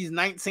because she's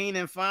 19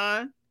 and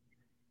fine,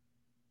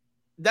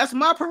 that's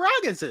my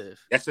prerogative.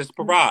 That's his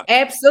prerogative.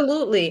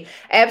 Absolutely.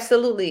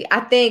 Absolutely.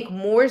 I think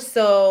more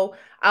so,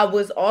 I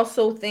was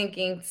also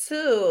thinking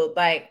too,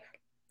 like,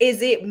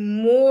 is it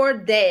more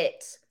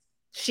that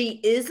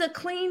she is a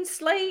clean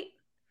slate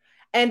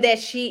and that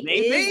she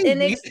is Maybe.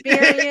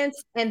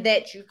 inexperienced and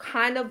that you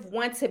kind of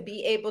want to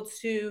be able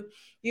to,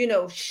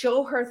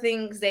 show her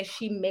things that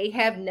she may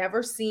have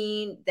never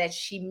seen, that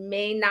she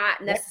may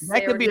not That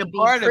could be necessarily a be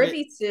part of it.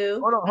 privy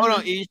to. Hold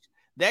on, Ish.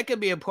 That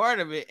could be a part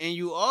of it, and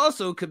you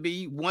also could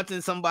be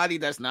wanting somebody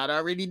that's not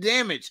already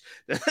damaged,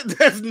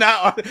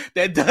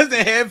 that doesn't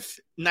have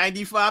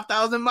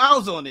 95,000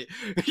 miles on it.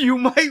 You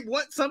might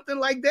want something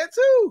like that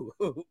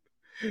too.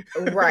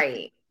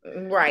 Right.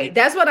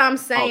 That's what I'm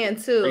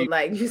saying too. you-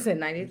 Like you said,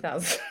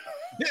 90,000.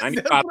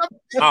 95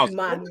 miles.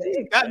 My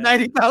nigga. Got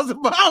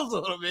 90,000 miles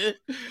on it,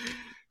 man.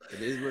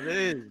 It is what it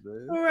is,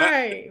 man.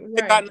 Right.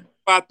 It got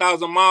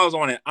 95,000 miles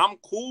on it. I'm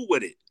cool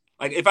with it.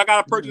 Like if I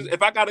gotta purchase,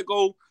 if I gotta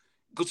go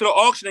to the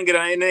auction and get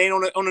it, and it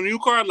ain't on a new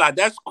car lot,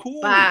 that's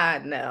cool.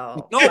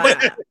 No,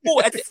 but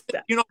cool.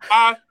 You know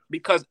why?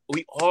 Because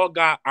we all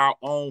got our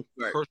own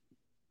personal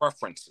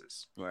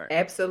preferences. Right.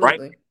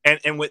 Absolutely. Right?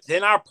 And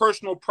within our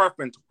personal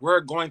preference,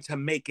 we're going to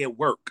make it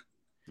work.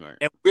 Right.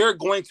 And we're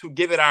going to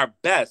give it our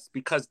best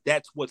because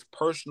that's what's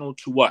personal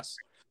to us.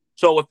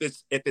 So if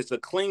it's a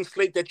clean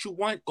slate that you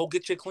want, go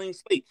get your clean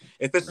slate.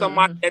 If it's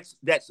somebody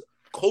that's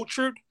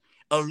cultured,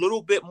 a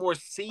little bit more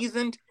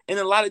seasoned in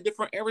a lot of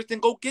different areas, then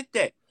go get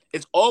that.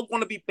 It's all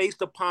going to be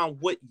based upon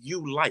what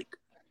you like.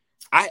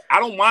 I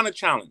don't mind a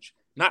challenge.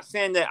 Not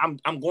saying that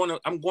I'm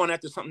going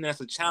after something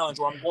that's a challenge,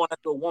 or I'm going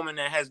after a woman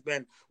that has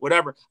been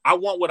whatever. I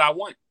want what I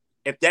want.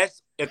 If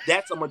that's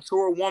a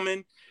mature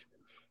woman,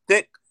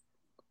 thick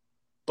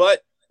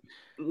butt,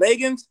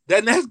 leggings,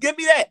 then give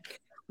me that.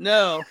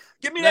 No.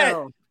 Give me that.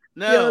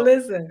 No. Yo,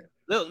 listen.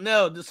 Look,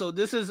 no. So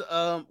this is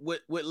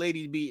what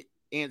Lady B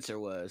answer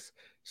was.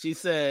 She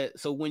said,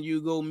 so when you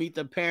go meet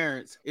the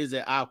parents, is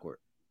it awkward?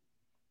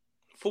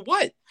 For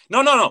what?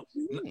 No.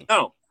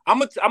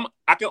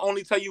 I can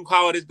only tell you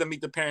how it is to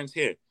meet the parents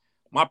here.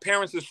 My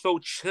parents are so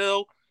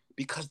chill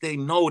because they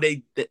know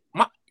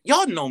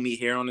y'all know me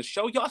here on the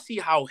show. Y'all see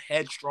how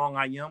headstrong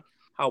I am,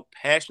 how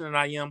passionate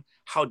I am,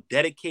 how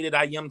dedicated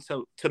I am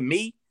to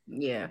me.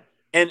 Yeah.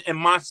 And in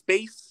my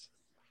space,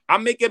 I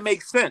make it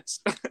make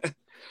sense.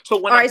 So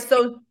when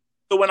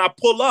when I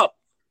pull up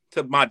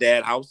to my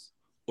dad's house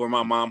or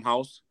my mom's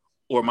house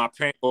or my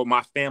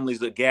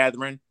family's a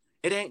gathering,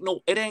 it ain't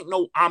no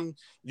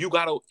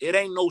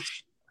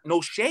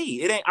no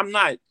shade. I'm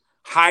not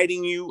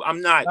hiding you.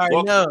 I'm not.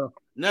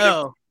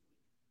 No.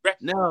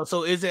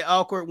 So is it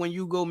awkward when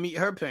you go meet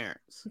her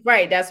parents?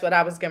 Right. That's what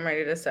I was getting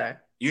ready to say.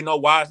 You know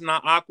why it's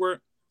not awkward?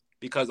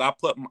 Because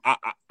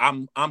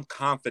I'm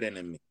confident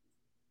in me.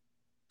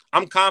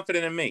 I'm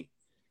confident in me.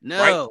 No.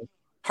 Right?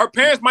 Her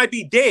parents might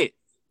be dead.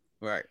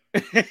 Right.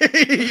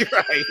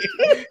 Right.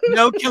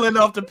 No killing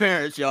off the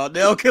parents, y'all.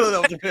 No killing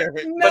off the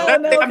parents.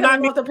 I'm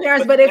not off the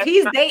parents. But if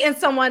he's dating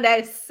someone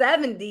that's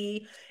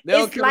 70,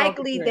 it's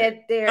likely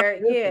that they're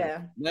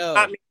No.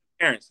 Not meeting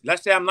parents.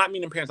 Let's say I'm not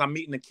meeting parents. I'm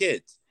meeting the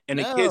kids, and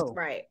the kids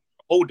right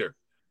older.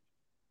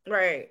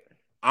 Right.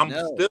 I'm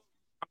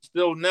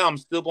still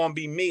going to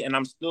be me, and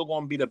I'm still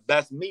going to be the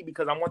best me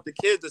because I want the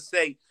kids to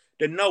say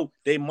they know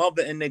they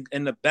mother in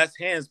the best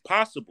hands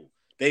possible.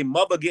 They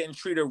mother getting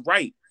treated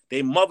right.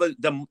 They mother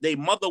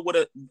with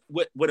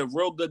a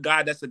real good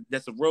guy that's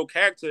a real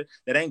character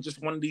that ain't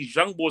just one of these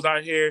young boys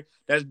out here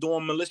that's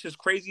doing malicious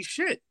crazy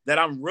shit. That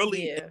I'm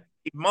really a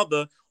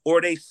mother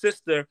or they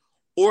sister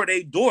or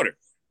they daughter,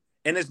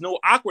 and there's no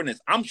awkwardness.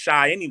 I'm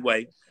shy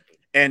anyway,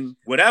 and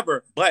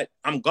whatever. But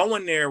I'm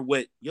going there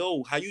with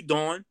yo, how you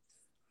doing?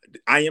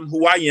 I am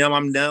who I am.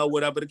 I'm Nell,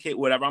 whatever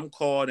I'm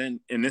called,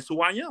 and this is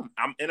who I am.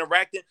 I'm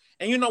interacting,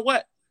 and you know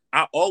what?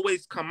 I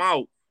always come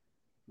out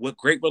with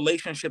great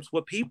relationships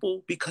with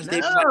people because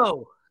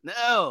No.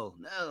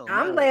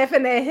 I'm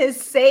laughing at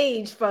his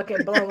sage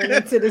fucking blowing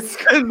into the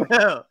screen.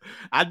 No.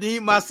 I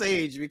need my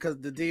sage because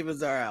the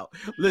demons are out.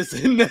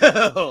 Listen,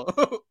 no.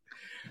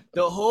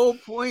 The whole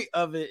point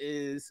of it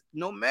is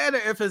no matter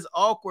if it's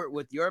awkward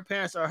with your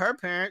parents or her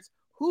parents,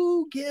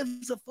 who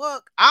gives a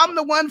fuck? I'm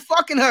the one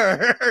fucking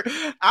her.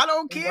 I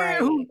don't care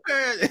who's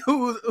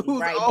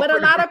right. But a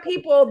lot of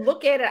people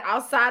look at it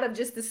outside of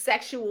just the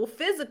sexual,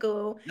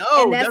 physical.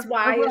 No, and that's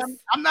why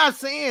I'm not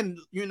saying,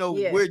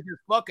 we're just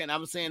fucking.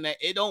 I'm saying that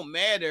it don't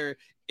matter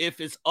if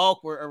it's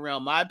awkward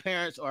around my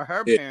parents or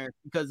her parents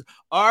because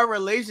our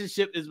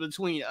relationship is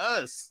between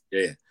us.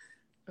 Yeah.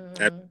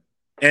 Mm-hmm.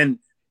 And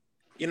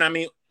you know what I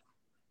mean?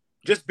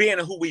 Just being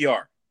who we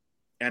are.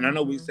 And I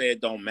know we say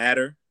it don't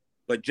matter.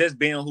 But just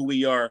being who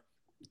we are,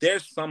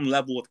 there's some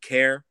level of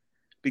care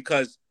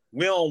because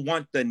we don't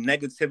want the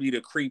negativity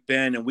to creep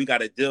in and we got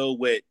to deal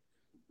with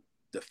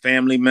the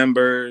family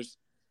members,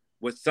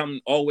 with something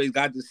always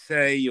got to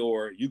say,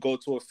 or you go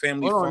to a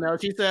family. Hold on now.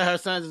 She said her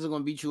sons is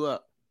going to beat you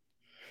up.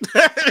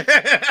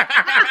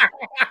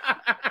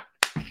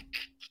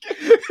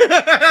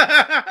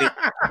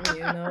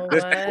 You know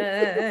This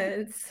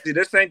what? see,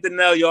 this ain't the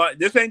nail, y'all.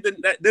 This ain't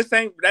the this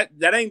ain't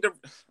that ain't the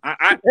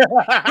where's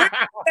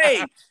the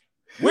sage?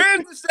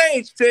 Where's the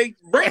sage, Tig?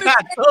 Bring the I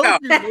sage told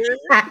out. you, man.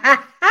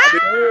 I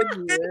told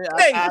you, man.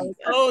 I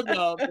told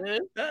y'all, man.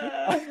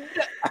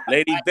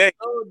 Lady I Bang.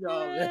 told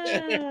y'all,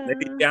 man.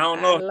 Lady B, I don't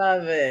I know.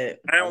 love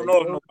it. I I don't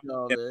know if told nobody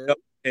y'all, can man. help.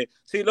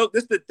 See, look,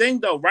 this is the thing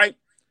though, right?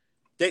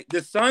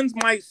 The sons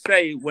might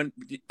say when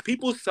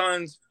people's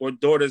sons or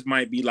daughters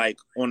might be like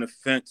on the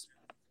fence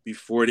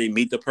before they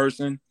meet the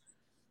person.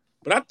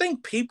 But I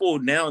think people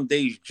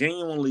nowadays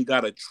genuinely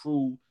got a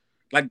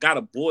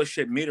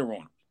bullshit meter on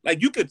them.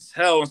 Like you could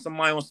tell when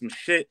somebody on some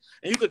shit,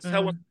 and you could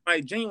tell when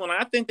somebody genuine.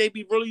 I think they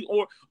be really,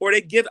 or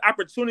they give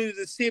opportunity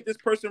to see if this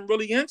person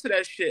really into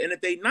that shit. And if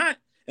they not,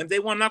 if they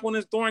want to knock on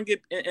this door and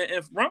get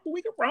and rumble,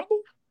 we can rumble.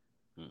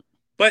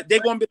 But they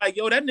gonna be like,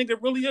 yo, that nigga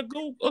really a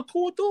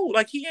cool dude.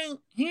 Like he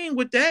ain't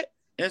with that.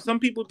 And some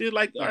people did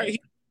like, all right,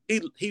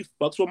 he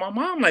fucks with my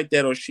mom like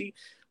that, or she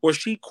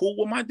cool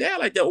with my dad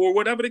like that, or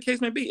whatever the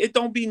case may be. It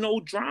don't be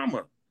no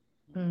drama.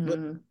 But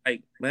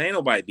like, man, ain't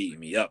nobody beating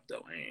me up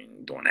though. I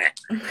ain't doing that.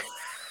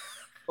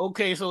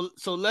 Okay, so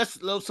let's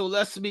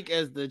speak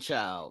as the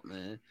child,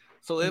 man.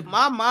 So if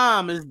my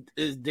mom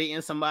is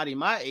dating somebody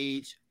my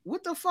age,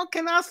 what the fuck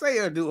can I say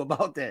or do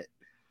about that?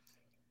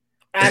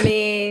 I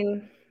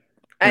mean,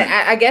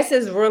 I guess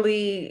it's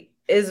really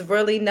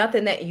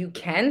nothing that you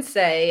can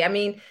say. I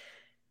mean,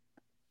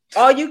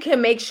 all you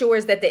can make sure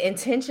is that the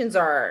intentions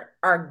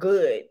are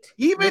good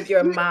with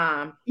your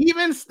mom.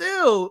 Even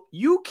still,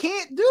 you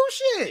can't do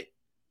shit.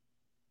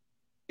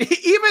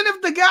 Even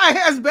if the guy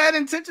has bad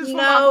intentions for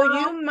my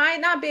mom, you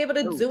might not be able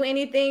to do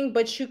anything,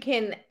 but you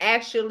can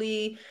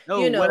actually,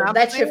 what I'm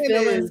let your saying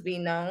feelings be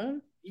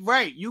known.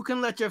 Right, you can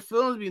let your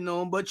feelings be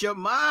known, but your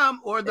mom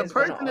or the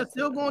person is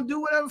still gonna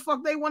do whatever the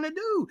fuck they want to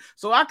do.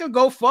 So I could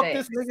go fuck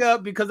this nigga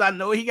up because I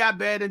know he got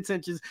bad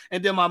intentions,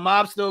 and then my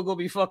mom still gonna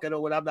be fucking her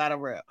when I'm not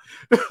around.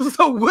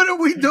 So what are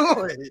we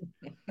doing?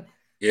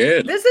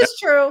 Yeah, this is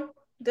true.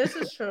 This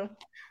is true.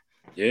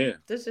 Yeah.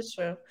 This is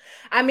true.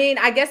 I mean,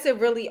 I guess it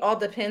really all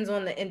depends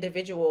on the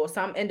individual.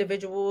 Some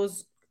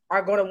individuals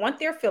are going to want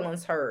their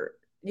feelings hurt.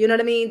 You know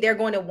what I mean? They're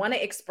going to want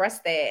to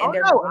express that, and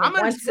they're going to I'm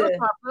gonna want express to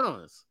my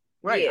feelings.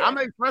 Right, I'm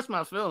gonna express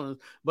my feelings,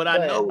 but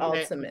I know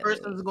that the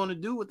person is going to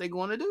do what they're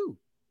going to do.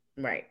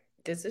 Right.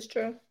 This is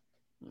true.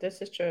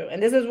 This is true,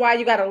 and this is why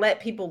you got to let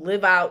people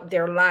live out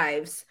their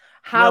lives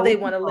how they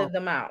want to live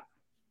them out.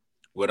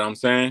 What I'm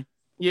saying?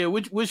 Yeah,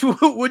 what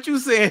you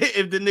saying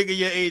if the nigga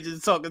your age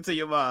is talking to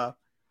your mom?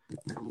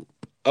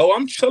 Oh,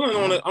 I'm chilling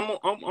on it.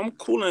 I'm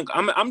cooling.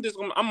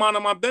 I'm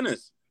minding my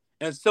business,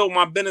 and so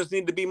my business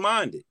need to be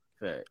minded.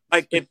 Right.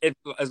 Like if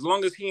as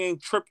long as he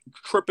ain't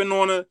tripping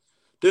on her,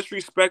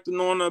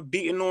 disrespecting on her,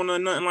 beating on her,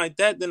 nothing like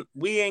that, then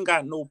we ain't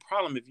got no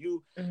problem. If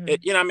you, you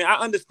know, what I mean, I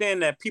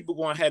understand that people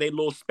gonna have their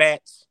little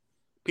spats.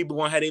 People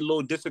gonna have their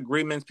little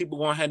disagreements. People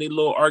gonna have their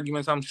little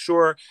arguments. I'm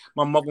sure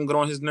my mother gonna get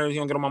on his nerves. He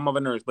gonna get on my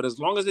mother's nerves. But as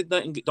long as it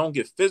don't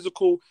get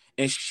physical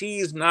and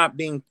she's not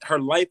being, her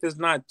life is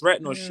not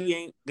threatened or she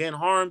ain't getting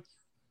harmed,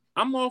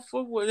 I'm all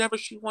for whatever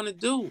she want to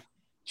do.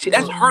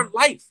 That's her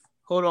life.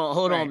 Hold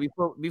on.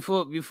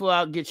 Before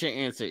I get your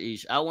answer,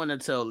 Ish, I want to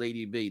tell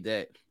Lady B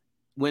that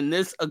when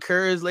this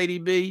occurs, Lady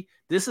B,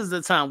 this is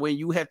the time when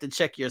you have to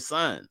check your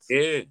sons.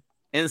 Yeah.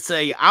 And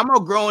say, I'm a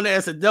grown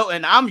ass adult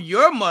and I'm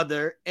your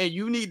mother and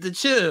you need to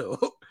chill.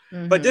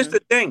 But this is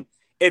the thing.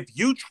 If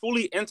you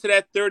truly into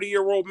that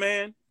 30-year-old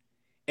man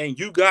and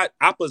you got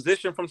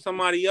opposition from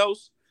somebody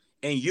else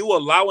and you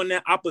allowing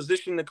that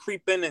opposition to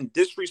creep in and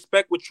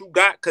disrespect what you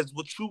got because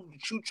what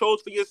you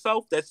chose for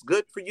yourself, that's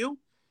good for you,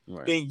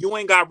 then you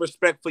ain't got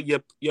respect for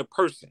your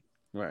person.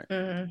 Right.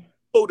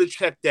 Go to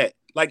check that.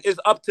 Like, it's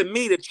up to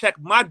me to check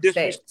my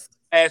disrespect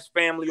as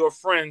family or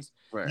friends.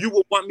 Right. You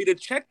will want me to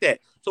check that.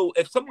 So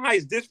if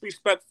somebody's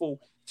disrespectful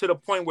to the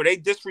point where they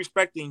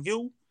disrespecting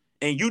you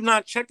and you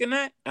not checking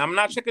that, and I'm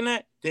not checking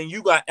that, then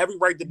you got every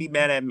right to be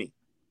mad at me.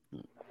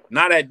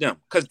 Not at them.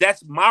 Because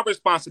that's my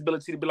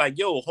responsibility to be like,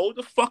 yo, hold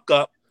the fuck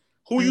up.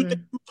 Who you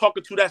think you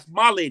talking to? That's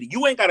my lady.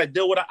 You ain't got to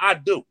deal with her. I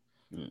do.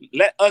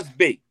 Let us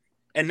be.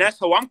 And that's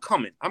how I'm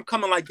coming. I'm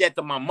coming like that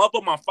to my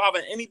mother, my father,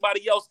 and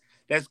anybody else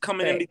that's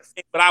coming in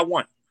between. But I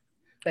want.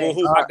 Or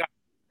who I got.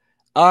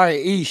 All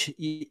right, Ish,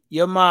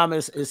 your mom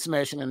is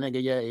smashing a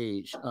nigga your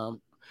age.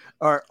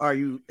 Are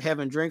you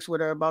having drinks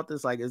with her about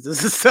this? Like, is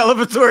this a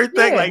celebratory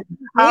thing? Like,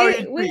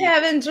 we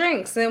having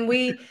drinks and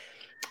we're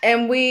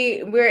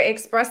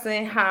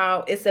expressing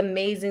how it's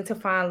amazing to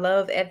find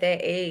love at that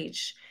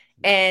age,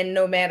 and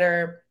no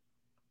matter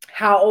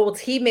how old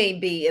he may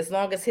be, as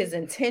long as his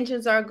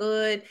intentions are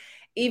good,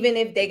 even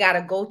if they got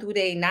to go through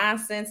their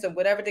nonsense or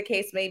whatever the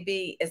case may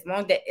be, as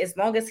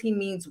long as he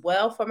means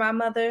well for my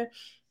mother,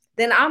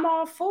 then I'm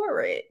all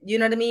for it. You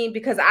know what I mean?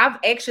 Because I've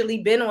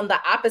actually been on the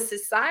opposite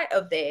side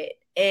of that,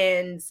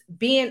 and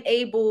being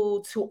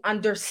able to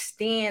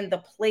understand the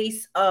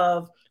place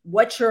of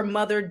what your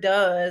mother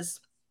does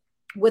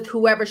with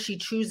whoever she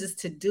chooses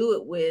to do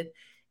it with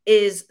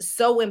is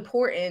so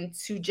important,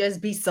 to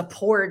just be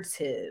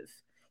supportive.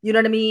 You know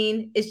what I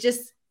mean? It's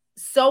just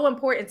so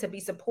important to be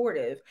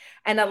supportive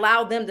and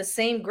allow them the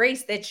same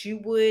grace that you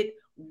would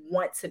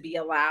want to be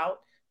allowed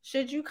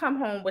should you come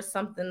home with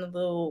something a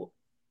little,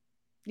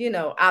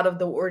 out of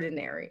the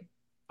ordinary.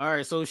 All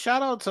right, so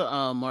shout out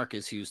to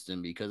Marcus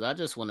Houston, because I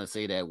just want to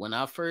say that when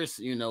I first,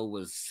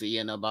 was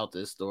seeing about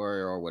this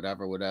story or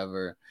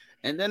whatever,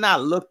 and then I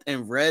looked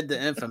and read the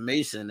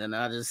information, and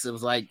I just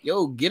was like,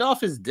 "Yo, get off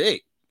his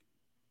dick."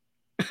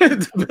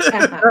 That's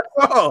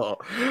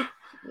all.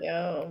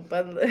 Yo,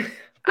 but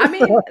I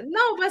mean,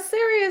 no, but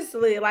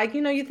seriously, like,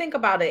 you think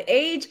about it,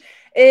 age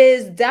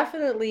is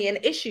definitely an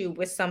issue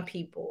with some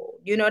people.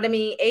 You know what I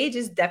mean? Age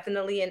is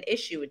definitely an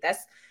issue.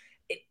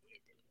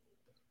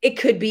 It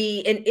could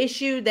be an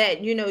issue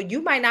that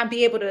you might not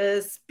be able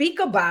to speak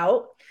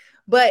about,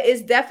 but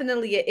it's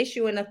definitely an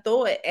issue and a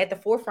thought at the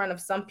forefront of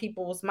some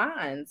people's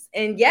minds.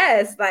 And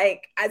yes,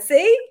 like, I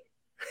see,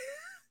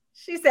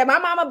 she said my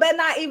mama better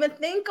not even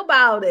think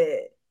about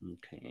it.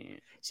 Okay.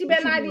 She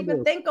better not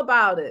even think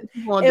about it.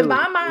 If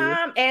my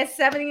mom at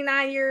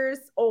 79 years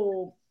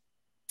old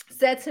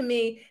said to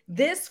me,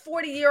 this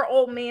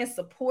 40-year-old man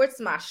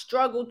supports my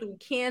struggle through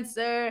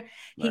cancer. Right.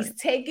 He's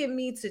taking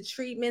me to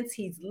treatments.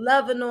 He's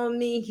loving on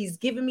me. He's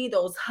giving me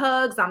those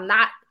hugs. I'm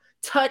not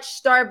touch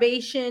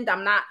starvation.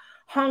 I'm not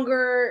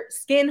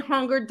skin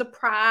hunger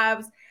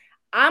deprived.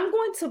 I'm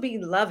going to be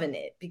loving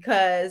it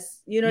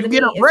because, you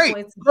get a break.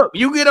 Look,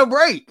 you get a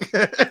break.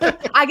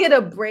 I get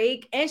a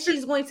break, and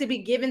she's going to be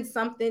given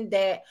something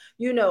that,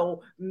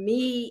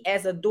 me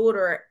as a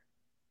daughter,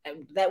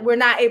 that we're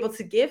not able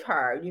to give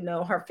her,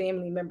 her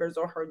family members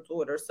or her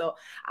daughter. So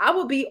I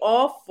will be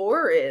all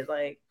for it.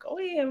 Like, go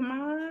ahead,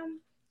 mom.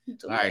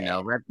 All right,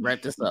 now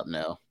wrap this up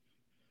now.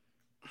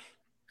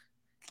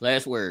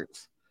 Last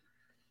words.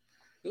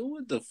 Do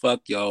what the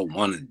fuck y'all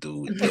want to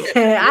do.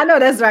 I know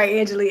that's right,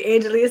 Angela.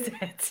 Angela is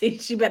that.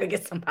 She better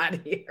get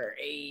somebody her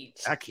age.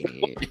 I can't.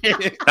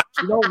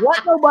 She don't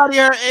want nobody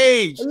her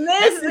age.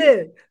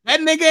 Listen, that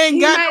nigga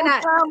ain't got no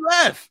time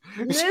left.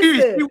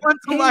 Listen,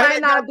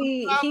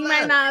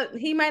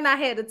 he might not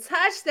have the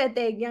touch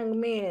that young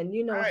man,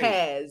 right.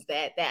 has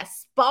that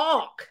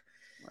spark,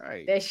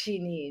 right, that she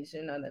needs.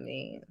 You know what I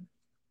mean?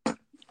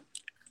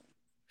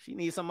 She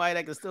needs somebody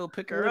that can still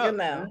pick her up.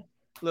 Now.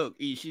 Look,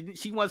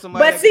 she wants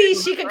somebody. But see,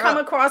 she could come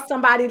across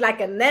somebody like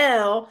a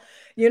Nell,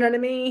 you know what I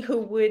mean, who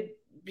would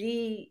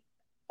be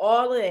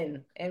all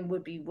in and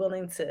would be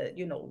willing to,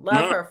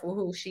 love her for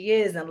who she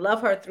is and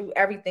love her through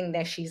everything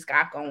that she's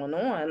got going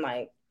on.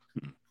 Like,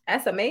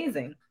 that's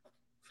amazing.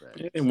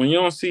 And when you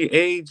don't see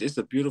age, it's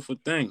a beautiful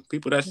thing.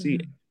 People that see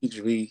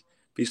age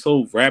be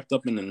so wrapped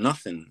up into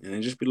nothing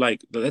and just be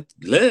like, let's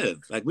live.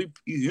 Like, we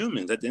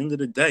humans at the end of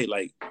the day.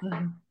 Like,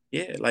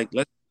 yeah, like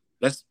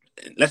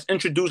let's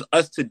introduce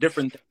us to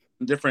different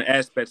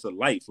aspects of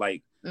life,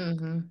 like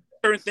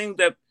certain things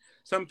that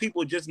some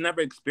people just never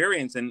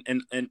experience, and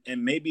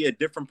maybe a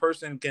different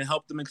person can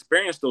help them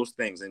experience those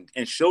things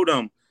and show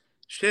them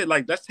shit.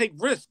 Like, let's take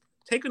risk.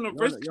 Taking a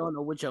risk. You don't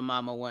know what your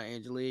mama want,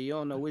 Angela. You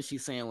don't know what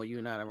she's saying when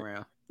you're not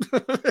around.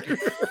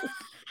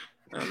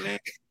 I mean,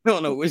 you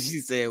don't know what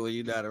she's saying when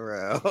you're not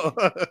around.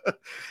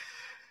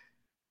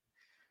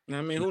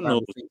 I mean, who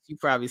knows? She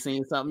probably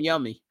seen something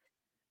yummy.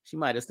 She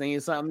might have seen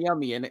something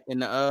yummy in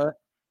the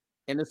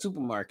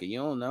supermarket. You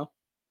don't know.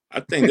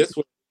 I think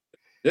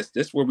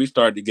this where we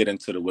started to get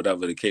into the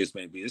whatever the case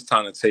may be. It's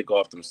time to take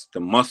off the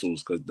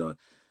muscles, because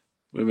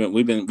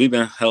we've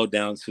been held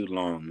down too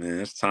long, man.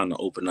 It's time to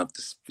open up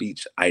the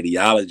speech.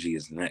 Ideology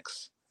is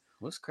next.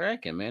 What's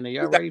cracking, man? Are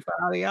y'all ready for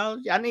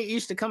ideology? I need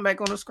Ish to come back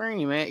on the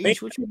screen, man.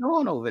 Ish, what you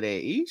doing over there,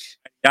 Ish?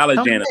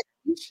 Ideology.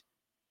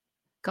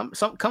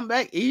 Come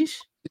back, Ish.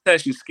 She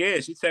said she's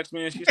scared. She texted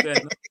me and she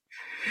said, no.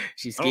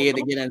 She's scared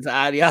to get into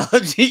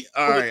ideology.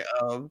 All right.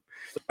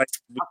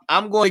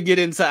 I'm going to get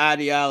into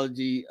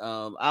ideology.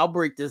 I'll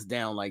break this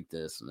down like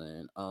this,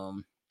 man.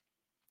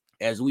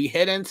 As we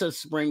head into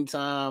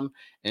springtime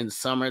and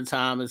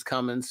summertime is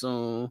coming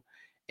soon,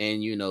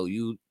 and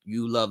you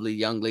lovely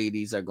young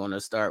ladies are going to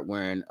start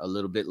wearing a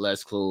little bit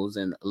less clothes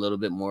and a little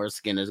bit more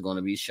skin is going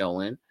to be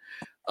showing.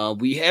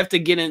 We have to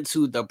get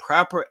into the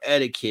proper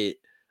etiquette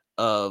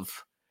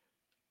of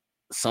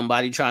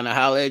somebody trying to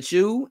holler at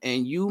you,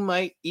 and you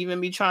might even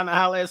be trying to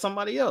holler at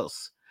somebody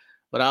else.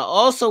 But I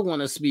also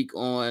want to speak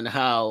on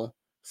how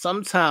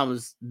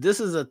sometimes this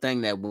is a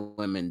thing that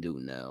women do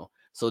now.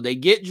 So they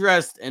get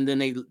dressed and then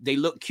they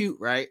look cute,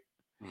 right?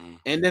 Mm-hmm.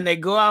 And then they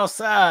go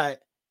outside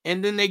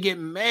and then they get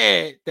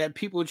mad that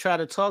people try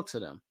to talk to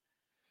them.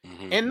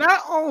 Mm-hmm. And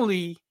not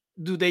only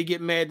do they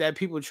get mad that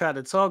people try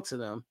to talk to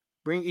them,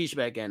 bring Ish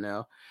back in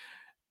now.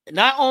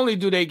 Not only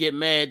do they get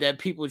mad that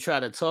people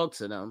try to talk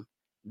to them,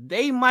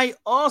 they might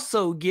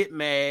also get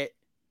mad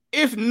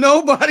if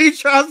nobody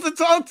tries to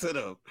talk to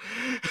them.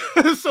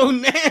 So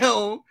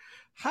now,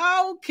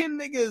 how can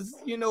niggas,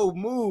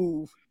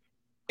 move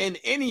in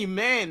any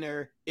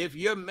manner if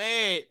you're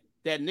mad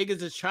that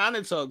niggas is trying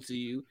to talk to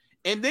you,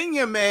 and then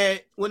you're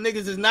mad when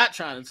niggas is not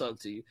trying to talk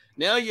to you?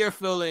 Now you're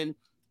feeling,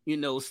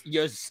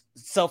 your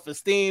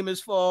self-esteem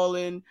is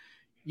falling.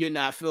 you're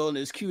not feeling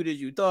as cute as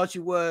you thought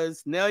you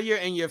was. Now you're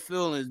in your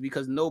feelings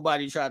because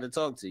nobody tried to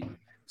talk to you.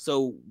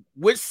 So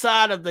which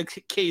side of the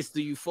case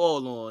do you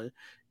fall on?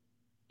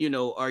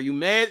 Are you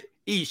mad?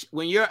 Each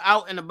when you're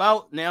out and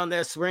about now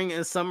that spring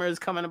and summer is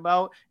coming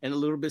about and a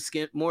little bit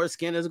more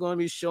skin is going to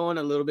be showing,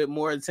 a little bit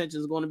more attention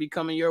is going to be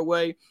coming your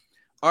way.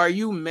 Are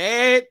you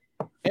mad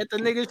at the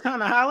niggas trying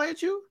to holler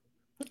at you?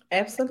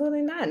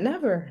 Absolutely not.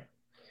 Never.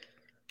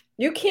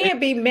 You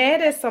can't be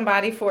mad at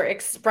somebody for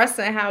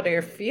expressing how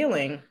they're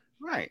feeling.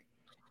 Right.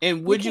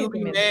 And would you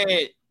be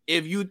mad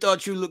if you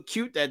thought you looked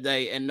cute that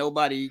day and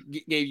nobody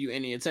gave you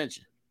any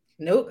attention?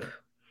 Nope.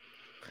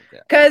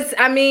 Because,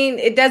 I mean,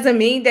 it doesn't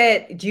mean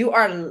that you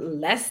are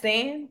less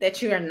than,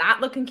 that you are not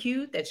looking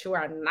cute, that you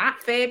are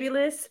not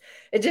fabulous.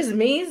 It just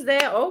means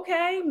that,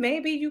 okay,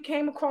 maybe you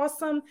came across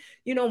some,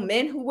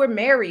 men who were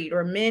married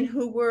or men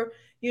who were,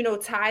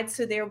 tied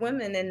to their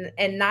women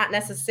and not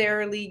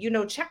necessarily,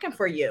 checking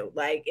for you.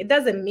 Like, it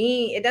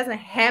doesn't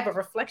have a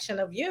reflection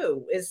of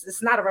you.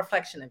 It's not a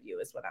reflection of you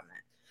is what I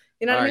meant.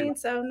 You know what I mean?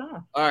 So,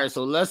 no. All right.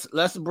 So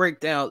let's break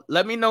down.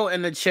 Let me know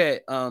in the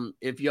chat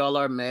if y'all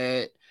are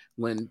mad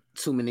when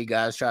too many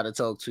guys try to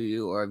talk to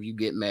you, or if you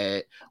get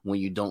mad when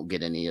you don't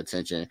get any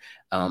attention,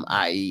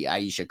 i.e.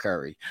 Aisha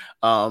Curry.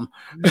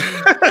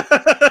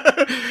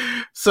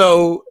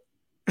 So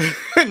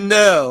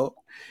no,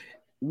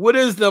 what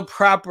is the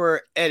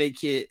proper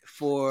etiquette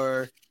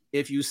for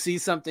if you see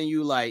something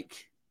you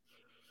like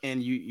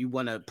and you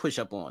want to push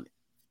up on it?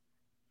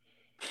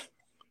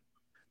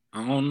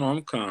 I don't know.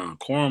 I'm kind of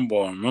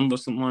cornball. Remember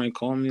somebody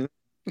called me?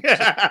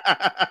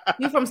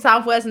 You from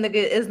Southwest, nigga.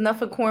 It's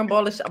nothing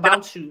cornballish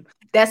about you.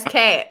 That's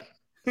cap.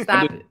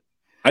 Stop it.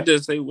 I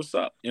just say what's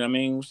up. You know what I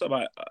mean? What's up?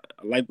 I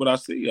like what I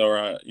see,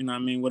 or you know what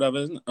I mean? Whatever.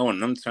 In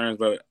them terms,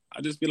 but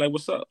I just be like,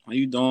 "What's up? How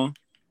you doing?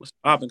 What's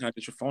up? Can I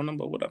get your phone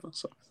number? Whatever."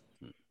 So.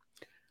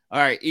 All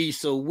right, E.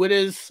 So what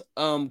is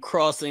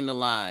crossing the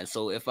line?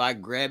 So if I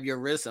grab your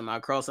wrist, am I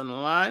crossing the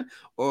line,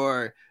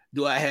 or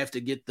do I have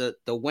to get the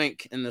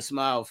wink and the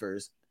smile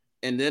first,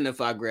 and then if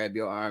I grab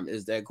your arm,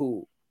 is that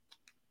cool?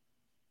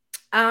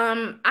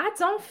 I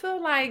don't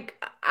feel like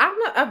I'm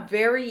a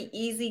very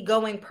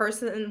easygoing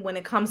person when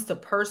it comes to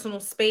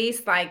personal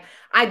space. Like,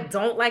 I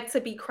don't like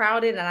to be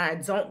crowded and I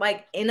don't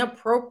like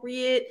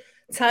inappropriate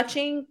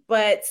touching,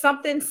 but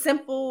something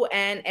simple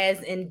and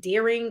as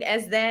endearing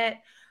as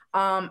that,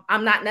 I'm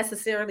not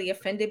necessarily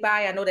offended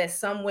by. I know that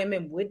some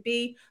women would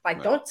be like,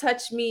 right. Don't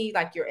touch me,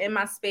 like you're in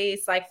my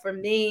space. Like, for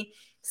me,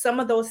 some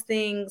of those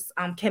things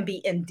can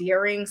be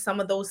endearing.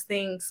 Some of those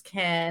things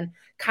can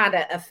kind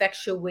of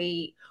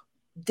effectuate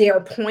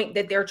their point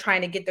that they're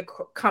trying to get to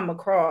come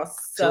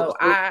across. So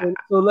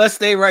let's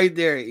stay right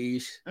there,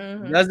 Ish.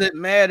 Mm-hmm. Does it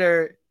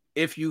matter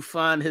if you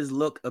find his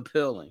look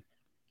appealing?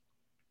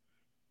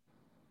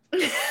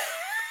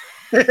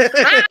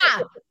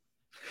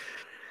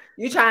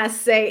 You trying to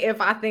say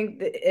if I think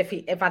that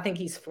if I think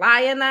he's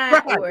fly or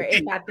not, right. Or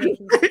if I think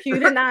he's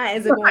cute or not?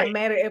 Is it going to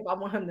matter if I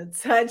want him to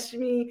touch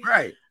me?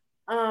 Right.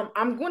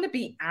 I'm going to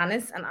be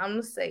honest, and I'm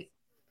going to say,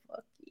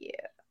 fuck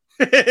yeah.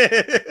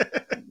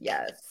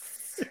 Yes.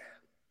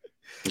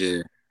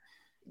 Yeah.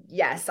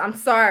 Yes, I'm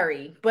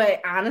sorry,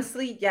 but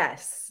honestly,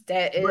 yes,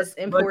 that is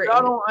important. But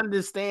y'all don't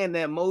understand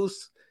that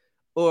most,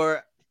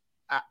 or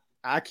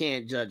I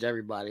can't judge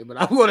everybody, but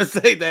I want to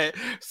say that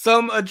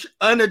some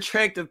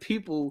unattractive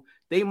people,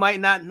 they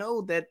might not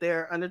know that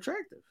they're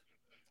unattractive.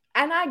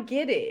 And I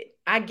get it,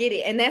 and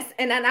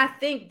I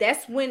think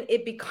that's when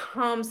it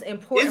becomes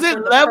important.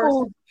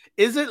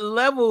 Is it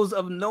levels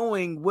of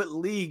knowing what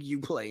league you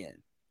play in?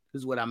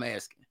 Is what I'm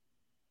asking.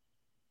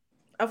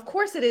 Of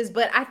course it is,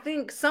 but I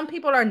think some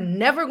people are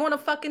never going to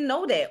fucking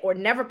know that or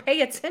never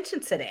pay attention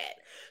to that.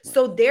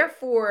 So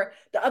therefore,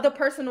 the other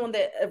person on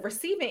the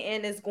receiving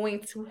end is going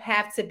to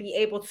have to be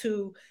able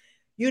to,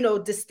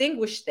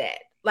 distinguish that.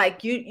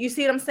 Like, you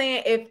see what I'm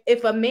saying?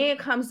 If a man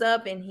comes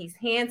up and he's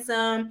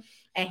handsome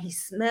and he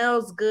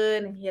smells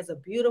good and he has a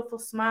beautiful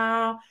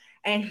smile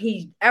and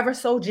he ever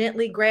so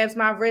gently grabs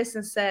my wrist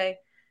and say,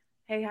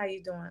 hey, how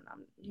you doing?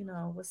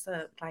 What's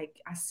up? Like,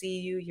 I see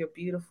you, you're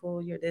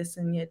beautiful, you're this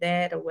and you're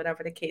that, or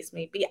whatever the case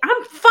may be.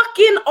 I'm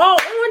fucking all on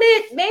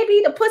it.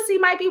 Maybe the pussy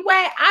might be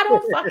wet. I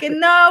don't fucking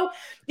know.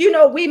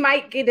 We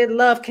might get a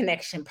love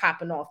connection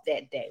popping off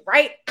that day,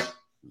 right?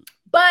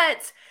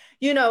 But,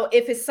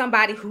 if it's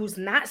somebody who's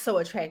not so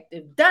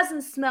attractive,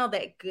 doesn't smell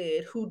that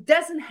good, who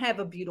doesn't have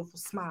a beautiful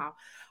smile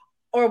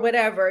or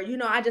whatever,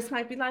 I just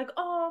might be like,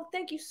 oh,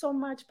 thank you so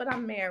much, but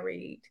I'm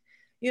married.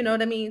 You know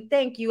what I mean?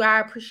 Thank you. I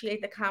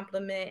appreciate the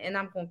compliment, and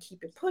I'm going to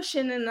keep it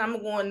pushing, and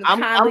I'm going to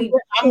kindly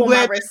pull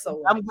my wrist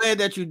over. I'm glad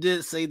that you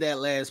did say that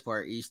last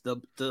part, East.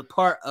 The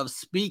part of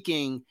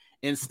speaking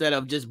instead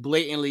of just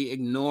blatantly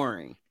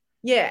ignoring.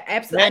 Yeah,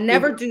 absolutely. I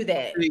never do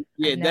that.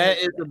 That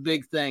is a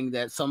big thing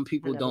that some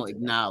people don't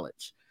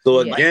acknowledge. So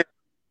again,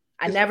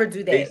 I never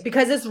do that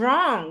because it's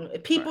wrong.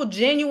 People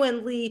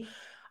genuinely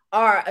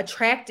are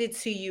attracted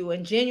to you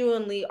and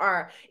genuinely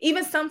are,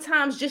 even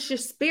sometimes just your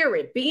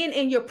spirit being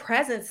in your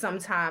presence,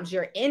 sometimes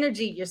your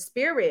energy, your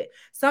spirit,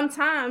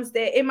 sometimes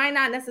that it might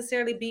not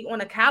necessarily be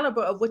on a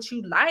caliber of what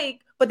you like,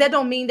 but that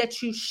don't mean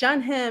that you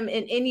shun him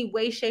in any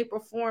way, shape,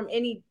 or form.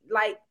 Any,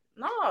 like,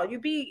 no, you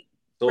be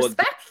So again,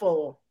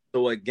 respectful.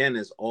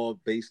 it's all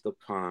based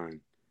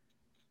upon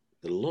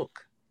the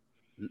look.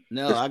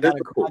 No, The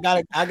physical.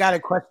 I got a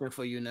question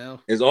for you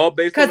now. It's all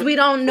based on Because the. we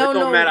don't It know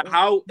don't matter no,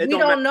 how. It we don't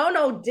matter. don't know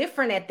no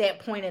different at that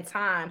point in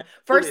time.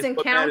 Absolutely, First it's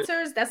what matters.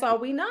 encounters, that's all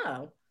we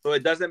know. So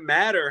it doesn't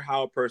matter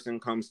how a person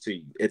comes to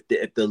you. If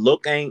the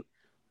look ain't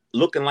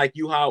looking like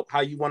you how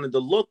you wanted to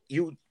look,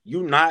 you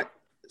not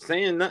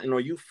saying nothing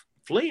or you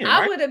fleeing, I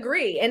right? would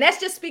agree. And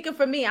that's just speaking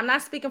for me. I'm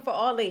not speaking for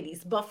all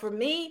ladies, but for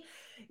me,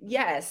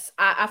 yes,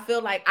 I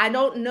feel like I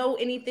don't know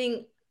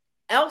anything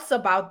else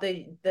about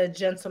the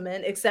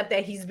gentleman except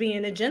that he's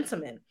being a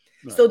gentleman.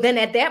 Right. So then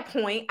at that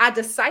point, I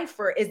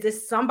decipher, is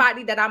this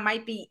somebody that I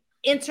might be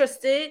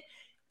interested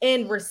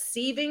in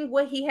receiving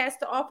what he has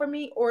to offer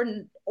me, or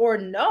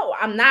no,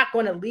 I'm not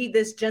going to lead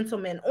this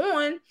gentleman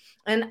on,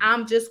 and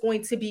I'm just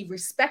going to be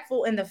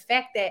respectful in the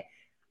fact that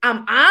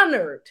I'm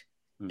honored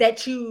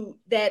that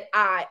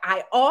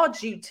I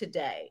awed you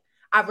today.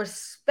 I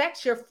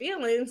respect your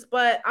feelings,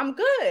 but I'm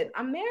good.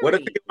 I'm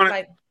married.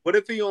 Like, what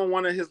if he on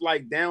one of his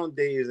like down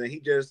days and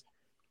he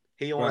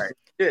on Right. some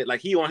shit,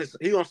 like he on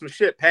some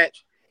shit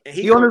patch and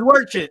He on his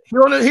work shit. He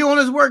on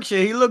his work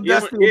shit. He looked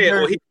dusty and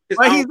dirty.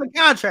 But he's a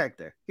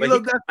contractor. He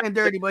looked dusty and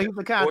dirty, but he's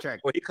a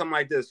contractor. Or he come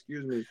like this,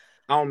 excuse me.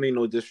 I don't mean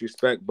no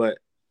disrespect, but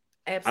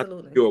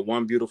absolutely. you're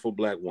one beautiful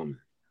black woman.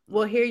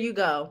 Well, here you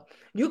go.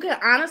 You can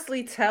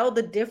honestly tell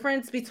the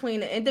difference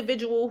between an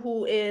individual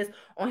who is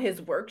on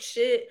his work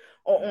shit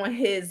or on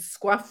his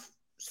scruff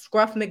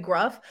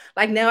McGruff.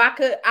 Like, now I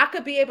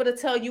could be able to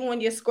tell you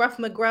on your scruff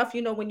McGruff,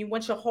 you know, when you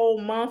went your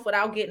whole month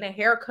without getting a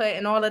haircut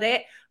and all of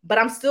that, but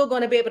I'm still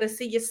going to be able to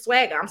see your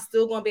swagger. I'm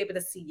still going to be able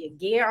to see your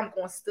gear. I'm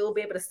going to still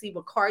be able to see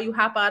what car you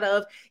hop out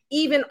of,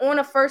 even on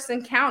a first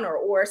encounter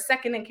or a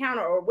second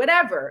encounter or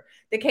whatever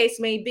the case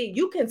may be.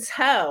 You can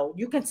tell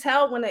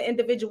when an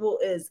individual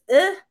is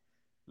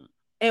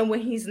and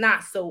when he's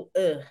not so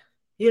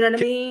you know what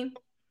I mean?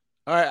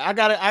 All right, I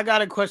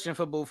got a question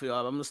for both of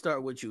y'all. I'm gonna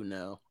start with you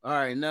now. All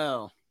right,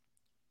 now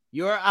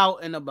you're out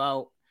and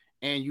about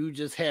and you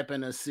just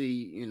happen to see,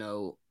 you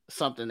know,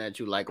 something that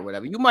you like or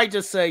whatever. You might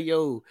just say,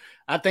 yo,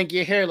 I think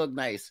your hair look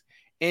nice.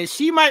 And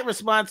she might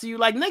respond to you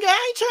like, nigga,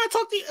 I ain't trying to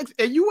talk to you.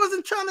 And you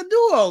wasn't trying to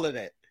do all of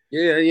that.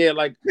 Yeah,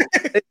 like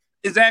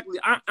exactly.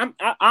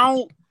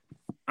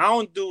 I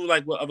don't do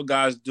like what other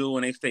guys do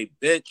when they say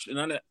bitch,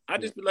 and I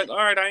just be like, all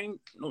right, I ain't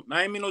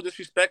mean no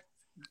disrespect.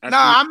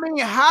 I mean,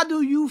 how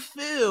do you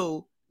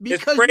feel?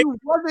 Because you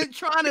wasn't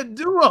trying to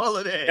do all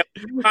of that.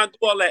 Trying to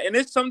do all that, and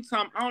it's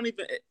sometimes I don't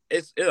even.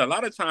 It's a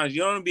lot of times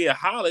you don't be a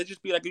holler. It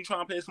just be like you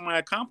trying to pay somebody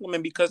a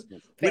compliment because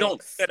we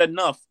don't get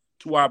enough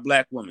to our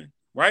black women,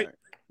 right?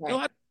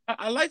 Yo,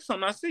 I like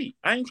something I see.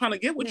 I ain't trying to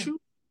get with you,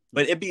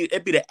 but it be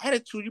the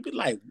attitude. You be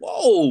like,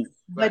 whoa.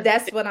 But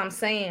that's what I'm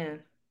saying.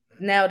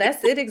 Now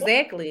that's it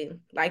exactly.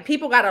 Like,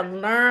 people got to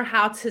learn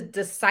how to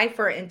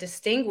decipher and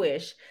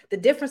distinguish the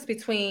difference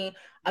between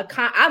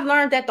I've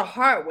learned that the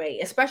hard way,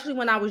 especially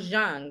when I was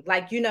young.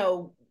 Like, you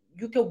know,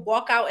 you could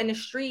walk out in the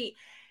street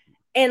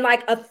and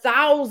like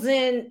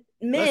 1,000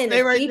 men Let's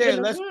stay right there.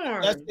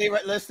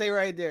 Let's stay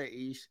right there,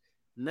 Ish.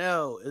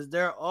 No, is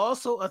there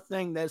also a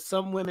thing that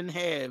some women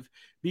have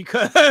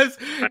because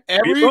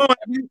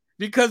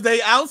because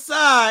they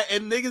outside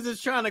and niggas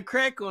is trying to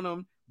crack on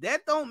them?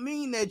 That don't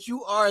mean that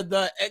you are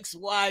the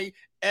XYSHIT.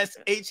 That's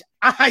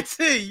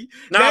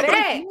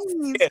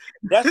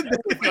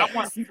I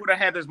want people to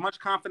have as much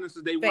confidence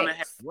as they want to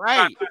have.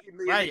 Right.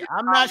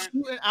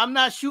 I'm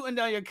not shooting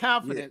down your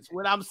confidence. Yeah.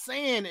 What I'm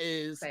saying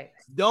is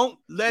don't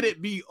let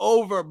it be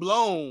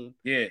overblown.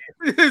 Yeah.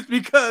 It's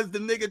because the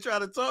nigga try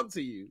to talk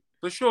to you.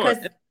 For sure.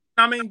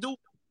 I mean,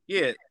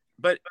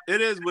 but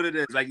it is what it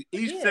is. Like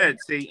Ish said,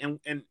 see,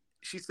 and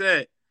she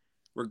said,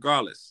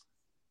 regardless.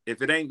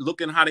 If it ain't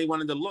looking how they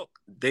wanted to look,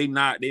 they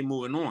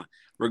moving on,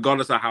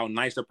 regardless of how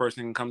nice a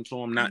person can come to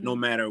them. No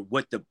matter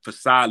what the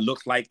facade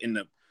looks like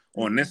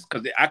on this,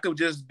 because I could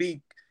just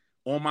be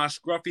on my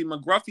scruffy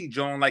McGruffy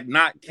Joan, like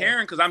not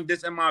caring because I'm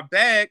just in my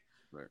bag.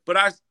 Right.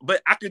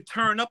 But I could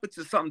turn up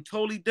into something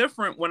totally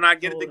different when I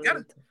get it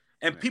together.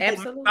 And people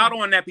miss out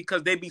on that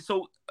because they be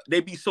so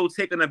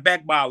taken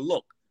aback by a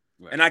look.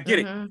 Right. And I get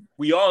it.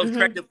 We all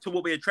attracted to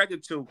what we're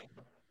attracted to,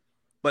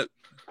 but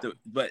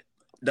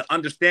the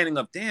understanding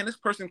of, damn, this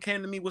person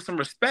came to me with some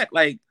respect.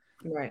 Like,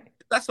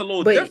 that's a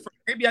little different.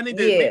 Maybe I need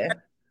to make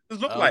that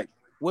look like.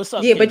 What's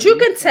up? Yeah, but you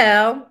can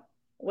tell.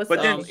 Let's stay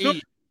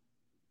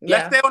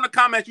on the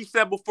comments you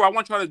said before. I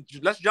want y'all to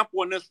let's jump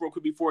on this real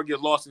quick before it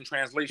gets lost in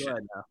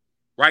translation.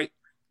 Right?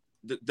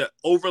 The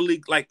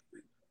overly, like,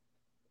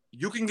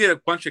 you can get a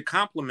bunch of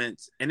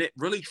compliments and it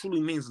really truly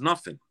means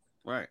nothing.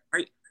 Right.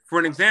 For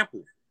an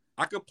example,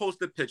 I could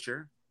post a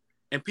picture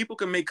and people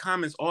can make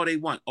comments all they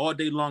want, all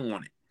day long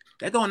on it.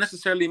 That don't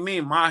necessarily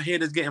mean my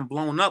head is getting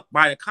blown up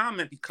by a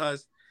comment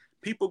because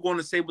people going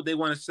to say what they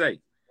want to say.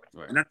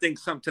 Right. And I think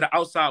to the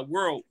outside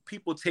world,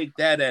 people take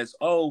that as,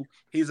 oh,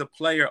 he's a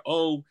player.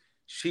 Oh,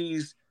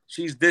 she's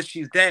this,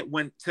 she's that.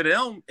 When to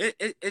them,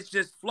 it's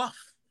just fluff.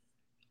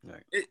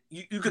 Right.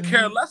 You could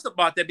care less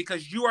about that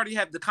because you already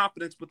have the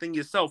confidence within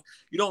yourself.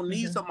 You don't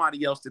need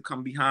somebody else to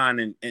come behind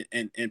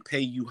and pay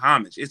you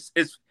homage.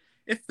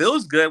 It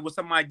feels good when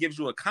somebody gives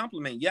you a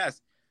compliment,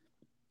 yes.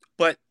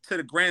 But to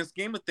the grand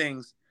scheme of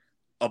things,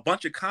 a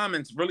bunch of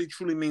comments really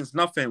truly means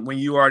nothing when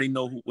you already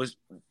know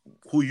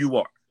who you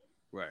are.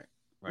 Right.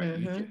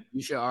 Right.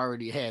 You should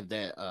already have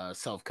that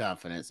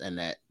self-confidence and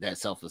that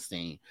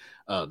self-esteem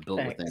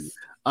built within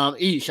you.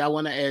 Ish, I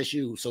want to ask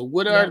you, so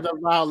what are the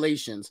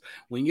violations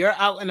when you're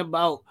out and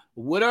about?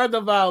 What are the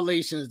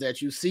violations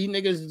that you see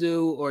niggas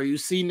do or you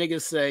see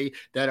niggas say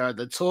that are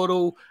the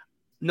total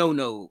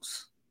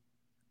no-nos?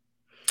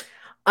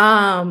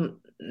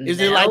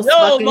 Is it like,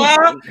 yo,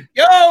 ma?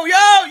 Yo,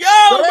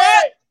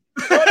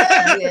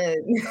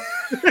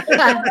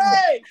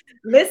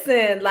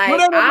 Listen, like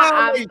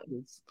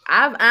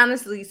I've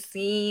honestly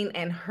seen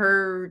and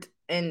heard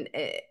and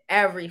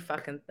every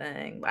fucking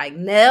thing, like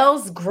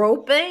nails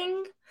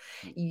groping.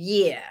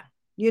 Yeah,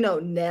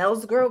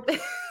 nails groping.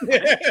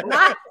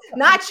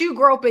 not you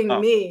groping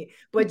me,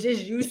 but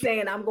just you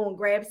saying I'm gonna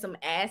grab some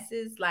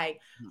asses. Like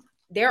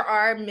there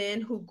are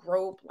men who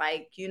grope,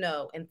 like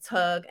and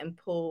tug and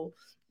pull.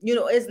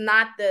 It's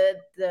not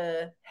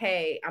the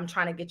hey, I'm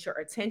trying to get your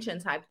attention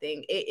type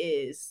thing. It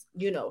is,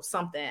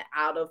 something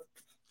out of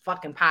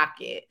fucking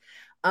pocket.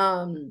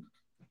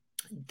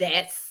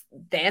 That's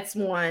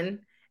one.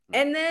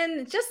 And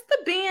then just the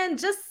being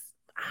just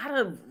out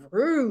of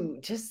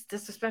rude, just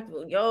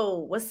disrespectful. Yo,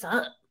 what's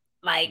up?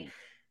 Like,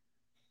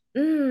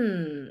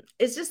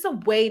 it's just a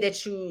way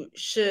that you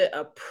should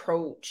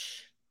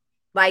approach,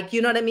 like,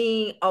 you know what I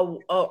mean?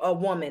 A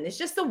woman. It's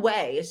just a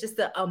way. It's just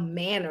a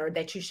manner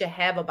that you should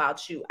have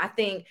about you, I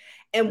think.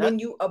 And when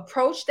you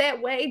approach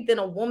that way, then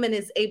a woman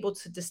is able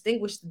to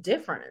distinguish the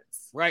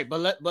difference. Right,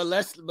 but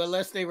let's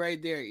stay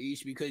right there,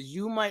 Ish, because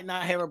you might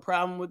not have a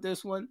problem with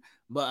this one,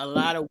 but a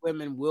lot of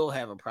women will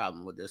have a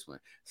problem with this one.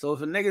 So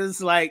if a nigga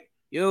is like,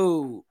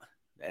 yo,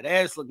 that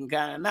ass looking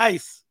kind of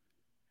nice.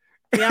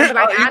 Yeah, I'm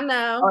like, I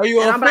know. Are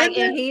you and offended? I'm like,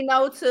 and he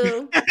know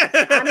too.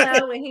 I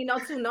know, and he know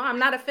too. No, I'm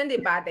not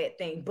offended by that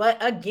thing.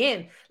 But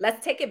again,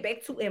 let's take it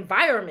back to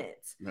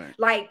environments. Right.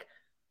 Like,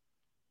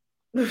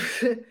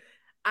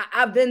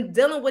 I've been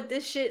dealing with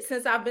this shit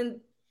since I've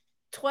been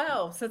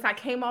 12, since I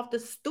came off the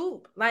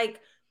stoop. Like,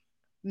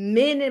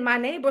 men in my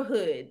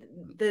neighborhood,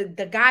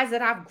 the guys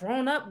that I've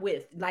grown up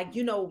with, like,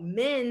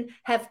 men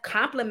have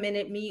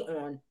complimented me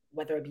on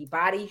whether it be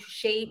body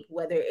shape,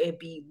 whether it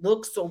be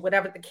looks or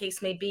whatever the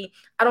case may be.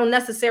 I don't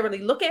necessarily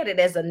look at it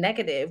as a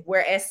negative,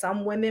 whereas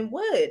some women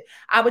would.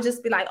 I would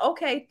just be like,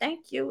 okay,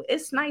 thank you.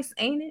 It's nice,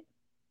 ain't it?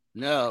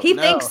 No. He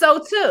thinks so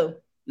too.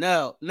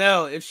 No.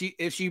 If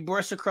she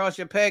brush across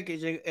your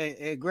package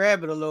and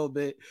grab it a little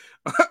bit,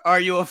 are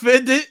you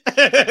offended?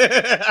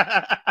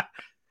 I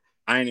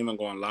ain't even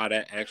gonna lie,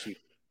 that actually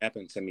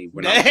happened to me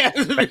when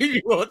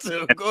you want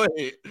to go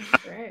ahead.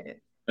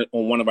 Right.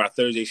 On one of our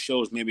Thursday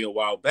shows, maybe a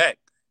while back.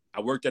 I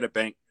worked at a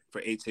bank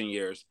for 18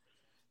 years,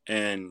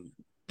 and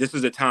this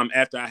is the time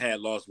after I had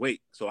lost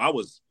weight. So I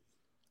was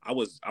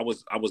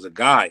a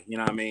guy, you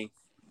know what I mean?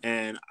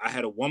 And I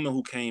had a woman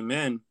who came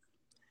in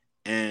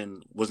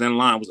and was in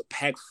line. It was a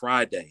packed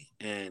Friday,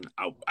 and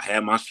I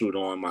had my suit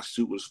on. My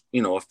suit was,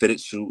 a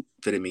fitted suit,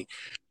 fitted me.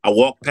 I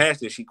walked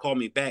past her. She called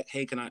me back.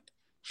 Hey,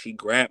 she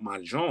grabbed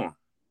my jaw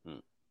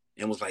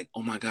and was like,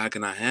 oh my God,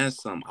 can I have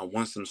some? I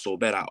want some so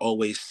bad. I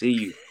always see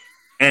you.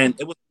 And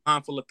it was a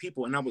line full of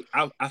people, and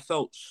I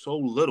felt so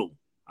little.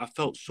 I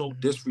felt so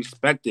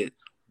disrespected.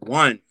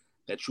 One,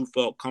 that you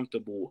felt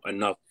comfortable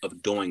enough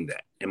of doing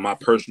that. In my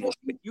personal,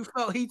 you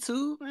felt he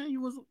too, man. You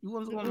wasn't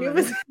going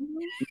to.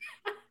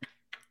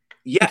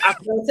 Yeah,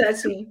 don't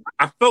touch me.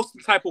 I felt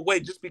some type of way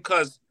just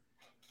because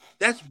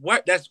that's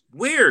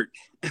weird.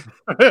 It's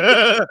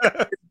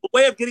a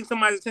way of getting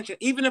somebody's attention.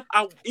 Even if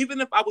I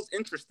was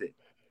interested,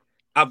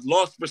 I've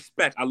lost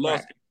respect. I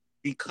lost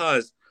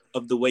because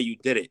of the way you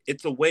did it.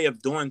 It's a way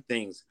of doing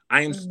things.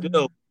 I am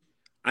still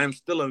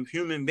a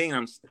human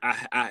being.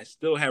 I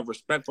still have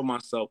respect for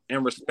myself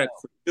and respect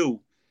for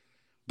you.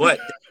 But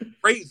that's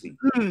crazy.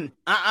 No,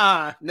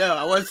 I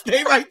want to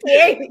stay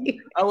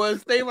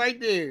right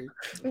there.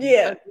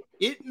 Yeah.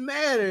 It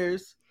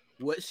matters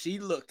what she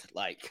looked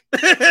like.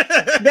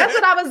 That's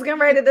what I was getting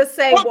ready to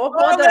say. Fuck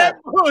all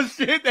that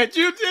bullshit that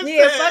you just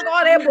said. Fuck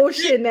all that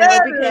bullshit now,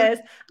 because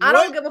I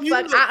don't give a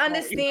fuck. I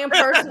understand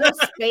personal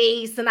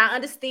space, and I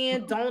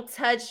understand don't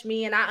touch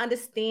me, and I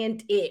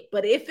understand it.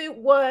 But if it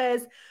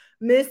was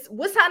Miss,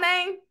 what's her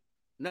name?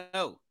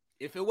 No.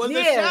 If it was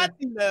a shot,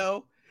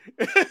 no.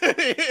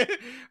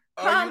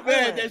 Are you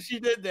mad that she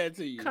did that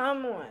to you?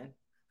 Come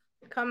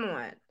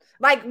on.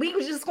 Like, we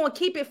was just gonna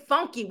keep it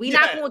funky. We're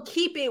not gonna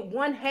keep it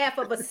one half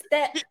of a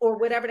step or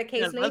whatever the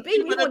case may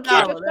be. We're gonna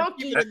keep it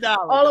funky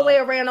all the way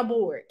around the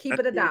board. Keep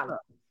it $1.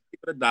 Keep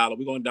it $1.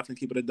 We're gonna definitely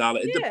keep it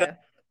 $1. It depends.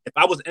 If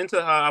I was into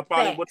her,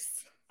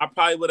 I I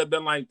probably would have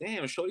been like,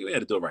 damn, show you had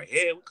to do it right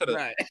here. We could have.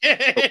 Right.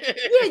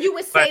 Yeah, you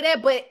would say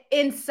that, but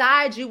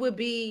inside you would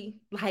be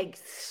like.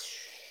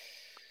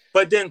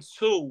 But then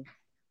too,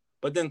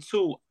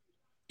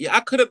 yeah, I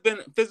could have been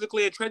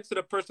physically attracted to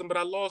the person, but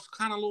I lost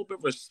kind of a little bit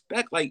of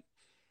respect. Like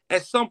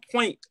at some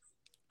point,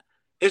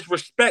 it's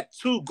respect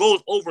too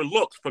goes over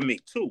looks for me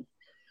too.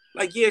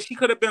 Like, yeah, she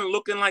could have been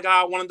looking like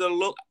I wanted to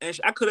look, and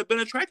I could have been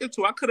attracted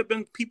to. I could have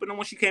been peeping her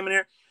when she came in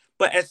there.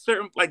 But at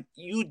certain, like,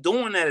 you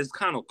doing that is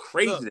kind of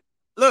crazy.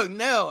 Look,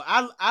 Nell,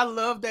 I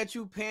love that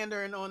you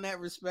pandering on that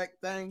respect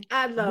thing.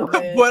 I love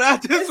it. But I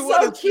just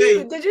want to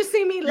say, did you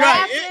see me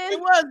laughing? Right, it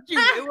was cute.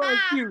 It was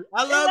cute.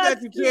 I love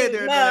that you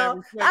pandering on that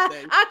respect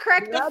thing. I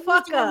cracked the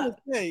fuck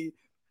up. Say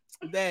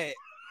that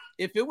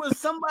if it was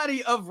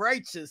somebody of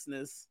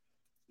righteousness,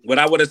 what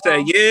I would have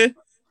said, yeah.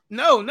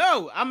 No,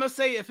 I'm gonna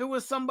say if it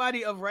was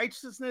somebody of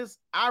righteousness,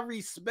 I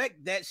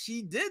respect that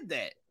she did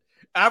that.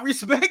 I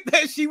respect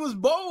that she was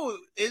bold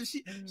and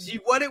she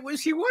wanted what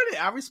she wanted.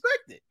 I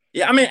respect it.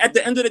 Yeah, I mean, at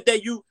the end of the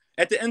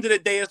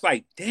day, it's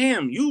like,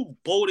 damn, you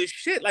bold as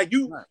shit. Like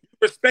you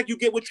respect, you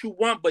get what you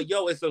want, but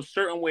yo, it's a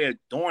certain way of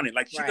doing it.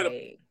 Like she could have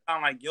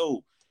found like,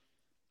 yo,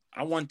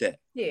 I want that.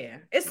 Yeah,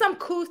 it's some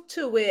couth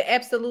to it,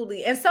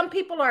 absolutely. And some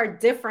people are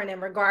different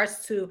in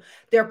regards to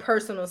their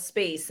personal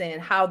space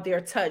and how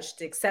they're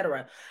touched,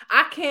 etc.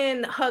 I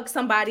can hug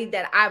somebody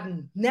that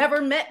I've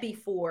never met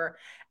before,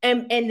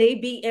 and they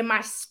be in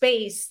my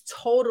space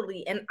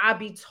totally, and I'll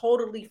be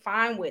totally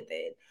fine with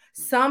it.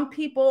 Some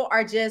people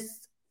are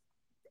just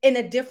in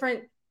a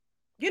different,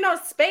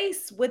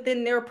 space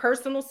within their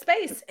personal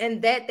space,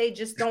 and that they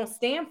just don't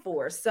stand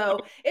for. So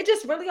it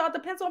just really all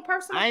depends on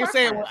personal. I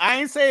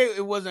ain't say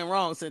it wasn't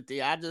wrong,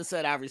 Cynthia. I just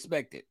said I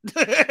respect it.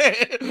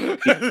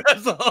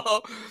 That's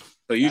all.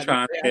 So you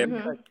trying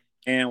to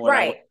and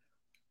right.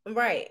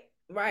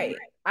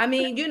 I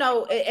mean,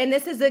 and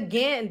this is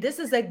again.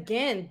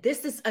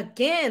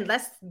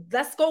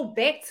 Let's go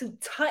back to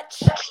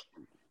touch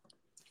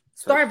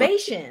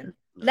starvation.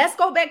 Let's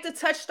go back to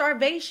touch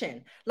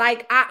starvation.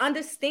 Like, I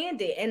understand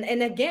it.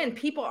 And again,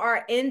 people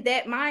are in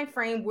that mind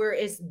frame where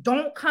it's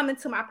don't come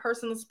into my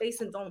personal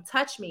space and don't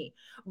touch me.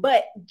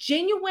 But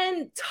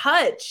genuine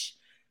touch,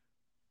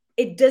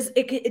 it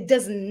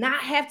does not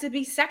have to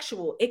be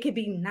sexual. It could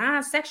be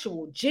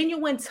non-sexual.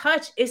 Genuine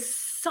touch is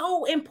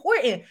so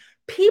important.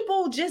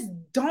 People just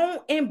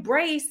don't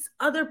embrace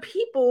other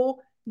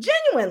people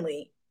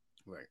genuinely,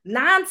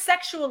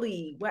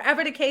 non-sexually,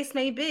 wherever the case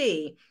may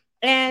be.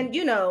 And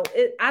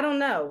I don't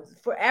know.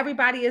 For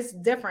everybody, it's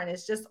different.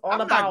 It's just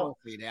all about.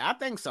 I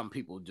think some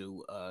people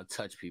do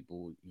touch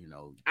people.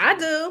 I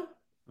do,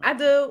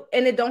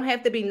 and it don't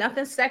have to be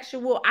nothing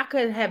sexual. I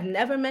could have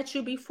never met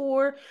you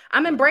before.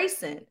 I'm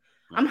embracing.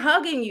 I'm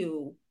hugging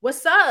you.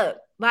 What's up?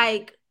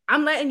 Like,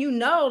 I'm letting you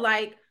know,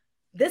 like,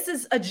 this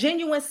is a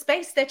genuine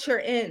space that you're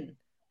in.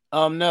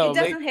 No, it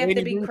doesn't have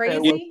to be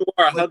crazy. You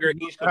are a hugger.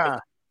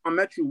 I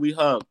met you. We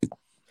hugged.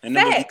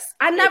 Facts.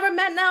 I never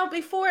met Nell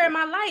before in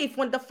my life.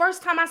 When the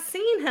first time I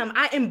seen him,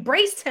 I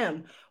embraced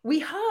him. We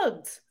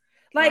hugged.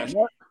 Like,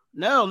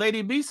 no,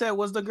 Lady B said,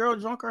 was the girl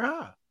drunk or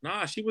high?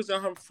 Nah, she was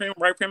in her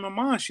frame of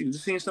mind. She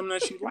just seen something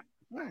that she liked.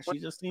 Right, she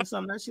just seen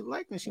something that she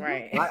liked, and she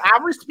right. I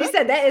respect. He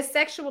said that is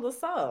sexual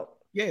assault.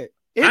 Yeah,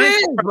 it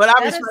is. But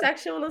I respect.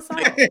 Sexual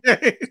assault.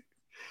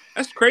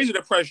 That's crazy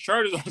to press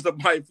charges on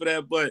somebody for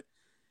that, but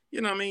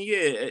what I mean,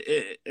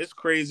 it's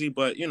crazy,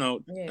 but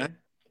Yeah.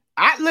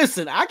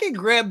 I get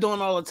grabbed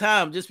on all the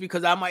time just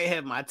because I might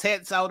have my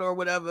tats out or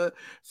whatever.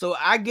 So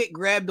I get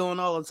grabbed on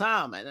all the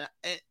time,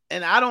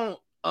 and I don't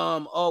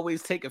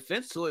always take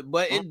offense to it,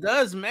 but it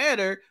does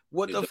matter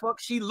what the fuck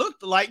she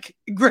looked like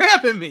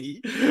grabbing me.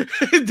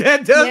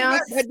 that does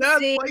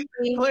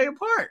play a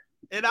part.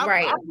 And I'm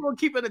gonna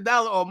keep it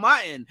 $1 on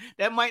my end.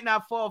 That might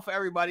not fall for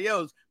everybody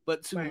else,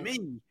 but to me,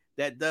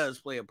 that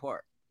does play a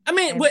part. I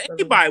mean, with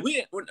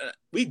anybody,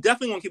 we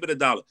definitely want to keep it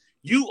 $1.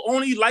 You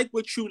only like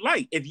what you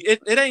like. If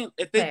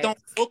it don't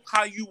look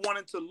how you want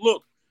it to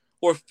look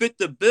or fit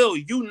the bill,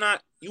 you're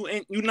not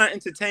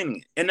entertaining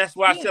it. And that's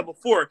why I said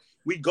before,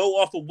 we go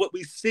off of what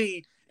we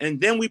see,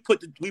 and then we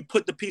put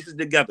the pieces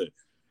together.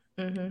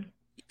 Mm-hmm.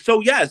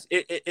 So yes,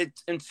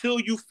 it's until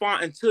you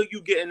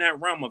get in that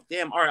realm of,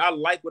 damn, all right, I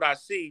like what I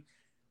see,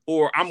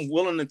 or I'm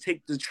willing to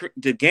take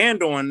the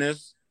gander on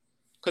this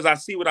because I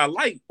see what I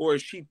like, or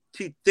is she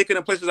thick in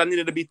the places I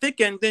needed to be thick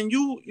in, then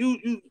you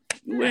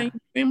ain't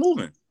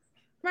moving.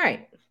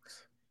 Right.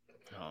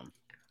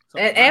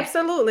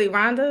 Absolutely,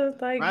 Rhonda.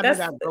 Like, Rhonda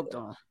got groped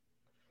on.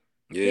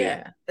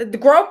 Yeah. The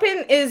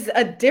groping is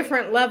a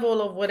different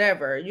level of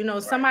whatever.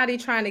 Somebody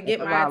trying to get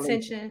my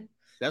attention.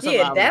 That's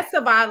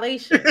a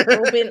violation.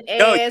 Groping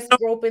ass,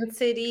 groping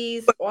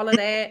titties, all of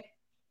that.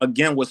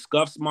 Again, what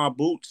scuffs my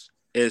boots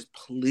is,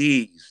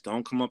 please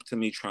don't come up to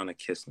me trying to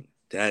kiss me.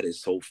 That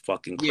is so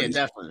fucking crazy. Yeah,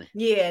 definitely.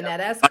 Yeah, now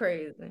that's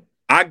crazy.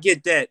 I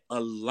get that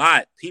a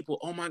lot. People,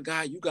 oh my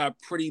God, you got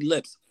pretty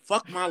lips.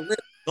 Fuck my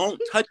lips.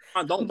 Don't touch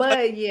my. Don't. But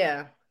touch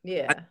yeah.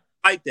 I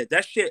like that.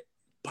 That shit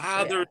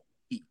bothers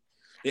me.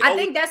 I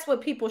think that's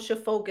what people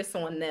should focus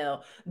on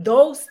now.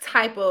 Those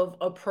type of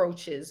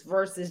approaches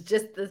versus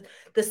just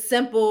the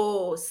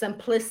simple,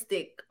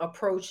 simplistic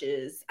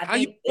approaches. I how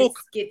you think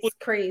it gets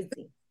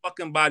crazy.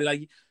 Fucking body,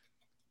 like,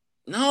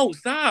 no,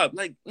 stop.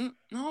 Like,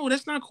 no,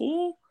 that's not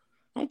cool.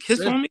 Don't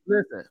kiss on me.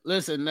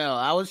 Listen. No,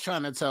 I was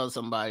trying to tell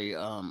somebody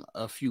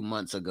a few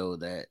months ago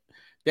that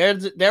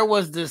there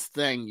was this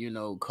thing, you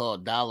know,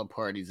 called dollar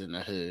parties in the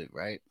hood,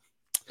 right?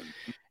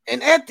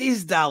 And at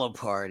these dollar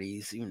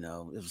parties, you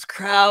know, it was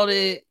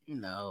crowded, you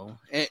know,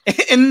 and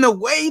in the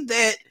way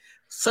that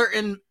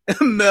certain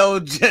male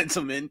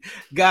gentlemen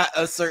got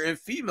a certain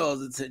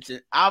female's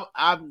attention.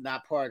 I'm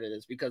not part of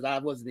this because I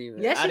wasn't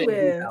even. Yes, you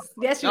is.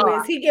 Yes, you no,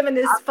 is. He giving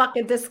this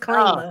fucking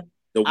disclaimer.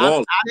 The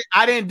wall.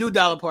 I didn't do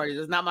dollar parties.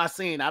 It's not my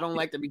scene. I don't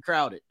like to be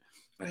crowded.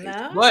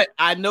 No, but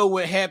I know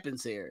what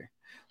happens here.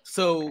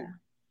 So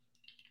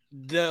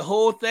the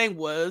whole thing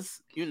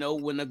was, you know,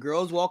 when the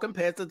girl's walking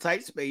past a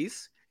tight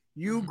space,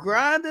 you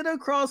grinded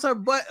across her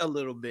butt a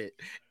little bit,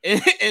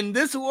 and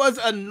this was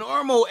a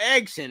normal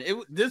action.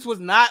 This was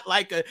not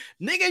like a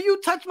nigga.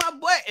 You touch my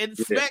butt and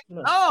expect.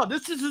 Oh,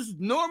 this is just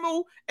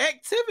normal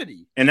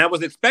activity, and that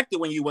was expected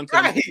when you went to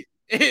right.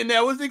 And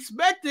that was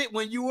expected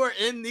when you were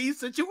in these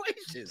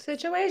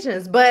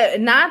situations.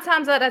 But 9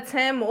 times out of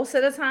 10, most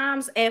of the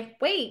times, and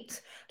wait,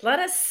 let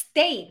us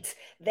state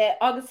that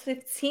August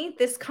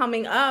 15th is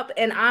coming up,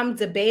 and I'm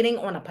debating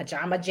on a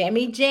pajama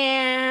jammy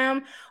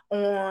jam,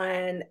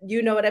 on,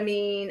 you know what I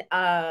mean,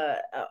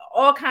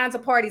 all kinds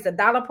of parties. A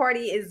dollar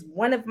party is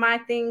one of my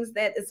things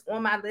that is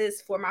on my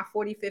list for my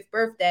 45th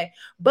birthday.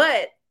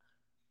 But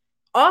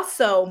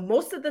also,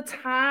 most of the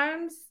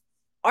times,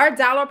 our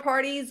dollar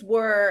parties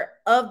were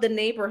of the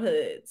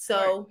neighborhood.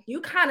 So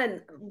you kind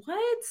of,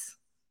 what?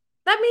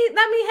 Let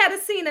me have a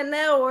scene a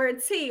Nell or a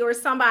T or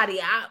somebody.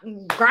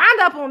 Grind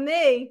up on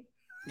me.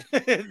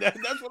 That's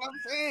what I'm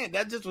saying.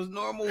 That just was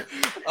normal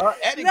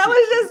etiquette. That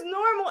was just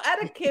normal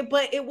etiquette,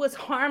 but it was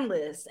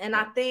harmless. And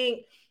I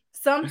think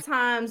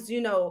sometimes,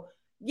 you know,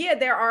 yeah,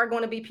 there are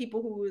going to be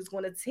people who is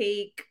going to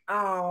take,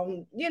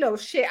 you know,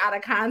 shit out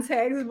of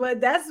context, but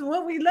that's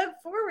what we look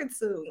forward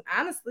to,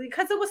 honestly,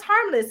 because it was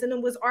harmless and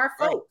it was our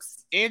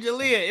folks.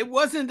 Angelia, it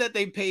wasn't that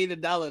they paid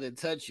 $1 to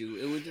touch you.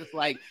 It was just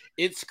like,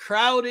 it's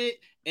crowded,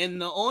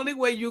 and the only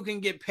way you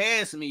can get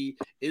past me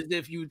is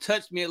if you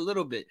touch me a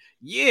little bit.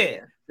 Yeah,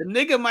 the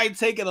nigga might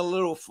take it a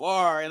little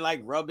far and like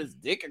rub his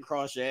dick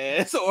across your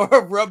ass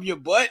or rub your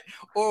butt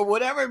or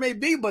whatever it may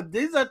be, but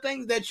these are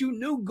things that you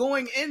knew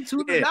going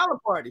into the dollar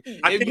party.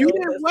 If you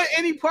didn't want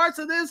any parts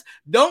of this,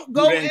 don't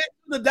go into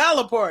the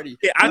dollar party.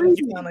 Yeah, I'm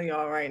telling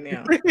y'all right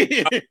now.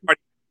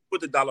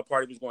 What the dollar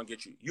party was going to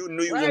get you. You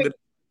knew you was going to get.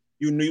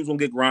 You knew you was going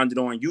to get grinded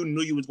on. You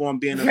knew you was going to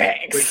be in a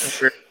situation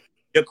where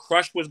your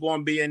crush was going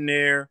to be in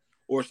there,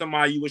 or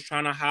somebody you was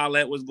trying to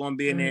holler at was going to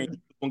be in there. And you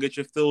was going to get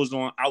your feels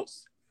on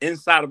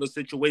inside of a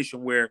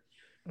situation where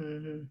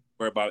we're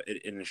about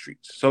it in the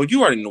streets. So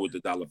you already knew what the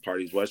dollar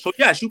parties was. So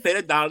yes, you paid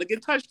 $1 to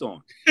get touched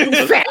on.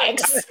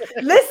 Facts.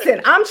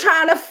 Listen, I'm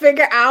trying to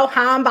figure out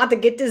how I'm about to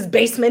get this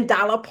basement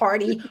dollar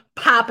party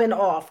popping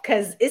off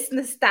because it's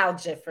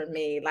nostalgia for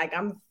me. Like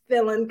I'm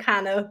feeling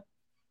kind of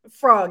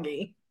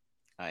froggy.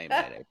 I ain't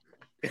mad at it.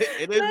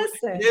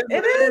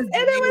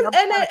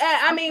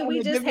 I mean,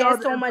 we just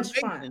had so much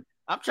fun.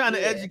 I'm trying to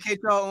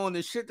educate y'all on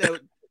the shit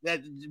that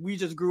we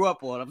just grew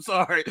up on. I'm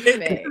sorry.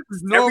 Every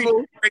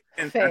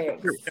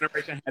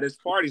generation had its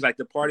parties, like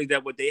the party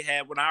that what they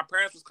had when our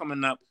parents was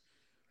coming up,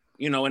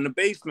 you know, in the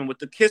basement with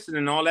the kissing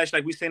and all that.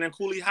 Like we saying in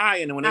Cooley High,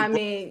 and when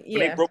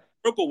they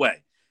broke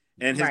away,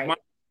 and his mom,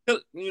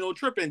 you know,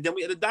 tripping. Then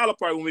we had a dollar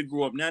party when we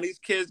grew up. Now these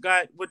kids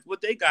got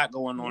what they got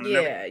going on.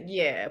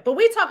 Yeah. But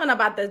we talking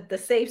about the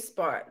safe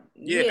spot.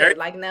 Yeah,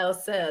 like Nell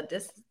said,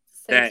 this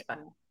safe spot.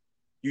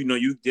 You know,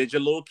 you did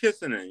your little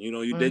kissing, and you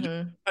know, you did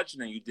your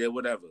touching, and you did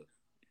whatever.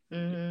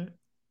 Why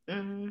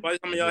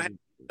some of y'all have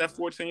that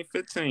 14,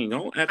 15?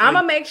 Don't. I'm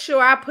gonna make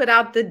sure I put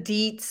out the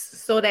deets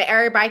so that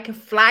everybody can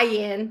fly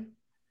in.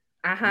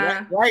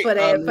 For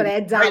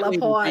that dollar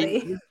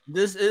party.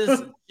 This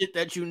is shit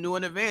that you knew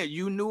in advance.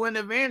 You knew in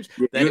advance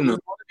that it was going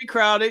to be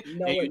crowded,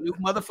 and you knew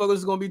motherfuckers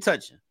was going to be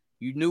touching.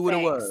 You knew what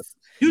it was.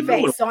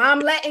 So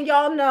I'm letting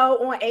y'all know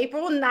on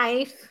April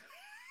 9th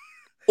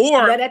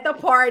that at the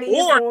party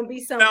is going to be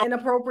some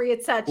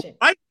inappropriate touching.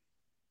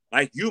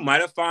 Like you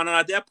might have found out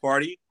at that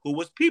party who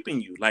was peeping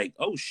you. Like,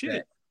 oh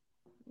shit.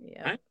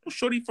 Yeah. I know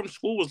shorty from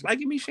school was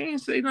liking me. She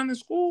ain't say nothing in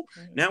school.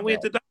 Now we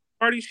at the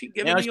party, she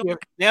giving me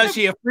now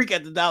she a freak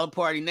at the dollar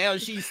party. Now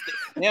she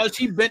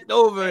bent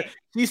over.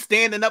 She's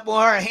standing up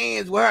on her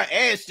hands with her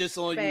ass just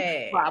on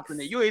you,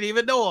 popping it. You ain't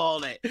even know all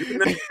that.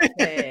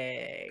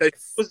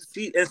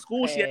 In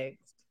school, she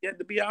had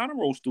to be an honor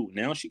roll student.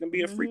 Now she can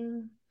be a freak.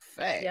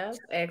 Fact. Yep,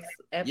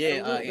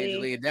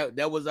 absolutely. Yeah, Angelia,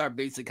 that was our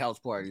basic house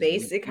party.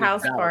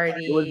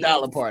 It was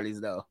dollar parties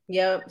though.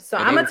 Yep. So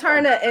I'm gonna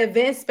turn the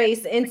event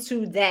space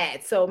into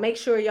that. So make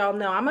sure y'all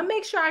know. I'm gonna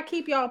make sure I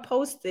keep y'all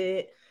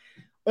posted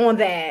on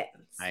that.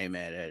 I ain't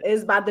mad at it.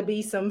 It's about to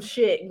be some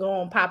shit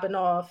popping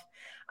off.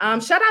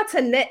 Shout out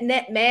to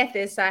Net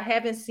Mathis. I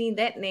haven't seen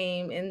that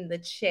name in the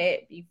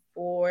chat before.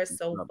 before,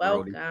 so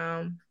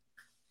welcome.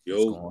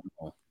 What's going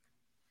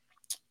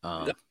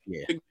on?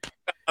 Yeah. We got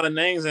a lot of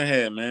names in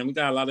here, man. We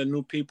got a lot of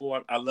new people.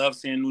 I love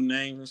seeing new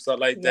names and stuff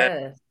like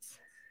that. Yes.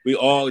 We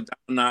all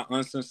down our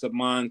Uncensored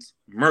Minds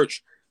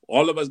merch.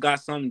 All of us got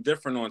something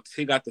different on.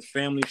 T got the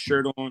family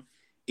shirt on.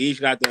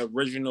 Each got the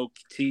original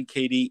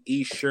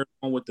TKD shirt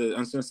on with the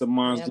Uncensored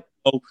Minds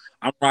logo.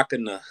 I'm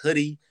rocking the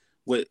hoodie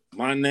with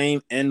my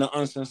name and the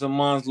Uncensored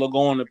Minds logo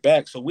on the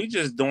back. So we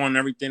just doing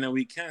everything that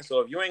we can. So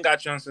if you ain't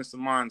got your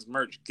Uncensored Minds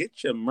merch,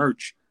 get your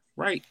merch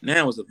right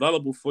now. It's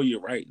available for you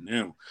right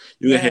now.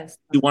 You can hit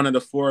one of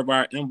the 4 of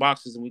our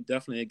inboxes and we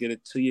definitely get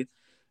it to you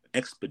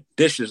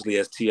expeditiously,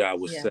 as T.I.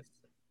 would say.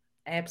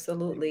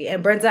 Absolutely.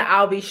 And Brenda,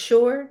 I'll be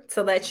sure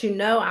to let you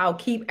know. I'll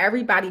keep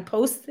everybody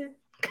posted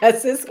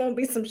because it's going to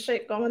be some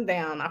shit going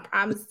down. I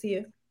promise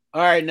you.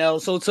 All right, now,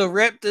 so to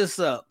wrap this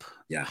up,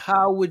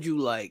 how would you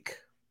like,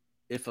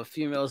 if a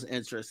female is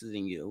interested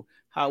in you,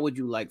 how would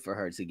you like for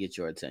her to get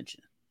your attention?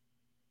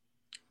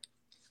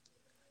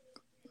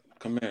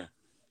 Come here.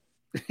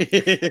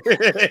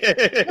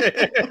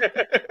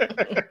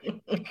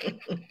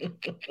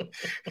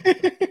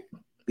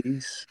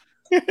 Please.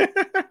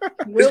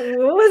 What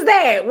was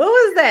that? What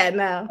was that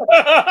now?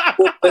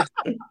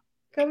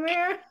 Come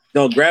here.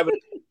 No, grab it.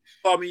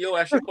 Call me yo.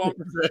 I should call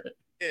me.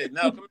 Yeah,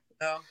 no, come here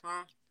now.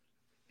 Huh?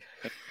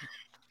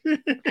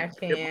 I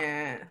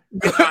can't.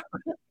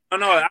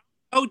 No,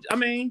 I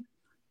mean,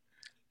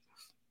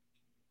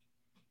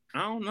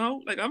 I don't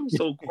know. Like, I'm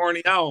so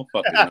corny. I don't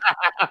fucking know.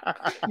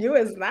 You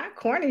is not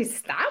corny.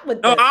 Stop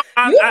with that.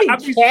 You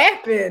be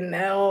capping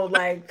now.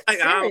 Like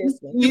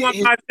seriously. You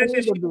want my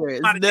attention?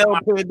 It's Nell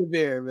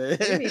Pandabear, man.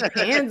 You be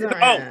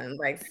pandering.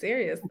 Like,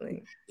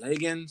 seriously.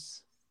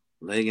 Leggings.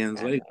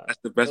 That's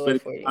the best way to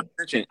get my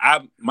attention.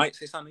 I might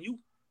say something to you.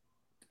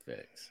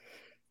 Thanks.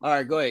 All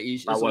right, go ahead,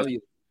 Ish.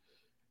 You.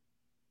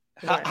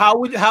 How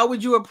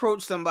would you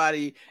approach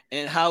somebody,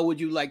 and how would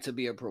you like to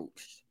be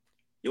approached?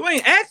 You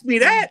ain't asked me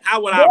that.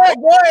 How would I?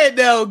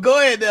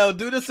 Go ahead, now.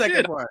 Do the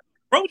second part.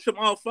 Approach a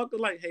motherfucker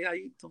like, hey, how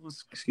you doing?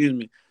 Excuse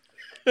me.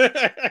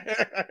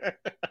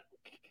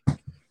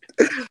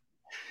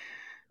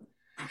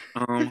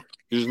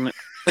 Excuse me.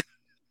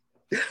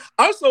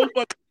 I'm so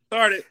fucking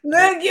started.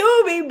 Look, you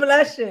will be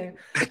blushing.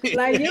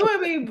 Like, you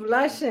will be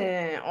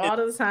blushing all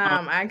the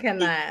time. I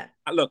cannot.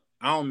 Look,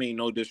 I don't mean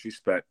no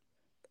disrespect.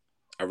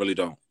 I really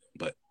don't.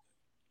 But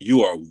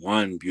you are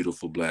one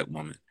beautiful Black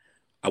woman.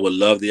 I would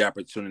love the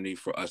opportunity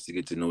for us to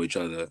get to know each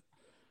other.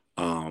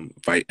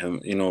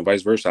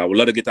 Vice versa. I would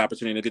love to get the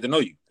opportunity to get to know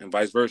you, and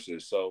vice versa.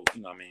 So,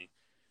 you know what I mean?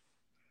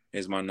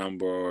 Here's my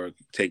number, or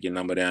take your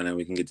number down and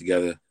we can get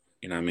together,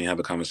 you know what I mean, have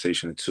a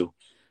conversation or two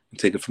and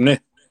take it from there.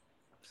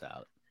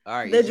 Solid. All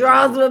right. The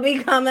draws will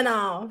be coming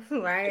off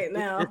right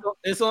now.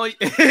 It's on you,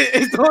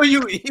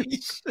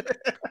 Ish.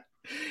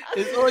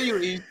 It's on you,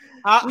 Ish.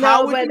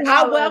 How would you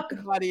welcome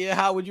somebody, and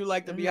how would you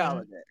like to be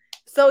hollered at?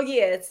 So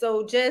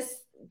just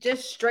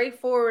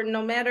straightforward,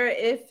 no matter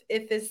if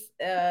it's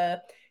I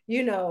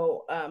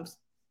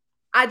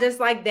just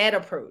like that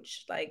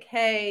approach. Like,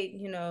 hey,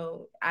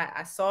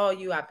 I saw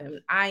you, I've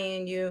been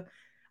eyeing you.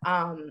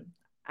 I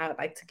would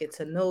like to get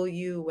to know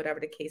you, whatever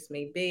the case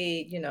may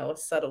be, a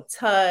subtle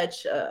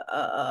touch,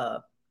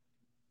 a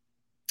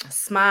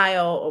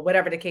smile, or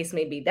whatever the case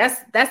may be.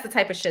 That's the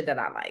type of shit that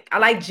I like. I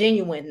like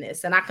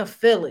genuineness, and I can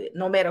feel it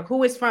no matter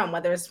who it's from,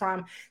 whether it's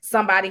from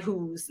somebody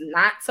who's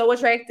not so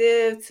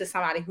attractive to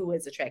somebody who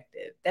is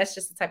attractive. That's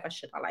just the type of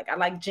shit I like. I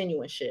like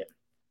genuine shit.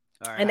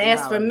 All right, and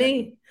as for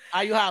me, how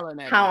you hollering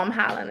at? How I'm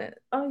hollering it?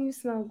 Oh, you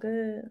smell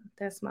good.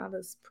 That smile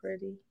is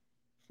pretty.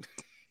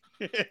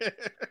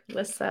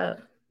 What's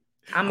up?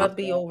 I'm gonna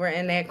be over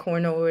in that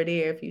corner over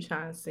there if you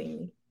trying to see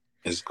me.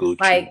 It's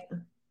Gucci. Like,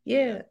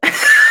 yeah.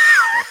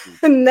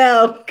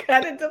 No,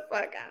 cut it the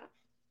fuck out.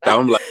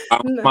 I'm like,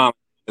 Mom,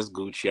 it's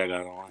Gucci I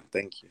got on.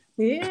 Thank you.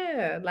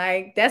 Yeah,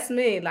 like, that's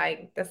me.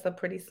 Like, that's a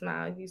pretty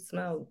smile. You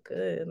smell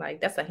good. Like,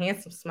 that's a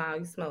handsome smile.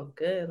 You smell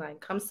good. Like,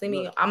 come see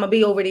me. I'm gonna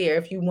be over there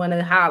if you want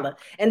to holler.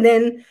 And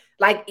then,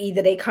 like,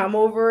 either they come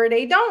over or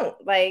they don't.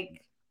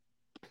 Like,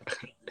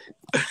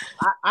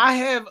 I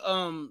have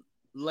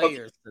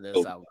layers to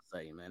this. I would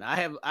say, man. I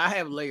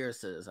have layers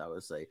to this. I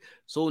would say.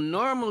 So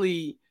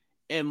normally,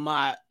 in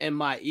my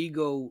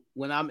ego,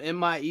 when I'm in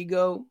my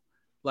ego,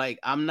 like,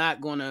 I'm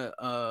not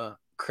gonna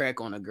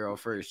crack on a girl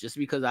first, just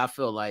because I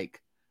feel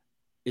like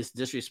it's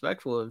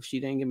disrespectful if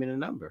she didn't give me the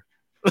number.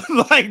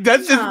 Like,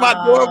 that's just my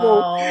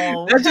normal.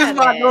 That's just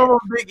my normal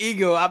big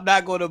ego. I'm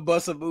not going to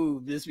bust a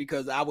move just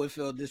because I would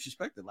feel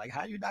disrespected. Like,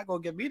 how you not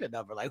going to give me the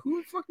number? Like,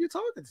 who the fuck you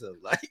talking to?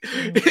 Like,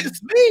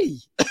 it's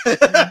me.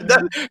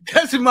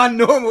 That's my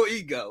normal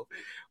ego.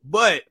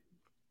 But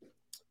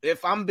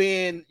if I'm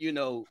being,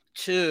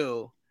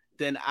 chill,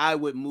 then I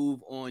would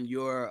move on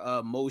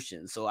your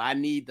motion. So I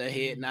need the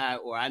head nod,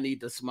 or I need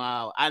the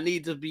smile. I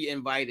need to be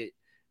invited,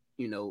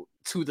 to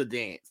the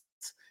dance,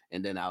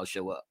 and then I'll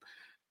show up.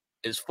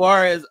 as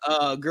far as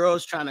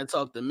girls trying to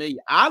talk to me,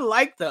 I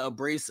like the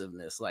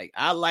abrasiveness. Like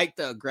I like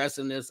the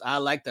aggressiveness. I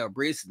like the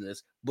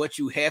abrasiveness, but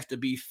you have to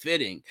be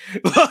fitting.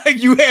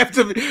 Like you have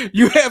to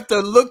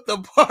look the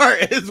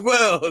part as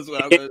well. As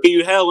well. Give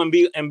you hell and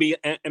be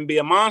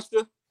a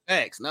monster.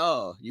 Facts.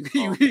 No, you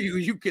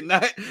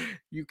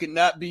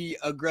cannot be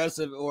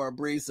aggressive or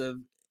abrasive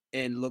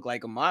and look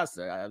like a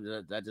monster.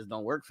 That just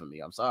don't work for me.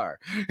 I'm sorry.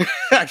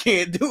 I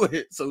can't do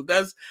it. So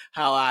that's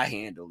how I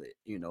handle it,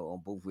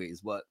 on both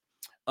ways. But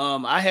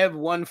I have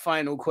one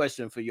final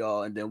question for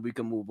y'all, and then we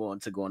can move on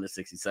to going to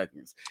 60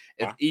 seconds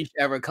if each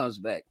ever comes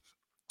back.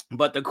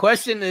 But the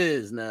question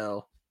is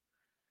now,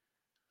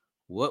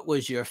 what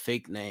was your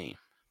fake name?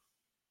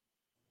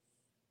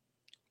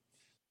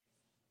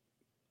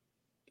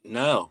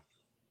 No,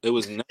 it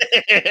was no.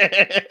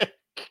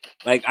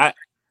 Like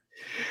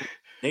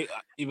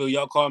even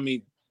y'all call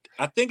me.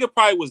 I think it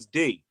probably was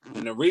D,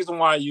 and the reason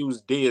why I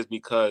used D is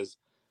because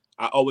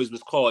I always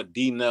was called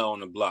D Nell on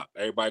the block.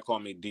 Everybody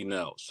called me D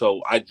Nell,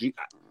 so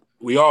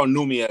we all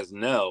knew me as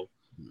Nell.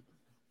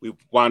 We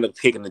wound up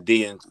taking the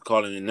D and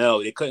calling it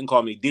Nell. They couldn't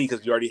call me D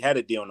because we already had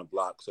a D on the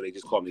block, so they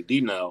just called me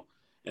D Nell.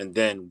 And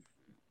then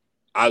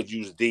I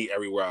use D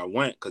everywhere I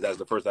went because that's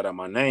the first out of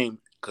my name.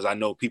 Because I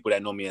know people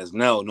that know me as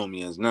Nell know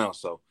me as Nell.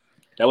 So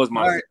that was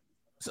my. Right.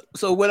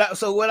 So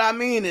what I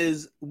mean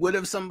is, what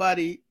if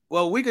somebody?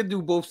 Well, we could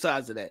do both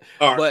sides of that.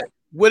 Right. But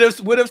what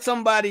if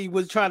somebody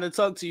was trying to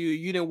talk to you?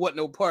 You didn't want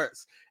no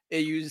parts,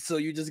 and you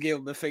just gave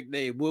them a fake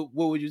name. What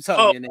would you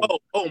tell me your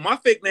name? My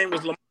fake name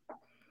was Lamont.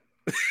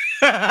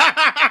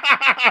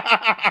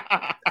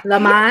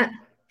 Lamont.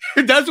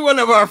 That's one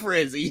of our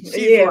friends.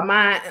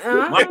 Mine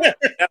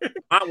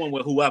went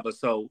with whoever.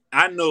 So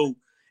I know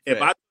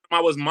if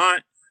I was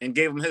Mont and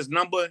gave him his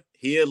number,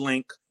 he'd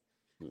link.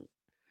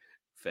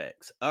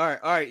 Facts. All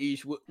right,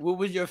 Ish. What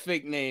was your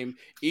fake name?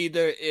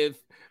 Either if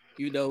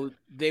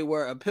they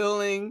were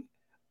appealing,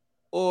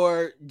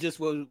 or just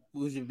what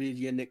would be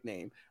your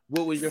nickname?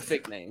 What was your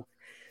fake name?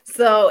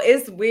 So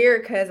it's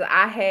weird because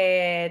I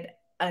had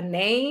a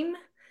name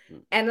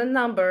and a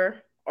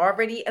number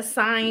already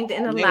assigned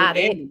and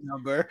allotted.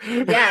 Number.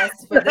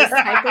 Yes, for this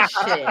type of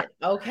shit.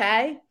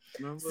 Okay.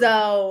 Number.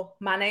 So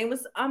my name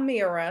was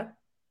Amira.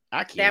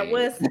 I can't.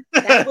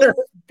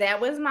 That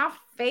was my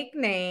fake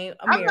name.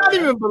 Amira. I'm not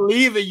even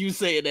believing you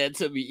saying that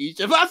to me, Ish.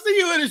 If I see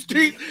you in the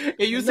street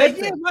and you say,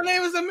 "Yeah, my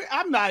name is Amira,"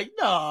 I'm like,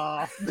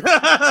 no.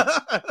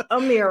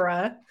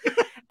 Amira.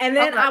 And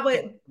then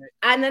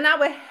I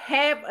would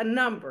have a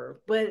number,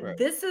 but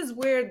this is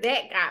where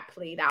that got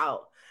played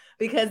out.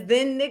 Because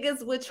then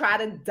niggas would try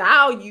to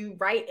dial you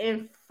right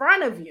in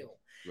front of you.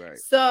 Right.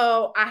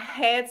 So I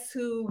had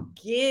to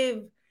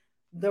give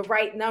the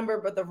right number,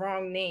 but the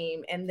wrong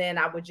name. And then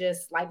I would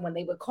just, like, when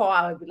they would call,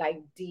 I would be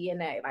like,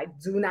 DNA, like,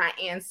 do not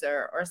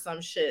answer or some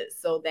shit,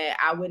 so that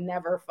I would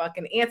never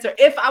fucking answer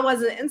if I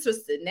wasn't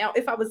interested. Now,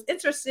 if I was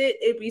interested,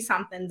 it'd be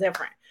something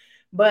different.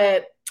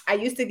 But I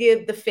used to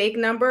give the fake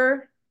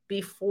number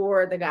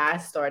before the guy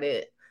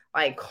started,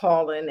 like,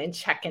 calling and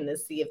checking to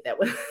see if that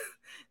was...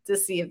 to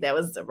see if that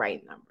was the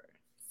right number.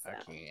 So.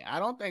 I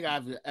don't think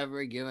I've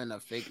ever given a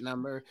fake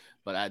number,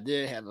 but I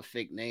did have a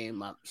fake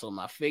name. So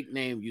my fake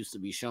name used to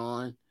be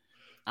Sean.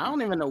 I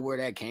don't even know where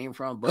that came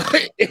from, but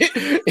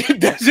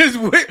that's just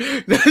what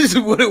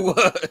it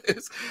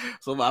was.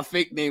 So my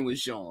fake name was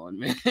Sean,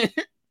 man.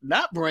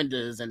 Not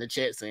Brenda's in the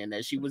chat saying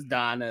that she was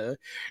Donna.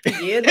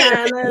 Yeah,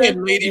 Donna.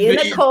 Yeah,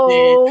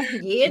 Nicole.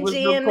 Yeah,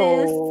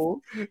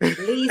 Janice.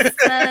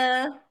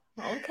 Lisa.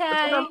 Okay.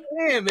 That's what I'm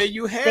saying, man.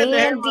 You had to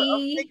have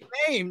a fake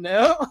name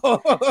now.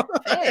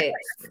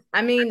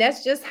 I mean,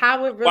 that's just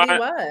how it really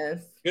was.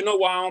 You know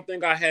why I don't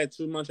think I had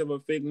too much of a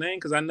fake name?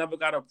 Because I never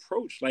got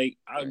approached. Like,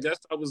 I guess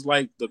I was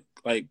like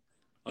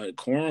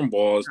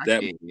cornballs.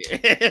 That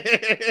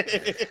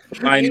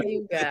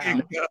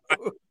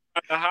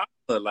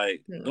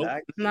like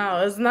nope. No,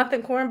 there's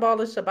nothing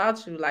cornballish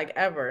about you, like,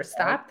 ever.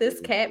 Stop this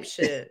cap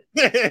shit.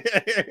 Look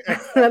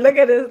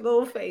at his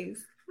little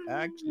face.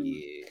 I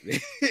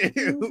can't.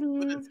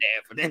 What's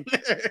happening?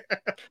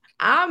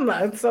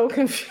 I'm so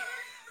confused.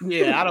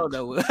 Yeah, I don't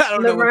know.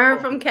 Laverne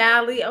from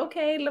Cali.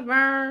 Okay,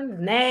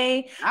 Laverne.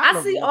 Nay.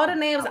 I see all the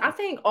names. I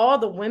think all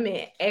the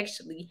women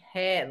actually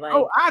had, like...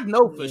 Oh, I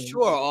know for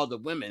sure all the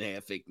women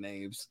had fake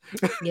names.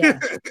 Yeah.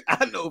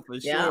 I know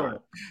for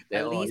sure.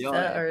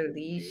 Elisa or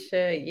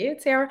Alicia. Yeah,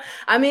 Tara.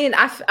 I mean,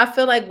 I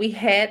feel like we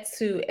had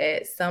to,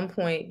 at some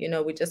point,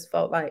 we just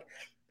felt like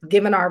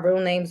giving our real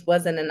names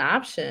wasn't an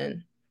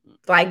option.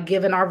 Like,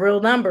 giving our real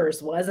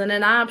numbers wasn't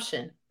an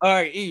option. All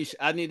right, Ish,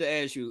 I need to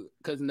ask you,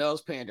 because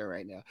Nell's pandering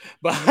right now,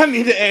 but I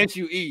need to ask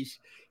you, Ish,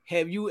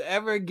 have you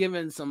ever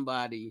given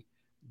somebody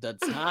the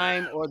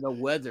time or the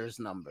weather's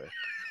number?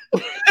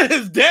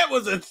 That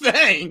was a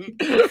thing.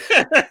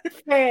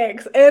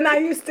 Facts. And I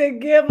used to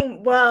give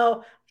them,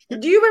 well,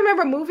 do you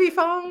remember Movie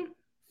Phone?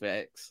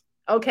 Facts.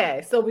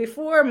 Okay, so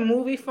before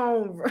Movie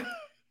Phone,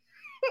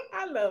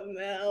 I love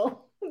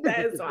Mel.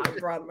 That is my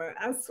brother.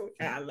 I swear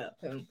I love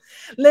him.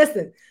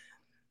 Listen,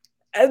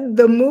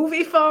 the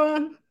Movie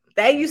Phone,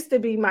 that used to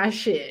be my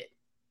shit.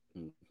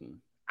 Mm-hmm.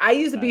 I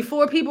used to,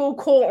 before people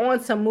call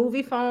on to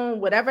movie phone,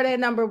 whatever that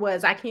number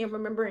was, I can't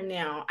remember it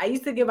now. I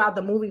used to give out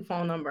the movie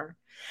phone number.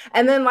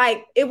 And then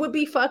like it would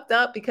be fucked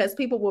up because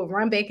people would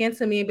run back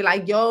into me and be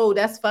like, yo,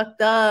 that's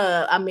fucked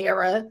up,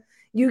 Amira.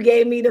 You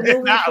gave me the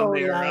movie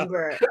phone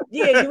number.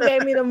 Yeah, you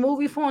gave me the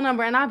movie phone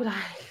number. And I'd be like,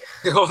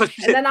 Oh,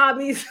 and then I'll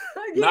be,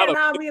 yeah, and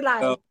I'll be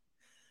like, no.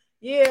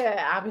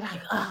 yeah, I'll be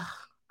like, oh,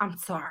 I'm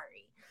sorry.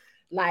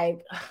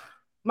 Like,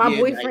 my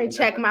boyfriend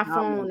checked my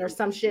phone or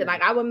some shit.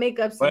 Like, I would make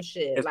up some but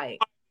shit. if Like,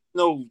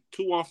 no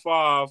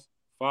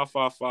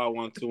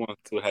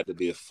 215-555-1212 had to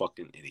be a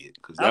fucking idiot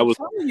because that I'm was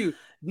telling you,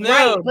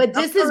 right. no. But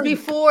this is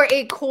before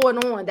it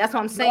caught on. That's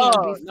what I'm saying.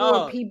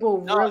 Before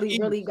people really,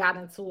 really got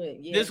into it.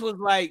 Yeah. This was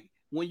like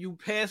when you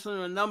pass on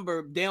a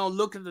number, they don't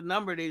look at the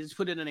number; they just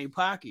put it in their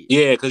pocket.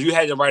 Yeah, because you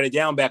had to write it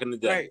down back in the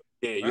day. Right.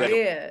 Yeah, you right.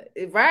 had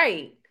Yeah,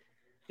 right.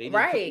 They just put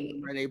Right. the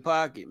number in their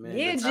pocket, man.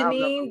 Yeah,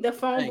 Janine, the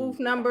phone booth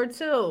number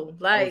too.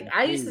 Like,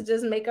 I used to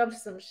just make up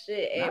some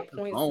shit Not at the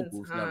points phone in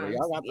booth time. number.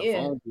 Y'all got the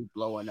phone booth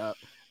blowing up.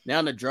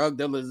 Now the drug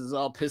dealers is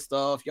all pissed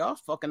off. Y'all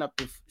fucking up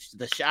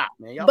the shop,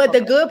 man. Y'all but the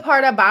good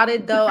part about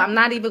it, though, I'm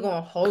not even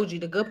gonna hold you.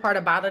 The good part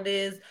about it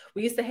is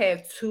we used to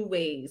have two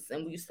ways,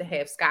 and we used to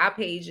have sky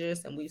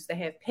pagers, and we used to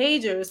have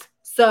pagers.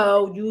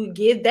 So you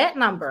give that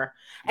number,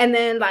 and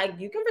then like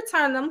you can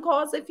return them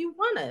calls if you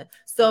wanna.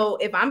 So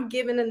if I'm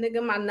giving a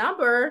nigga my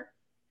number,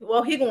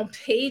 well, he gonna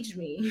page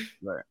me.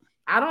 Right.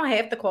 I don't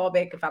have to call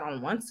back if I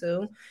don't want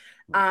to.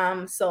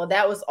 So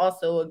that was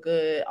also a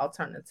good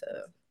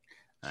alternative.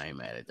 I ain't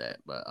mad at that,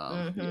 but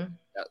yeah,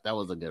 that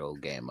was a good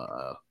old game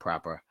of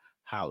proper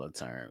holler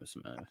terms,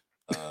 man.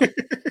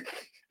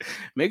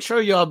 Make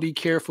sure y'all be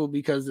careful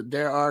because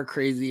there are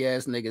crazy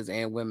ass niggas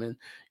and women,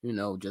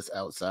 just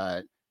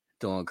outside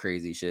doing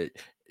crazy shit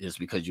just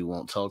because you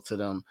won't talk to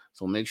them.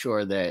 So make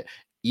sure that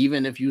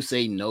even if you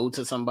say no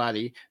to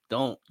somebody,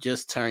 don't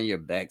just turn your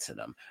back to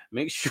them.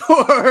 Make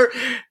sure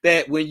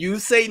that when you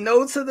say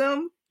no to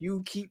them,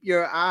 you keep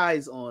your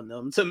eyes on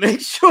them to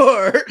make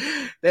sure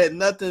that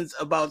nothing's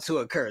about to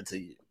occur to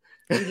you.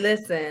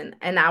 Listen,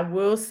 and I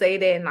will say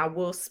that, and I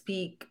will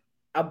speak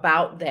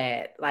about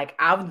that. Like,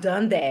 I've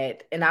done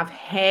that, and I've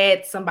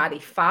had somebody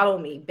follow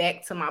me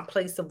back to my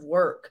place of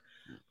work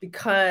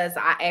because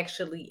I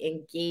actually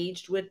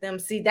engaged with them.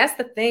 See, that's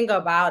the thing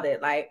about it.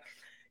 Like,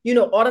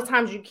 all the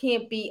times you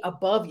can't be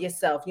above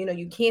yourself.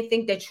 You can't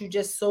think that you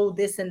just sold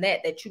this and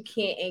that you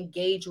can't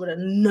engage with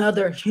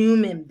another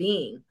human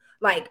being.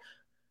 Like,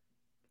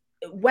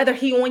 whether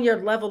he on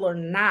your level or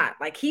not,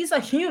 like he's a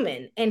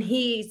human and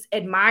he's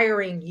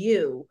admiring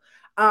you.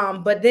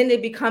 But then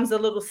it becomes a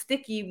little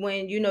sticky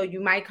when you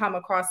might come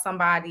across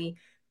somebody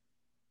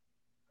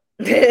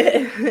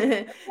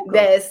that's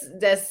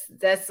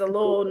a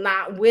little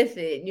not with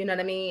it, you know what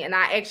I mean? And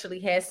I actually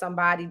had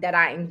somebody that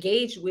I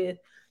engaged with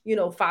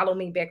follow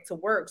me back to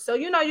work. So,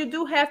 you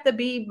do have to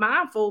be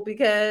mindful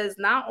because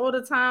not all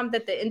the time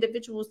that the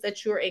individuals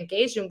that you're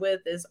engaging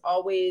with is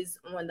always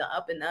on the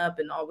up and up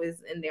and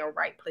always in their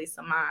right place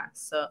of mind.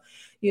 So,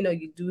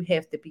 you do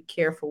have to be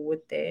careful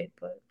with that.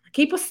 But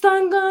keep a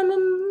stun gun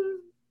and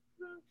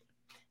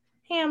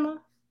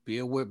hammer. Be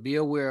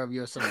aware of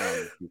your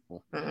surroundings,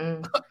 people.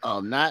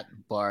 Not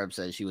Barb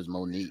said she was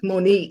Monique.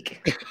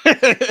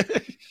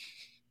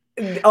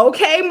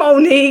 Okay,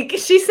 Monique.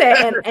 She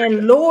said,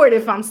 and Lord,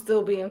 if I'm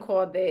still being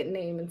called that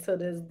name until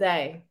this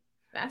day.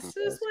 That's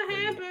just what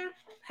happened.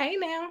 Hey,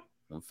 now.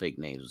 Them fake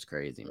names was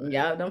crazy, man.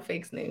 Yeah, them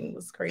fake names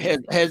was crazy.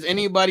 Has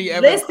anybody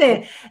ever...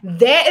 Listen,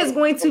 that is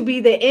going to be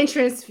the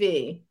entrance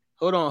fee.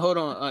 Hold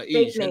on.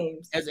 Fake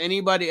names. Has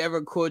anybody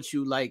ever caught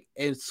you like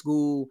in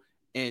school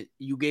and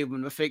you gave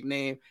them the fake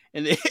name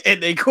and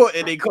they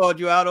called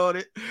you out on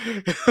it?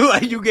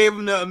 Like you gave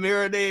them the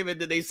Amira name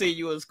and then they say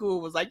you in school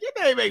was like, your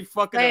name ain't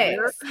fucking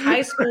Amira.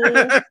 High school,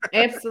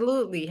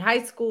 absolutely.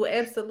 High school,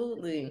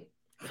 absolutely.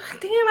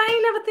 Damn, I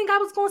ain't never think I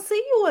was gonna see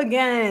you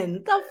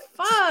again. The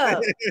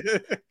fuck?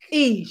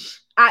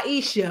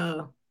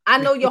 Aisha. I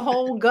know your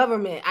whole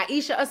government.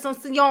 Aisha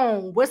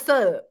Asuncion. What's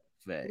up?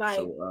 Facts. Like,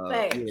 so,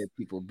 yeah,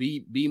 people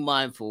be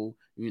mindful,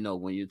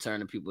 when you're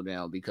turning people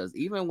down, because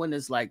even when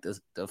it's like the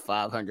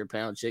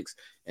 500-pound chicks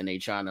and they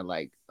trying to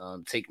like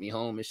take me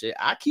home and shit,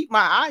 I keep my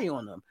eye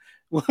on them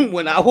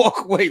when I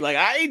walk away. Like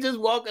I ain't just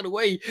walking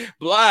away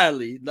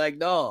blindly. Like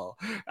no,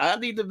 I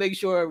need to make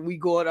sure we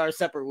go in our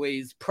separate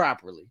ways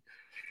properly.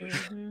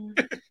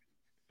 It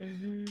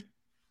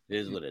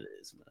is what it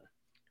is, man.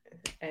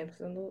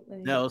 Absolutely.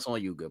 No, it's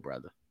on you, good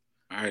brother.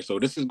 All right, so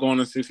this is going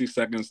in 60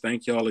 seconds.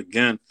 Thank y'all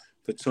again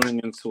for tuning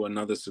into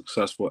another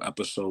successful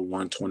episode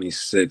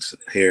 126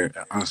 here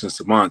at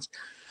Uncensored.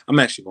 I'm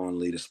actually going to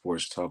lead a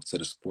sports talk to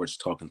the sports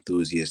talk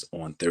enthusiasts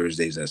on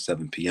Thursdays at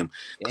 7 p.m.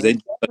 because they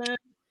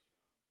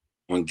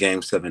on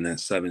Game 7 at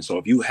 7. So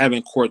if you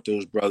haven't caught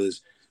those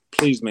brothers,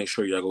 please make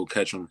sure y'all go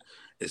catch them.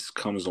 It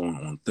comes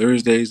on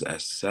Thursdays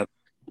at 7.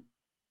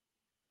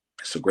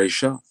 It's a great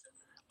show.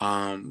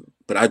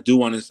 But I do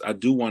want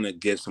to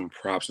give some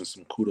props and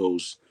some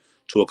kudos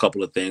to a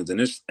couple of things,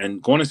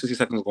 and going in 60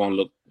 seconds is going to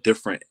look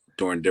different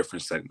during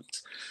different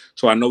segments.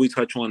 So I know we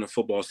touch on the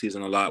football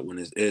season a lot when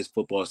it is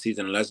football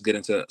season. And let's get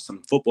into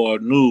some football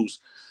news.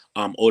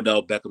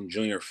 Odell Beckham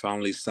Jr.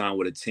 finally signed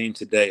with a team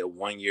today, a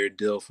 1-year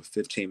deal for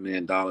 $15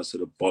 million to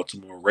the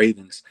Baltimore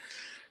Ravens.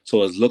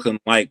 So it's looking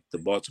like the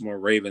Baltimore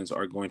Ravens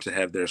are going to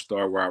have their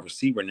star wide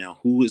receiver now.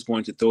 Who is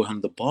going to throw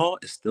him the ball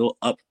is still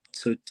up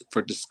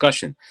for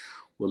discussion.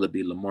 Will it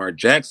be Lamar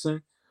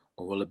Jackson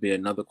or will it be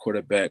another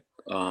quarterback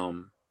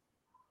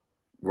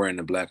wearing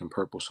the black and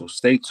purple? So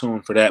stay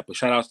tuned for that. But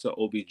shout outs to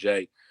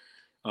OBJ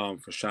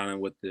for signing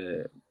with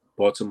the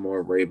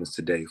Baltimore Ravens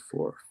today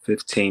for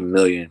 $15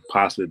 million,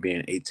 possibly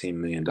being $18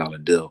 million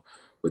deal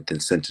with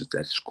incentives.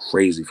 That's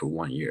crazy for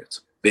 1 year. It's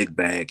a big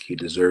bag. He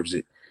deserves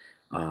it.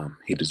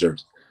 He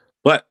deserves it.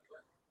 But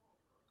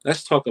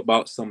let's talk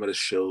about some of the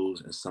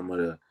shows and some of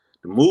the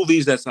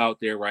movies that's out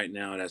there right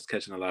now that's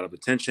catching a lot of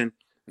attention,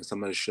 and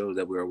some of the shows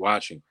that we are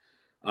watching.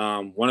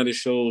 One of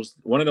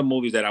the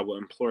movies that I would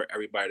implore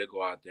everybody to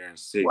go out there and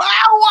see.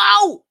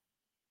 Wow!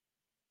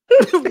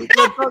 We're gonna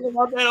talk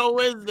about that on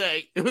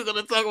Wednesday. All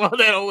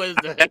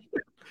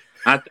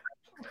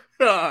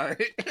right.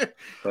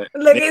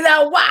 Look at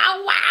that!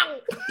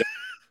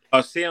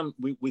 Wow! Sam,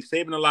 we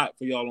saving a lot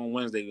for y'all on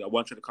Wednesday. I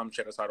want you to come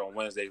check us out on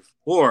Wednesday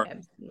for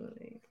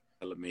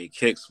Made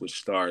Kicks, which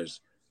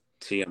stars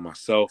T and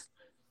myself.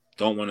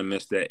 Don't want to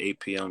miss that. 8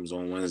 p.m.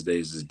 on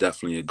Wednesdays is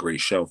definitely a great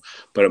show.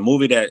 But a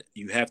movie that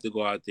you have to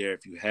go out there,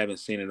 if you haven't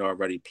seen it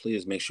already,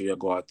 please make sure you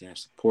go out there and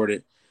support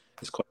it.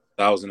 It's called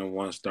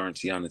 1001, starring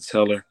Tiana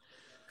Taylor,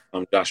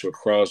 Joshua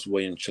Cross,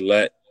 William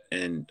Gillette,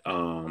 and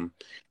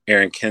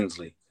Aaron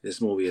Kinsley.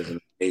 This movie is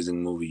an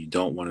amazing movie. You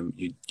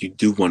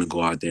do want to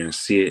go out there and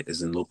see it.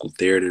 It's in local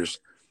theaters.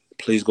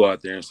 Please go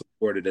out there and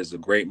support it. It's a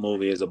great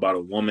movie. It's about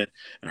a woman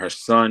and her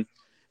son,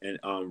 and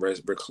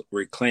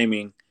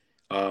reclaiming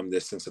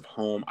their sense of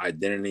home,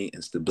 identity,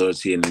 and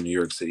stability in the New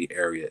York City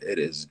area. It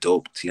is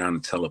dope.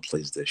 Tiana Taylor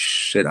plays the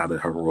shit out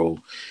of her role,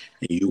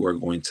 and you are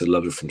going to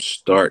love it from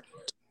start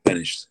to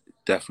finish.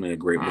 Definitely a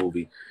great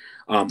movie.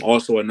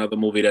 Also, another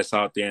movie that's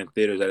out there in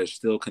theaters that is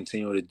still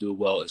continuing to do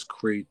well is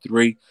Creed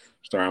 3,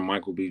 starring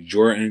Michael B.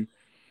 Jordan.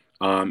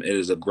 It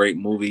is a great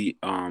movie.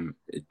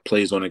 It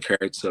plays on the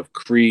character of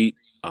Creed,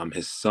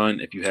 his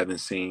son. If you haven't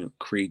seen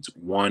Creed's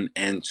 1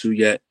 and 2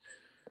 yet,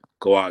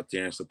 go out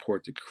there and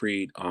support the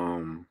Creed.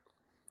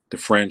 The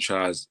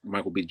franchise.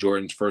 Michael B.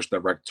 Jordan's first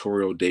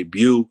directorial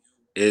debut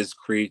is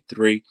Creed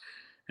 3.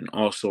 And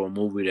also a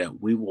movie that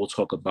we will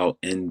talk about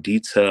in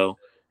detail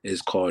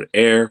is called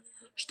Air,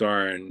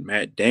 starring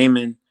Matt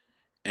Damon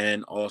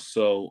and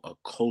also a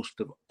host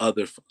of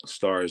other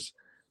stars.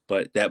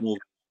 But that movie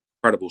is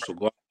incredible. So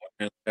go out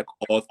and check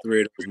all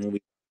 3 of those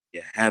movies.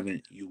 If you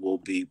haven't, you will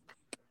be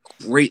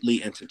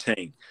greatly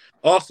entertained.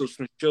 Also,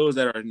 some shows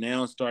that are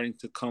now starting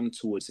to come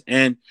to its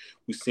end.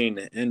 We've seen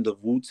the end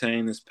of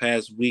Wu-Tang this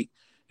past week.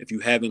 If you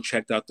haven't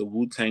checked out the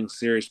Wu-Tang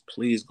series,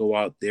 please go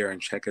out there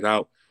and check it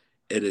out.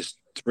 It is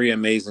 3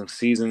 amazing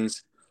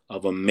seasons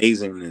of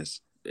amazingness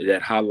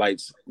that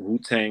highlights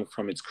Wu-Tang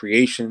from its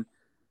creation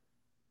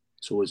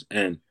to its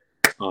end.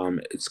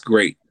 It's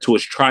great. To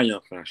its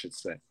triumph, I should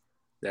say.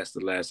 That's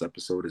the last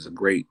episode. It's a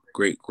great,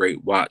 great,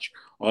 great watch.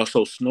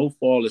 Also,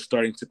 Snowfall is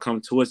starting to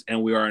come to us,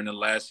 and we are in the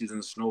last season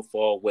of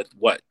Snowfall with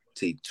what?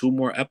 2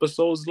 more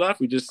episodes left?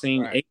 We just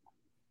seen 8.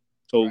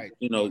 So,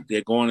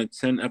 they're going to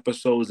 10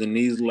 episodes, and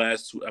these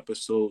last 2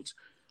 episodes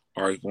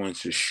are going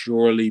to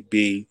surely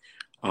be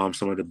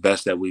some of the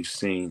best that we've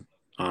seen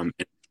in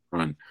the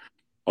run.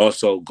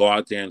 Also, go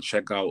out there and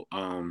check out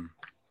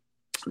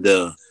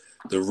the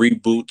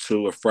reboot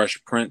to A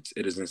Fresh Prince.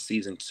 It is in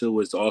season 2.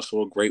 It's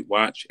also a great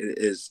watch. It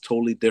is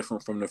totally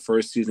different from the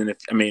first season.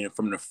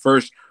 From the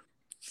first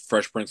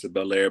Fresh Prince of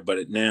Bel-Air,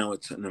 but now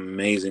it's an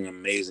amazing,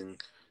 amazing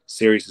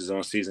series. Is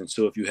on season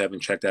 2. If you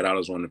haven't checked that out,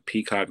 it's on the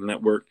Peacock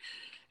Network.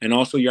 And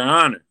also Your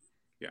Honor.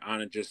 Your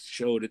Honor just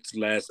showed its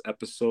last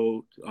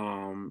episode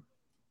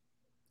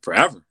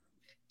forever.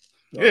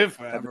 Yeah,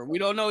 forever. We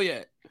don't know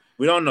yet.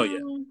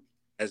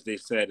 As they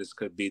said, this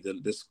could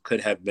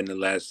have been the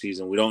last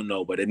season. We don't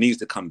know, but it needs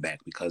to come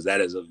back because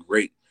that is a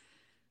great,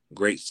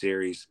 great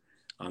series.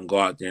 Go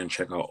out there and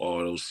check out all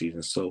those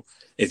seasons. So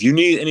if you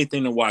need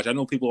anything to watch, I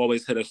know people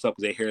always hit us up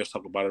because they hear us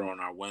talk about it on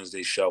our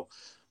Wednesday show.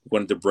 We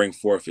wanted to bring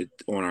forth it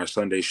on our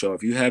Sunday show.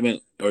 If you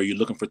haven't, or you're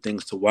looking for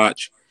things to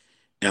watch,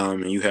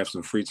 and you have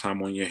some free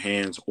time on your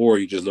hands, or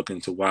you're just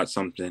looking to watch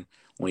something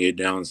on your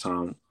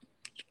downtime,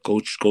 go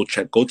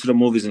to the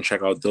movies and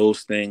check out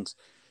those things,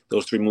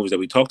 those 3 movies that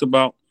we talked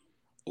about,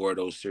 or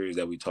those series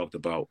that we talked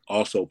about.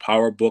 Also,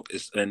 Power Book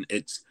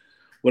it's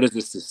what is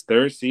this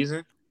 3rd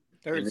season?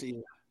 Third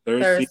season.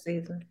 Third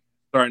season.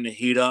 Starting to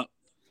heat up.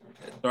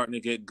 It's starting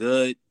to get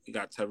good. You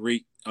got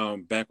Tariq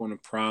back on the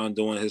prowl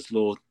doing his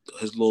little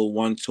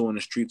 1-2 on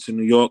the streets of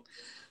New York.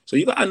 So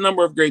you got a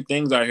number of great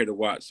things out here to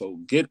watch. So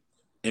get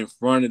in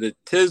front of the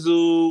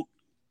tizzle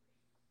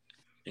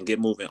and get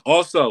moving.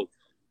 Also,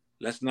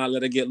 let's not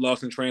let it get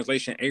lost in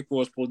translation.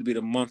 April is supposed to be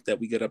the month that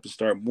we get up and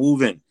start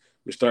moving.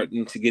 We're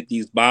starting to get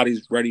these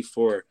bodies ready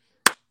for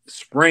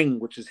spring,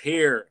 which is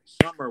here,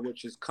 summer,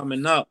 which is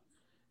coming up.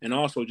 and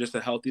also just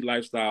a healthy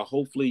lifestyle.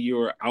 Hopefully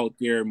you're out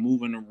there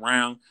moving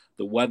around.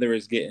 The weather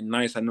is getting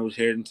nice. I know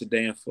here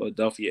today in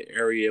Philadelphia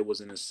area it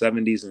was in the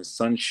 70s and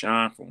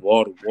sunshine from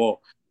wall to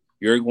wall.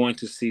 You're going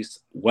to see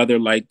weather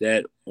like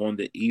that on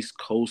the East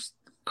Coast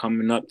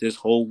coming up this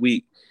whole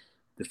week.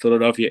 The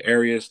Philadelphia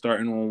area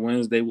starting on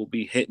Wednesday will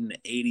be hitting the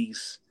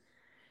 80s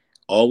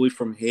all the way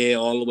from here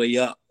all the way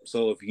up.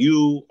 So if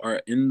you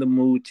are in the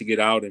mood to get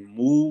out and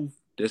move,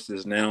 this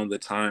is now the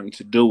time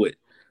to do it.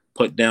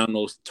 Put down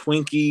those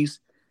Twinkies,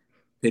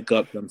 pick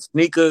up them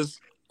sneakers,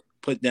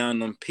 put down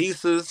them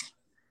pieces,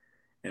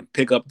 and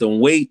pick up them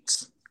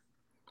weights.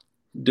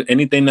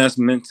 Anything that's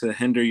meant to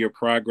hinder your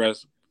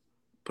progress,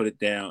 put it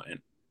down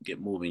and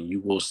get moving. You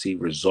will see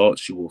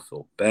results. You will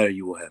feel better.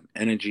 You will have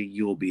energy.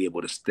 You will be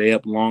able to stay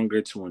up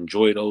longer to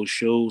enjoy those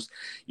shows.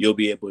 You'll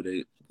be able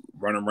to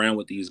run around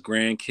with these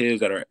grandkids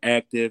that are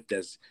active,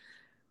 that's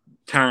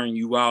tiring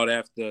you out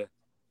after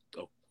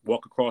a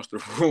walk across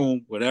the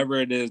room. Whatever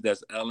it is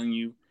that's ailing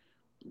you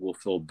will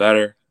feel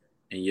better,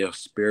 and your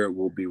spirit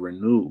will be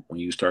renewed when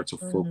you start to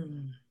feel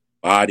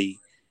body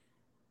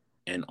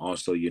and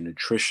also your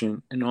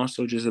nutrition and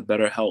also just a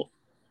better health.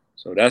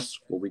 So that's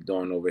what we're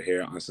doing over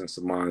here on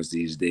Uncensored Minds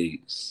these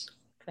days.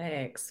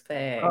 Facts.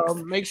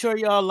 Make sure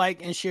y'all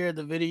like and share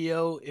the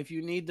video. If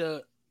you need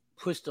to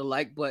push the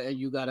like button,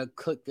 you gotta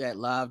click that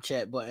live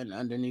chat button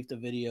underneath the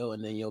video,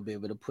 and then you'll be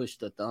able to push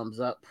the thumbs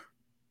up,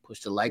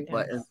 push the like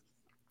button.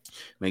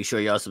 Make sure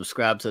y'all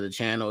subscribe to the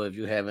channel if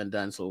you haven't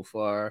done so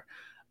far.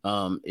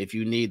 If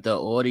you need the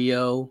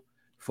audio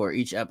for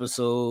each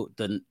episode,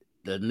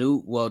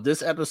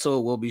 this episode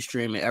will be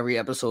streaming. Every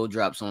episode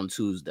drops on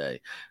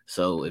Tuesday.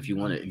 So if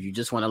you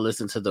just want to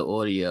listen to the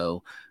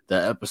audio,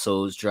 the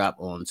episodes drop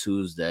on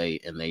Tuesday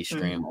and they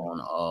stream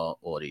on all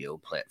audio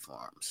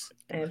platforms.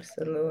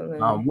 Absolutely.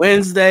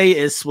 Wednesday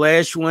is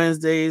Splash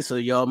Wednesday, so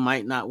y'all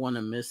might not want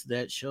to miss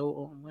that show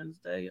on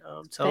Wednesday.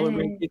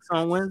 Television Kicks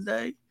on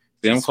Wednesday.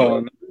 Yeah, I'm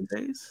calling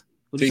Wednesdays.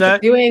 What's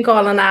that? You ain't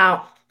calling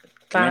out.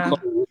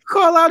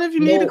 Call out if you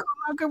need to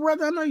call out, good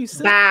brother. I know you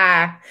said.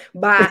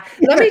 Bye.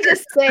 Let me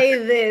just say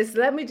this.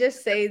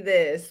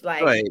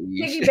 Like,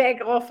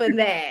 piggyback off of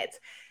that.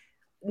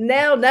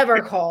 Nell never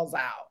calls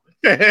out.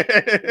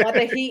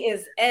 Whether he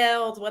is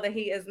ill, whether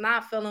he is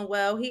not feeling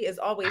well, he is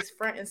always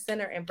front and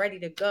center and ready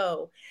to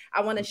go.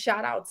 I want to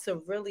shout out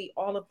to really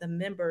all of the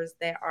members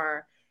that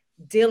are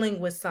dealing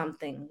with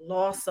something,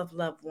 loss of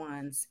loved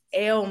ones,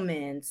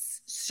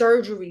 ailments,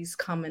 surgeries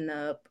coming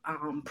up,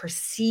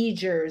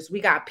 procedures.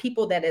 We got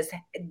people that is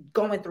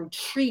going through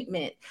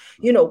treatment,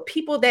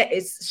 people that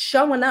is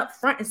showing up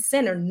front and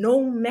center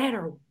no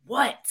matter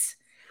what.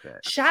 Okay.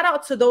 Shout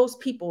out to those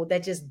people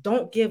that just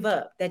don't give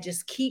up, that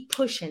just keep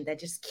pushing, that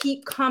just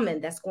keep coming,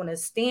 that's going to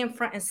stand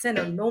front and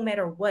center no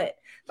matter what.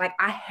 Like,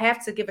 I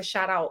have to give a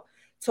shout out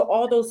to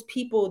all those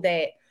people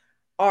that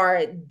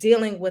are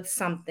dealing with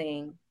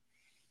something.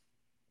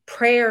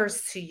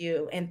 Prayers to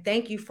you, and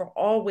thank you for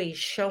always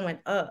showing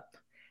up.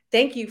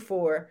 Thank you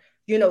for,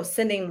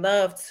 sending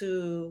love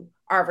to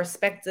our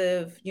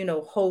respective,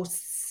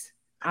 hosts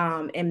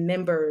and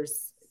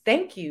members.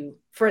 Thank you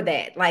for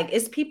that. Like,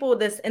 it's people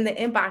that's in the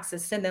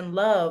inboxes sending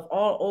love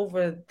all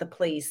over the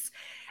place,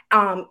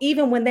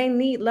 even when they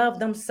need love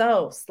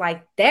themselves.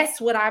 Like, that's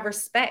what I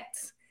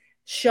respect.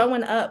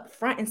 Showing up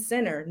front and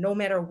center, no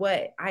matter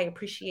what. I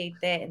appreciate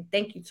that. And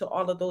thank you to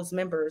all of those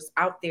members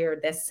out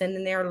there that's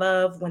sending their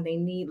love. When they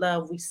need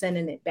love, we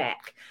sending it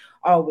back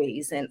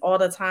always. And all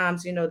the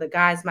times, the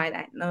guys might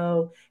not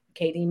know,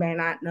 KD may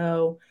not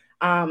know.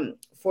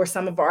 For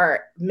some of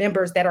our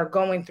members that are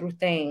going through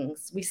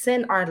things, we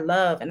send our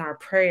love and our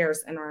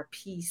prayers and our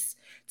peace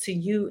to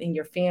you and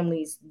your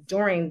families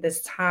during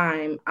this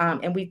time.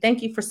 And we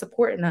thank you for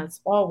supporting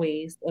us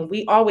always. And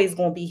we always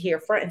going to be here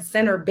front and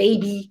center,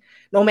 baby,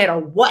 no matter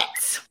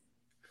what.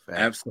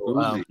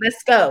 Absolutely.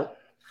 Let's go.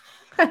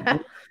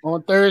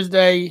 On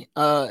Thursday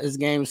is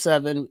Game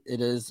 7. It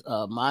is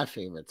my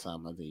favorite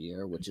time of the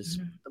year, which is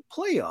the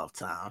playoff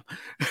time.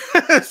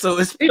 So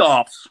it's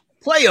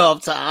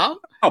playoff time.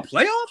 Oh,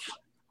 playoffs?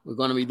 We're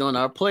going to be doing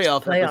our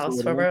playoffs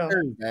for real.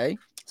 Thursday.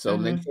 So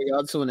make sure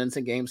y'all tune into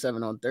Game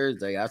 7 on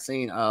Thursday. I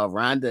seen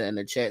Rhonda in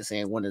the chat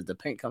saying, when is the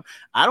Pink come?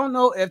 I don't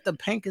know if the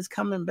Pink is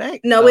coming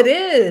back. No, it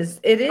is.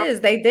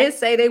 They did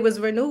say they was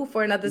renewed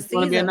for another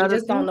season. We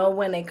just don't know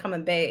when they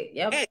coming back.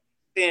 Yep.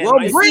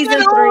 Well, bring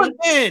it on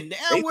then.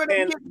 Now we're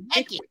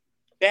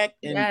back.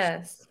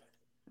 Yes.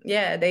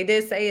 Yeah, they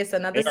did say it's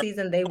another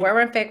season. They were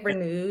in fact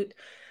renewed.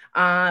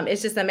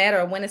 It's just a matter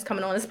of when it's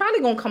coming on. It's probably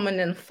gonna come in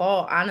the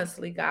fall,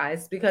 honestly,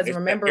 guys, because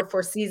remember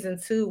for season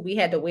 2, we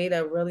had to wait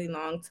a really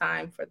long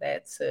time for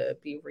that to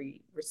be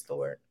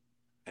restored.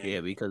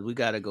 Yeah, because we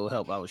gotta go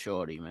help our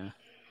shorty, man.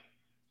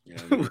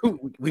 Yeah,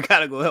 we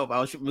gotta go help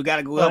our. We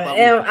gotta go help.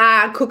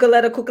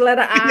 Cucaletta.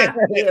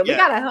 Yeah, we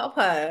gotta help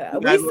her.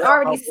 We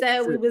already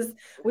said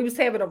we was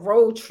having a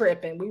road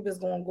trip and we was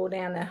gonna go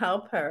down and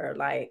help her.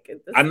 Like,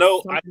 I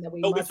know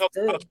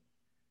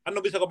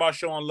we talk about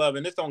showing love,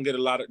 and this don't get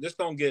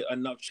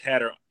enough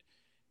chatter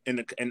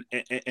in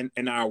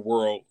our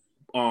world.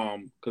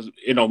 Because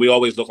we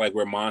always look like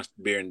we're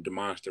being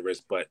demonstrous,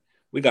 but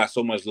we got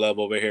so much love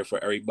over here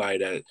for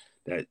everybody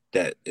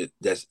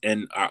that's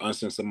in our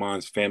Uncensored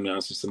Minds family,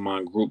 Uncensored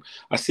Mind group.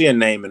 I see a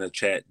name in the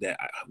chat that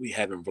we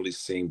haven't really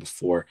seen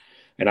before,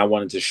 and I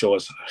wanted to show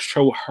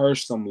her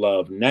some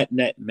love. Net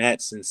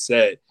Matson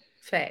said,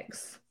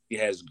 Facts. she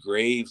has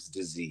Graves'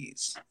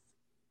 disease,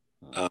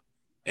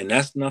 and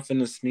that's nothing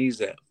to sneeze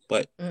at.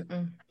 But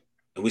and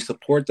we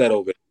support that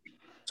over.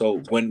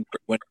 So when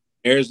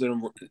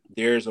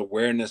there's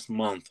Awareness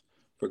Month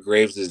for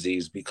Graves'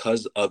 disease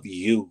because of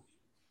you,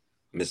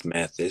 Miss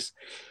Mathis,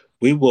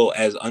 we will,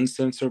 as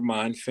Uncensored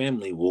Mind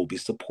family, will be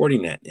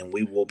supporting that, and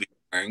we will be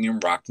wearing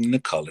and rocking the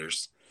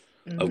colors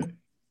of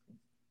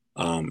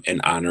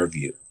in honor of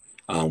you.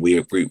 We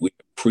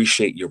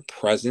appreciate your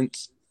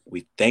presence.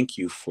 We thank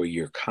you for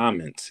your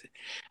comments,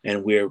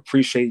 and we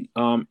appreciate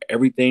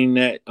everything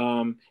that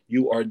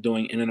you are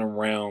doing in and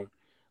around.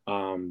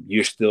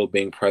 You're still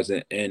being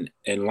present in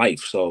life,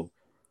 so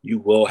you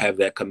will have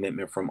that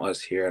commitment from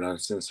us here at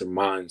Uncensored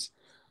Minds,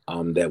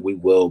 that we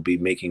will be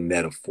making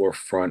that a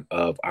forefront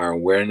of our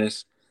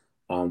awareness.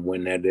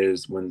 When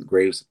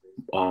Graves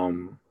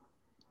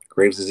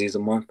Disease a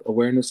Month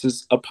awareness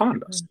is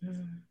upon us.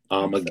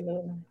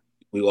 Again,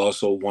 we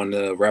also want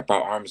to wrap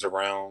our arms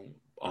around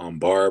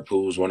Barb,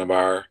 who's one of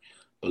our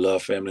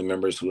beloved family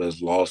members who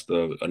has lost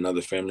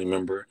another family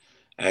member,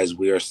 as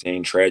we are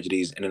seeing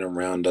tragedies in and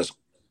around us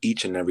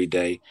each and every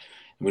day.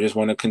 And we just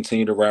want to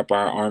continue to wrap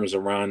our arms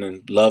around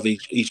and love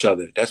each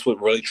other. That's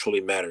what really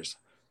truly matters.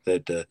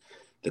 That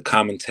the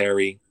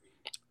commentary,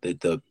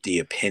 the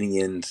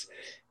opinions,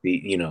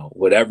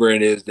 whatever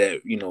it is that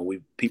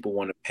people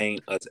want to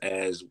paint us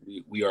as,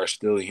 we are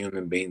still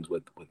human beings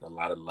with a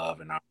lot of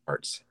love in our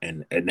hearts,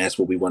 and that's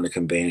what we want to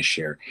convey and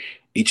share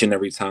each and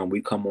every time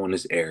we come on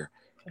this air,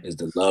 is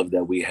the love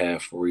that we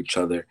have for each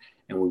other,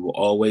 and we will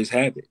always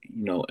have it.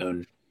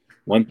 And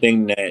one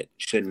thing that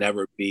should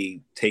never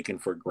be taken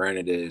for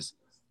granted is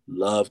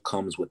love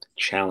comes with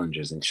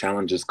challenges, and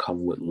challenges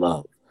come with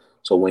love.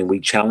 So when we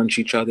challenge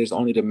each other, it's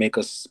only to make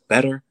us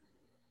better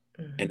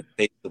in the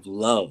face of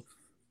love.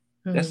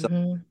 That's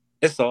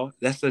all.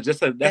 That's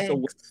a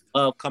way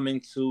of coming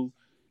to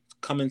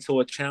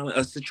a challenge,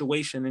 a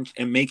situation,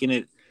 and making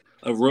it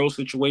a real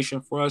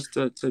situation for us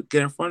to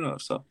get in front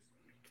of. So,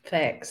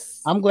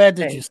 facts. I'm glad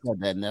that you said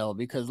that, Nell,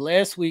 because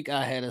last week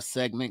I had a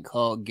segment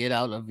called "Get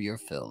Out of Your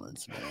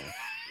Feelings,"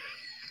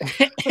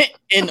 man.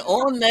 And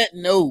on that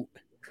note,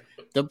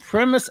 the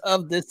premise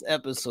of this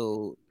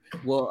episode,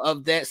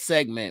 of that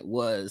segment,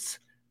 was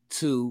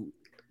to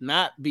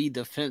not be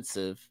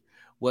defensive,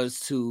 was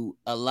to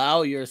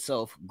allow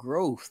yourself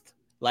growth,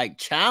 like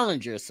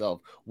challenge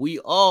yourself.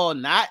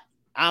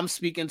 I'm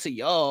speaking to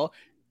y'all,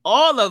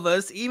 all of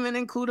us, even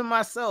including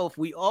myself,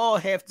 we all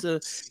have to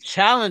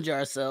challenge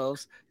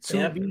ourselves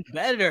to be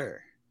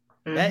better.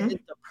 That is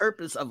the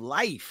purpose of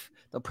life.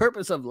 The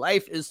purpose of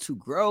life is to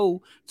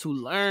grow, to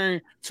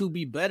learn, to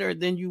be better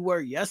than you were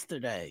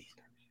yesterday.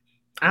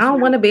 I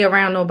don't want to be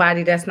around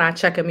nobody that's not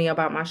checking me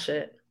about my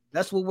shit.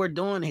 That's what we're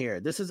doing here.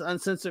 This is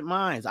Uncensored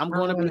Minds. I'm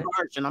going to be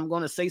harsh and I'm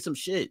going to say some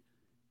shit.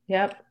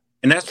 Yep.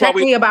 And that's Check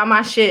me about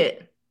my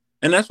shit.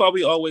 And that's why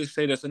we always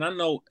say this. And I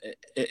know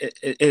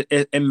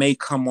it may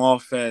come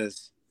off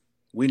as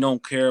we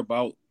don't care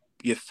about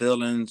your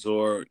feelings,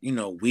 or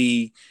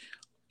we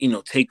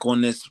take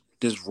on this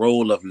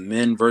role of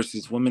men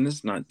versus women.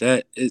 It's not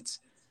that.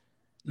 It's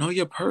know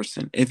your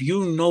person. If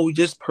you know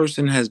this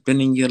person has been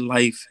in your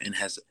life and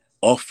has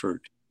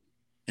offered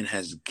and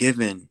has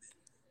given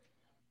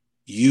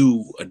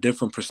you a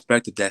different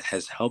perspective that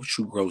has helped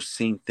you grow,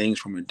 seeing things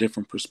from a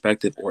different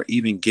perspective, or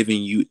even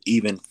giving you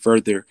even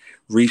further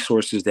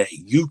resources that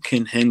you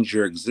can hinge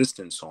your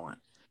existence on,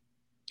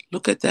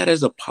 look at that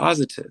as a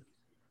positive.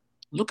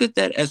 Look at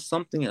that as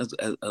something as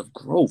of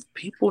growth.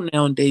 People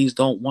nowadays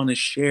don't want to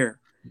share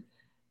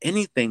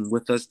anything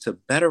with us to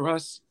better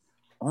us,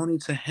 only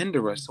to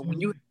hinder us. So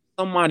when you have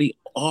somebody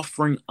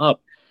offering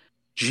up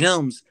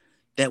gems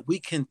that we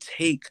can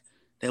take,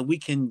 that we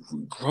can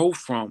grow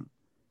from,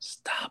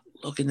 stop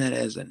looking at it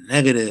as a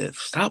negative.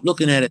 Stop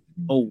looking at it,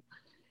 oh,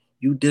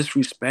 you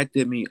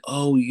disrespected me.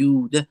 Oh,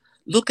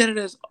 look at it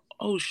as,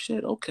 oh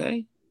shit,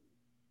 okay.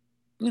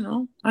 I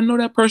know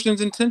that person's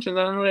intentions.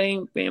 I know they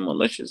ain't being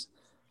malicious.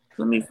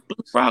 Let me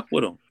rock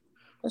with them.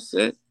 That's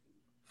it.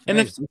 And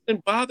if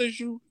something bothers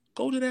you,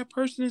 go to that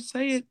person and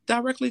say it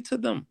directly to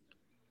them.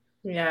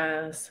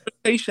 Yes.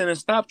 And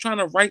stop trying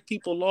to write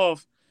people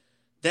off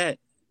that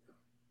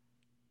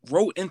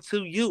wrote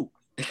into you.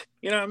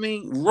 You know what I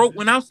mean?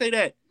 When I say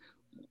that,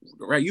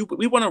 right?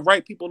 We want to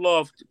write people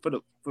off for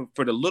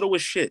the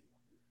littlest shit,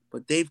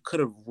 but they could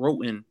have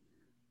written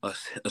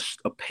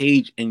a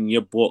page in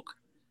your book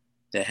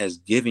that has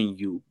given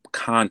you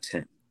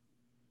content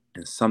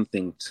and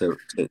something to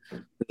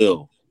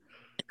feel.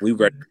 We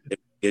read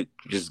it,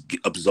 just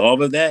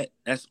absolve of that.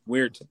 That's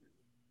weird to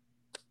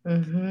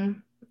me.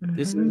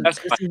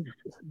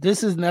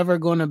 This is never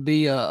going to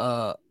be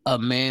a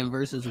man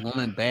versus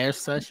woman bash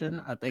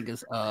session. I think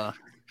it's a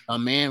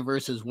man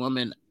versus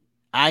woman.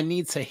 I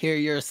need to hear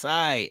your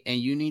side, and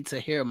you need to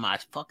hear my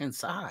fucking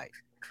side.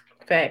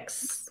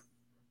 Facts.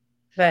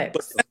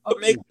 Facts.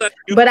 But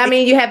But I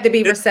mean, you have to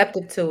be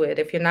receptive to it.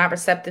 If you're not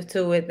receptive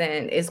to it,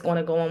 then it's going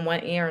to go in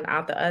one ear and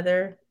out the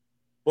other.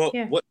 Well,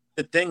 what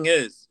the thing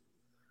is,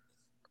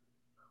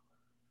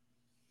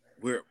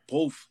 we're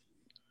both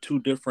two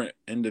different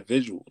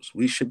individuals.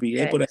 We should be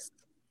able to have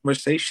a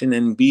conversation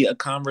and be a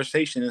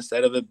conversation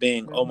instead of it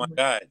being, oh my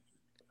God,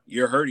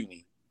 you're hurting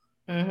me.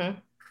 Mm-hmm.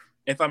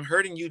 If I'm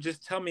hurting you,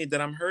 just tell me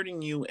that I'm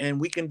hurting you and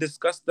we can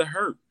discuss the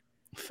hurt.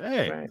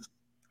 Right.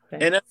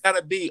 And it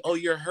gotta be, oh,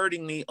 you're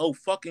hurting me. Oh,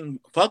 fuck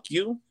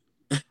you.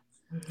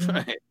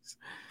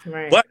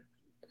 Right. But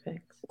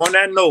on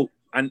that note,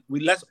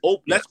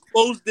 let's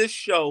close this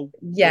show.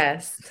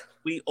 Yes.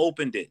 We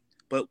opened it.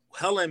 But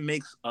Helen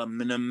makes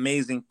an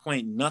amazing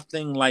point.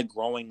 Nothing like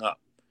growing up.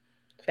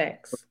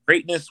 Facts. For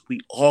greatness, we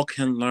all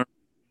can learn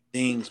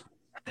things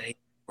we say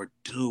or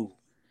do.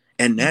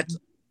 And that's a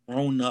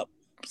grown-up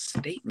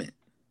statement.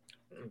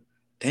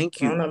 Thank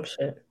you.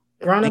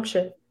 Grown-up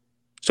shit.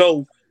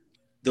 So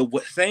the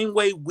same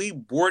way we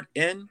brought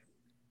in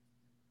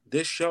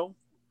this show,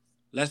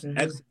 let's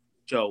exit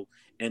the show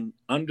and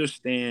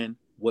understand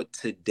what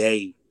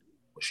today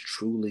was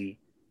truly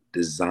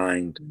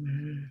designed.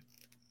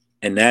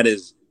 And that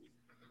is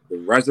the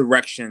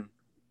resurrection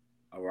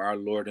of our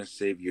Lord and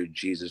Savior,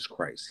 Jesus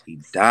Christ. He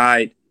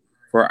died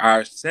for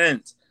our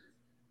sins.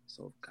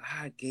 So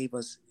God gave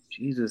us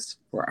Jesus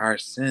for our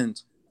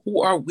sins.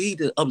 Who are we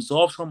to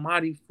absolve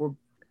somebody for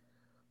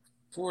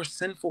a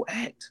sinful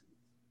act?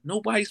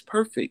 Nobody's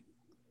perfect.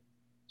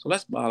 So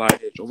let's bow our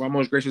heads. Oh, our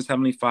most gracious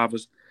Heavenly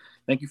Fathers,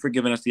 thank you for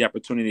giving us the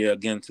opportunity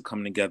again to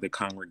come together,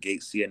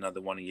 congregate, see another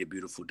one of your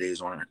beautiful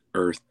days on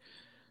earth,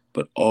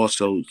 but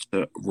also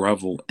to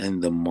revel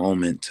in the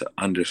moment, to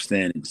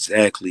understand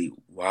exactly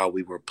why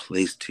we were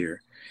placed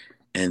here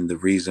and the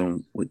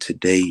reason what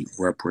today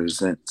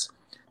represents.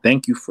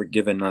 Thank you for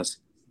giving us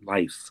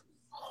life,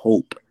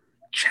 hope,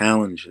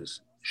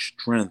 challenges,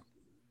 strength,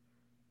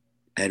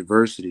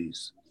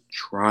 adversities,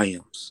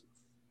 triumphs.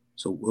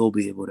 So we'll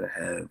be able to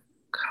have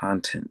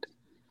content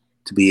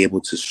to be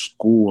able to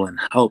school and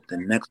help the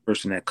next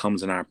person that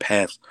comes in our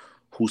paths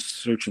who's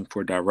searching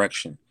for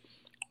direction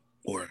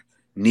or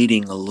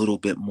needing a little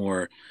bit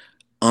more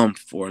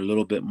or a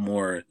little bit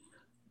more,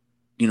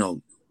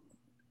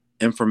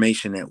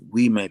 information that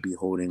we might be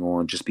holding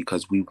on just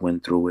because we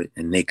went through it,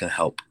 and they can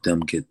help them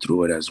get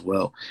through it as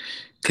well.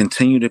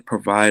 Continue to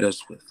provide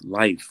us with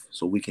life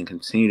so we can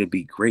continue to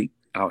be great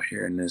out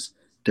here in this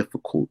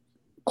difficult,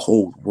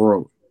 cold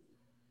world.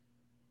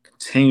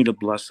 Continue to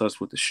bless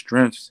us with the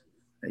strengths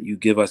that you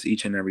give us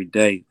each and every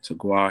day to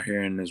go out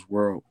here in this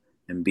world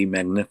and be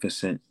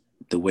magnificent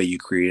the way you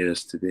created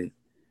us to be.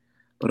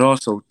 But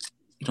also,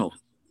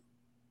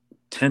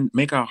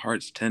 make our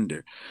hearts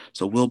tender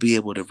so we'll be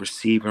able to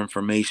receive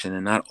information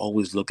and not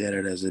always look at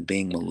it as it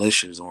being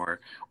malicious or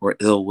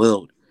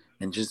ill-willed,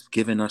 and just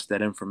giving us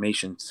that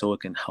information so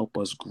it can help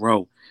us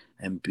grow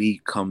and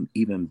become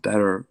even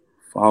better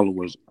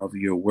followers of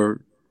your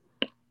word.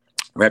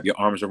 Wrap your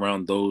arms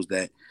around those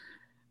that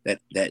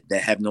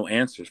have no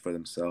answers for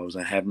themselves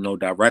and have no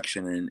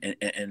direction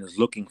and is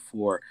looking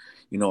for,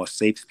 a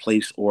safe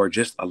place or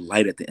just a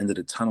light at the end of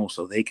the tunnel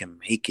so they can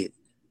make it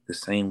the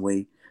same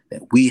way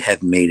that we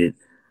have made it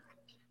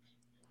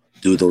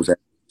through those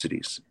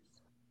adversities.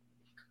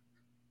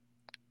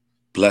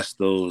 Bless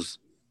those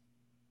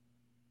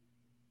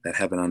that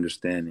have an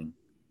understanding,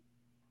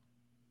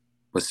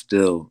 but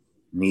still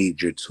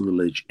need your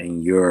tutelage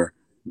and your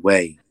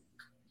way,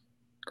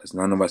 because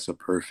none of us are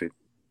perfect,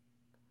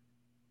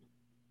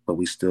 but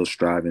we still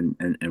strive and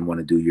want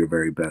to do your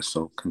very best.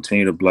 So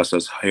continue to bless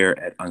us here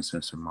at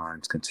Uncensored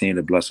Minds. Continue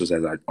to bless us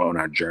on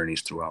our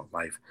journeys throughout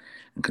life,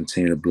 and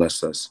continue to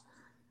bless us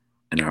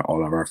and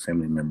all of our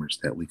family members,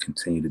 that we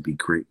continue to be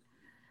great.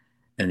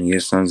 And in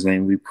your son's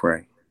name we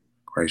pray.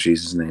 Christ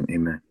Jesus' name,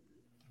 amen.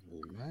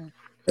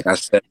 Like I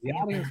said,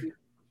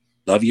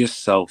 love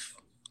yourself,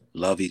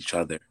 love each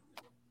other,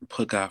 and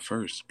put God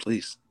first,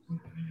 please.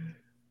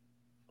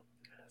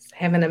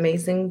 Have an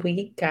amazing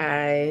week,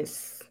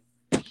 guys.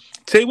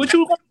 Say what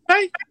you want to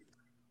say.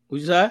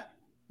 What you say?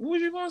 What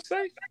was you going to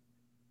say?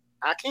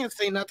 I can't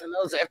say nothing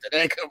else after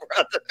that, good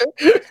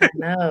brother.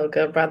 No,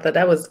 good brother.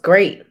 That was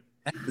great.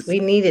 We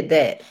needed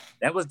that.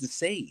 That was the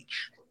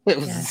sage. It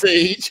was the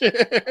sage.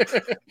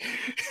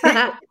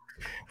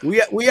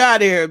 We out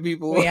of here,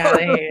 people. We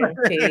out of here.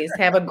 Peace.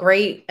 Have a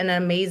great and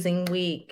amazing week.